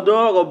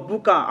وقضى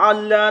ربك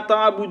ألا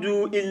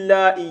تعبدوا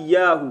إلا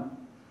إياه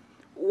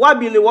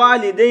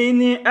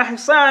وبالوالدين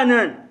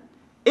إحسانا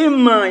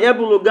إما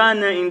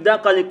يبلغن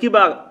عندك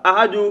الكبر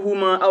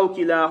أحدهما أو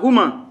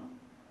كلاهما.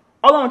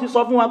 Ọlọ́run ti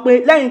sọ fún wa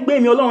pé lẹ́yìn pé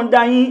mi Ọlọ́run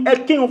dá yín ẹ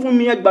kírun fún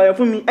mi ẹ gbààwẹ̀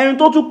fún mi ẹni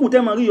tó tún kù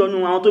tẹ́ máa rí ìyọ́nú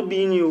àwọn tó bí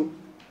yín ni o.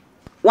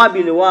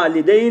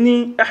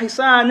 وبالوالدين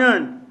إحسانا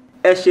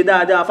ẹ ṣe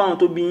dáadáa fáwọn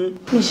tó bí yín.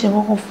 kí n ṣe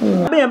kọ́kọ́ fún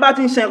wọn. bẹ́ẹ̀ bá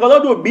ti ń ṣe nǹkan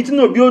lọ́dọ̀ òbí tí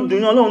náà bí ó dùn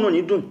ní Ọlọ́run náà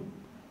ní dùn.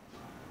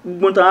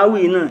 gbogbo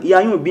tàwáwì náà ìyá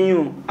yín ò bí yín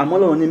o àmọ́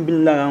Ọlọ́run ní bínú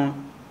lára wọn.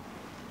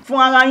 fún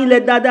ara yín lẹ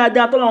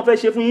dáadáa tọ́lọ́run fẹ́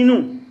ṣe fún yín nù.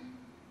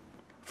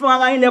 fún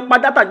ara yín lẹ pa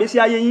dátà gbé sí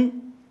ayé yín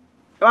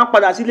ẹ wá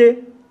padà sílé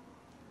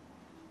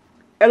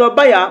ẹ lọ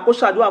báyà kó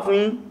ṣàdúrà fún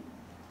yín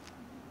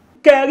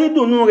kẹ́ ẹ rí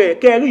dùnú rẹ̀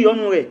kẹ́ ẹ rí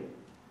ìyọ́nú rẹ̀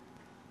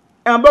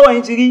ẹ̀wọ̀n bọ́wọ́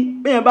yín ti rí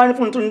bẹ́ẹ̀ bá ní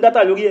fún tó ní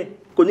dátà lórí ẹ̀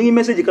kò ní rí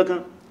mẹ́sẹ̀jì kankan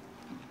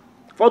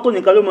fọ́tò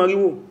nìkan ló mọ̀ rí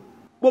wò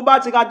bó bá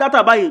ti ra dátà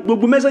báyìí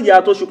gbogbo mẹ́sẹ̀jì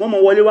àtọ̀ṣù kan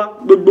mọ̀ wọlé wá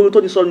gbogbo tó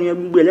ti sọ nìyẹn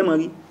gbogbo ẹ̀ lẹ́mọ̀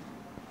rí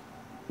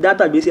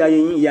dátà gbé sí ayé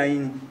yín ìyá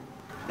yín ni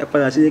ẹ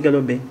padà sí kẹ́ lọ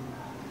bẹ̀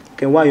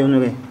kẹ́ wá ìyọ́nú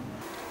rẹ̀.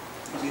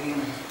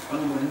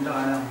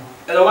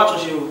 ẹ lọ wá tún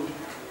ṣe o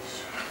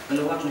ẹ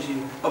lọ wá tún ṣe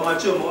o ọmọ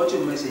tí o mọ tí o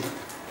mẹsẹ̀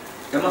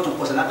ẹ má tún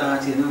pọ̀sẹ̀ látara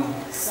tiẹ̀ náà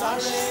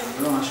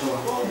ọlọ́run aṣọ wa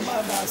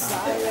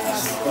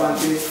ọlọ́run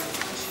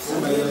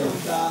pé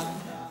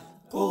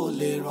kó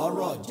lè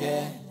rọ́rọ̀ jẹ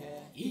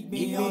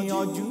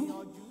ìgbìyànjú.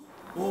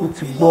 mo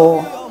ti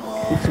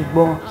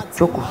gbọ́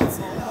jókòó.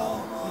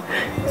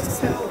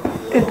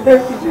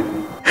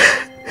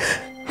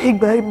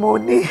 ìgbà ìmọ̀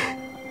ni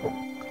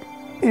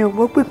èèyàn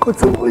mọ̀ pé kan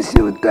tí mo ṣe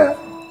ò dáa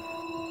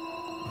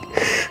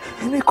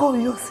èmi kò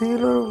yọ sí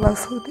lọ́rùn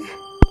lásán ni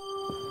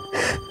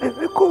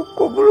èmi kò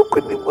kó burúkú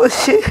ni mo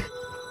ṣe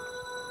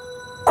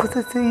kò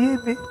tètè yé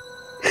mi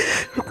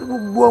wípé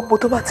gbogbo ọmọ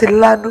tó bá ti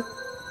lánú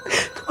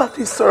tó bá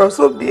fi sọ̀rọ̀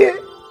sóbi ẹ̀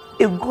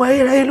ègún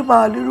ayérayé ló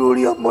máa lérò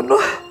orí ọmọ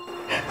náà.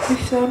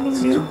 ìṣàánú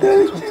mi ò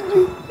dárí jì mí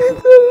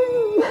nítorí.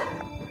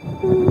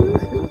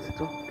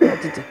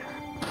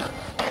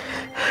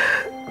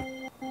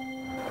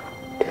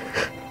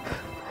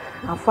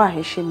 àfáà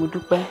ẹ ṣé mo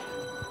dúpẹ́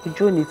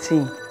ojú òní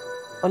tìyìn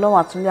ọlọ́run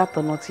àtúndí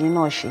àtọ̀nà tìyìn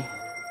náà ṣe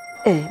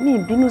mi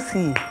ìbínú sí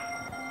i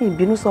mi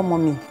ìbínú sọmọ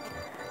mi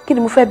kí ni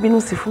mo fẹ́ bínú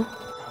sí fún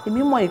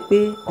èmi mọ̀ pé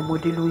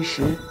ọmọdé ló ń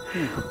ṣe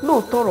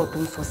lóòótọ́ ọ̀rọ̀ tó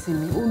ń sọ sí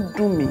mi ó ń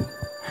dùn mí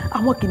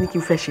àmọ́ kí ni kí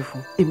n fẹ́ ṣe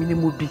fún èmi ni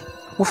mo bí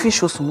mo fi ń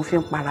ṣoṣù mo fi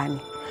ń para ni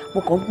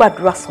mo kàn ń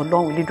gbàdúrà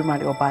sọ́lọ́run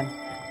Elédùmarè ọba ni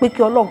pé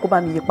kí ọlọ́run kó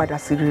bá mi yí padà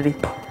sí rere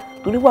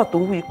torí wà tó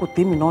ń wí kò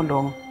tèmi náà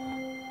lọ́rùn.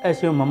 ẹ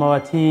ṣeun màmá wa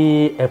tí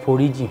ẹ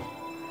forí jìn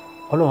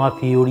ọlọ́run á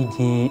fi orí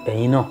jìn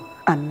ẹ̀yin náà.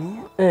 àmín.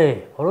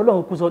 ọ̀rọ̀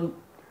ọlọ́run kú sọ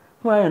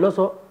fún ara rẹ̀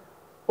lọ́sọ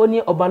ó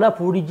ní ọba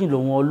aláforíjìn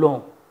lòun ọlọ́run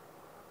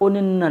ó ní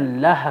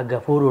nàláhà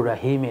gàfóró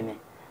rahimi ni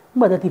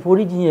nígbà tí a ti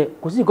foríjìn yẹn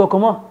kò sí kankan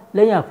mọ́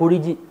lẹ́yìn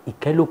àforíjìn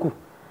ìkẹ́ ló kù.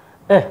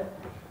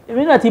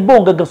 èmi náà ti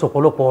bóun gangan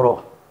sọ̀pọ̀lọpọ̀ ọ̀rọ̀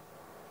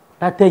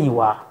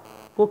látẹ̀yìnwá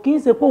kò kí ń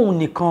ṣe pé òun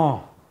nìkan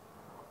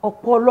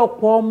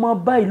ọ̀pọ̀lọpọ̀ ọmọ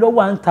báyìí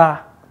lọ́wọ́ à ń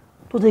ta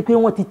tó ṣe pé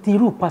wọ́n ti ti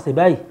irú ìpasẹ̀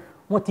báyìí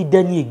wọ́n ti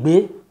dẹni ègbé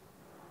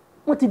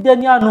wọ́n ti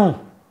dẹni àánú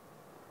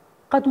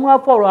ká tún wá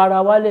fọ̀rọ̀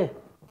ara wálẹ̀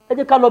ẹ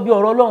jẹ́ ká lọ bí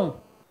ọ̀rọ̀ ọlọ́run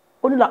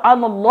ó ní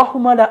la'ana Allahu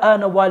ma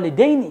la'ana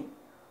walidayni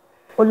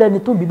ó lẹ́ni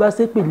tó bí bá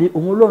ṣépèlé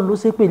òun ọlọ́run ló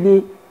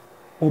ṣépèlé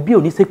òbí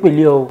ò ní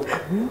ṣépèlé ọ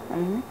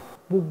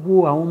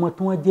gbogbo àwọn ọmọ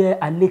tí wọ́n jẹ́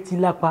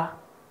alétílápá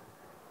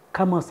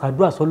ká mọ̀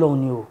ṣàdúrà sọ́lọ́run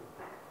ni o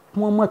kí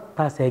wọ́n mọ̀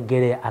tasẹ̀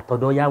gẹ̀rẹ̀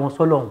àtọ̀dọ̀ ya wọn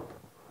sọ́lọ́run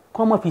kí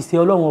wọ́n mọ̀ fi ṣe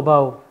ọlọ́run ọba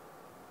o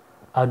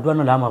àdúrà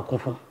náà la máa kún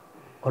fún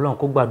ọlọ́run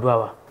kó gbàdúrà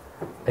wa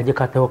ẹ jẹ́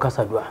ká tẹ́wọ́ ká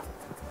ṣàdúrà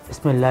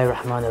bismillahir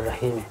rahmanir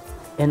rahim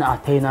inna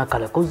ataynaka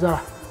al-kawthar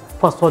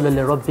fasalli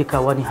li rabbika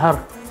wanhar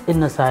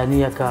inna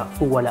saniyaka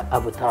huwal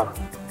abtar.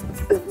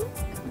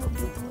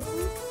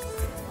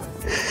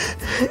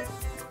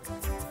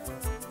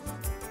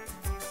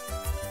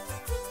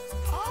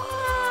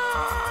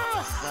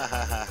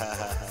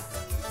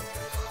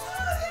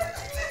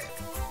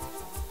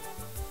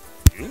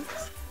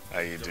 How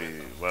you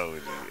doing? Báwo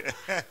ni?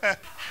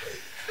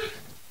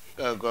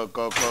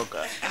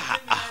 Kọ̀kọ̀kọ̀kọ̀.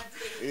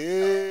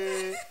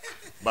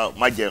 Báwo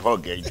má jẹ́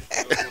hug ẹ̀ yìí.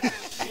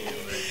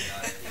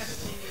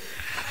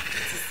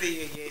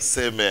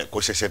 Sẹ́mẹ̀ kò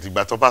ṣẹ̀ṣẹ̀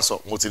dìgbà tó bá sọ,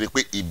 mo ti rí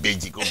pé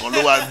ìbejì gangan ló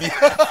wá bí.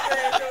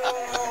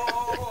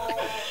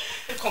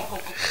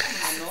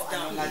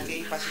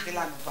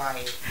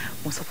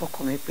 Mo sọ fọ́kọ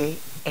mi pé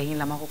ẹ̀yin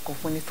la máa kọ́kọ́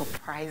fún ní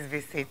surprise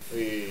visit.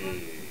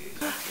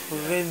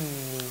 Ọ̀rẹ́ mi.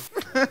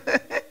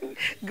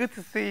 Good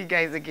to see you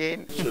guys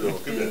again.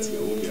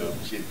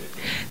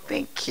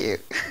 Thank you.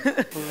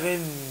 Ọ̀rẹ́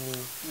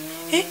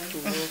mi.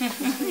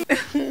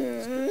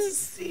 Good to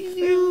see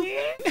you.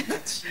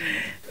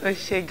 Ó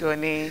ṣé gan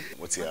ni.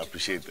 Mo ti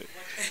appreciate ẹ.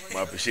 Mo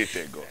appreciate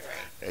ẹ gan.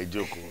 Ẹ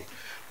jókòó.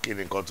 Kí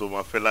ni nǹkan tó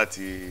máa fẹ́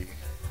láti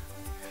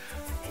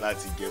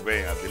jẹ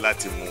bẹ́ẹ̀ àbí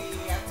láti mu?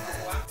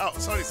 Oh,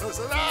 sorry.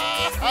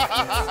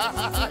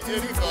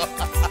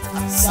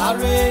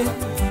 Sáré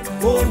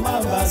kó má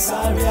bàa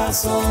sáré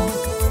asán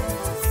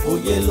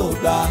òye ló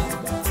gbà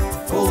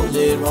kó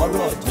lè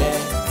rọ́rọ̀ jẹ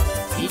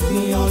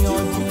ìgbìyànjú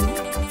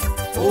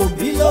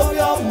òbí lórí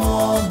ọmọ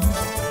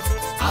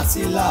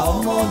àtìlà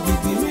ọmọ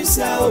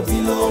gìgìrísẹ̀ òbí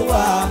ló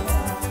wà.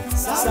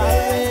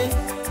 Sáré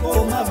kó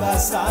má bàa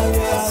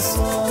sáré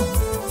asán,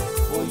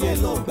 òye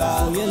ló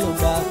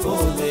gbà kó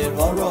lè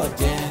rọ́rọ̀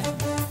jẹ.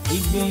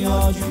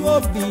 Ìgbìyànjú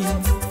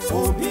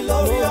òbí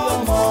lórí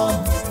ọmọ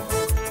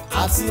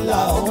àtìlà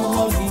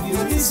ọmọ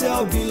gìgìrísẹ̀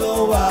òbí ló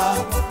wà.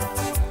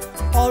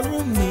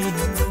 Ọ̀run mi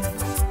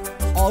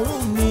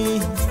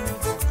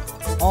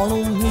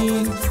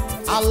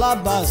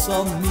alábàásọ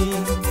mi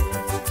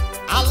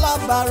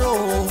alábàárò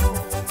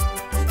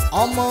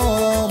ọmọ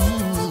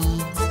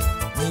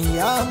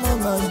ìyá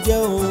mọ̀mọ́ jẹ́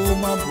o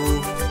má bò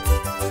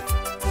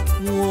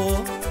wò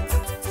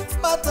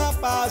bàtà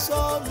pa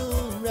sọ́ọ̀nù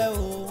rẹ̀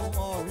o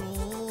ọ̀rẹ́.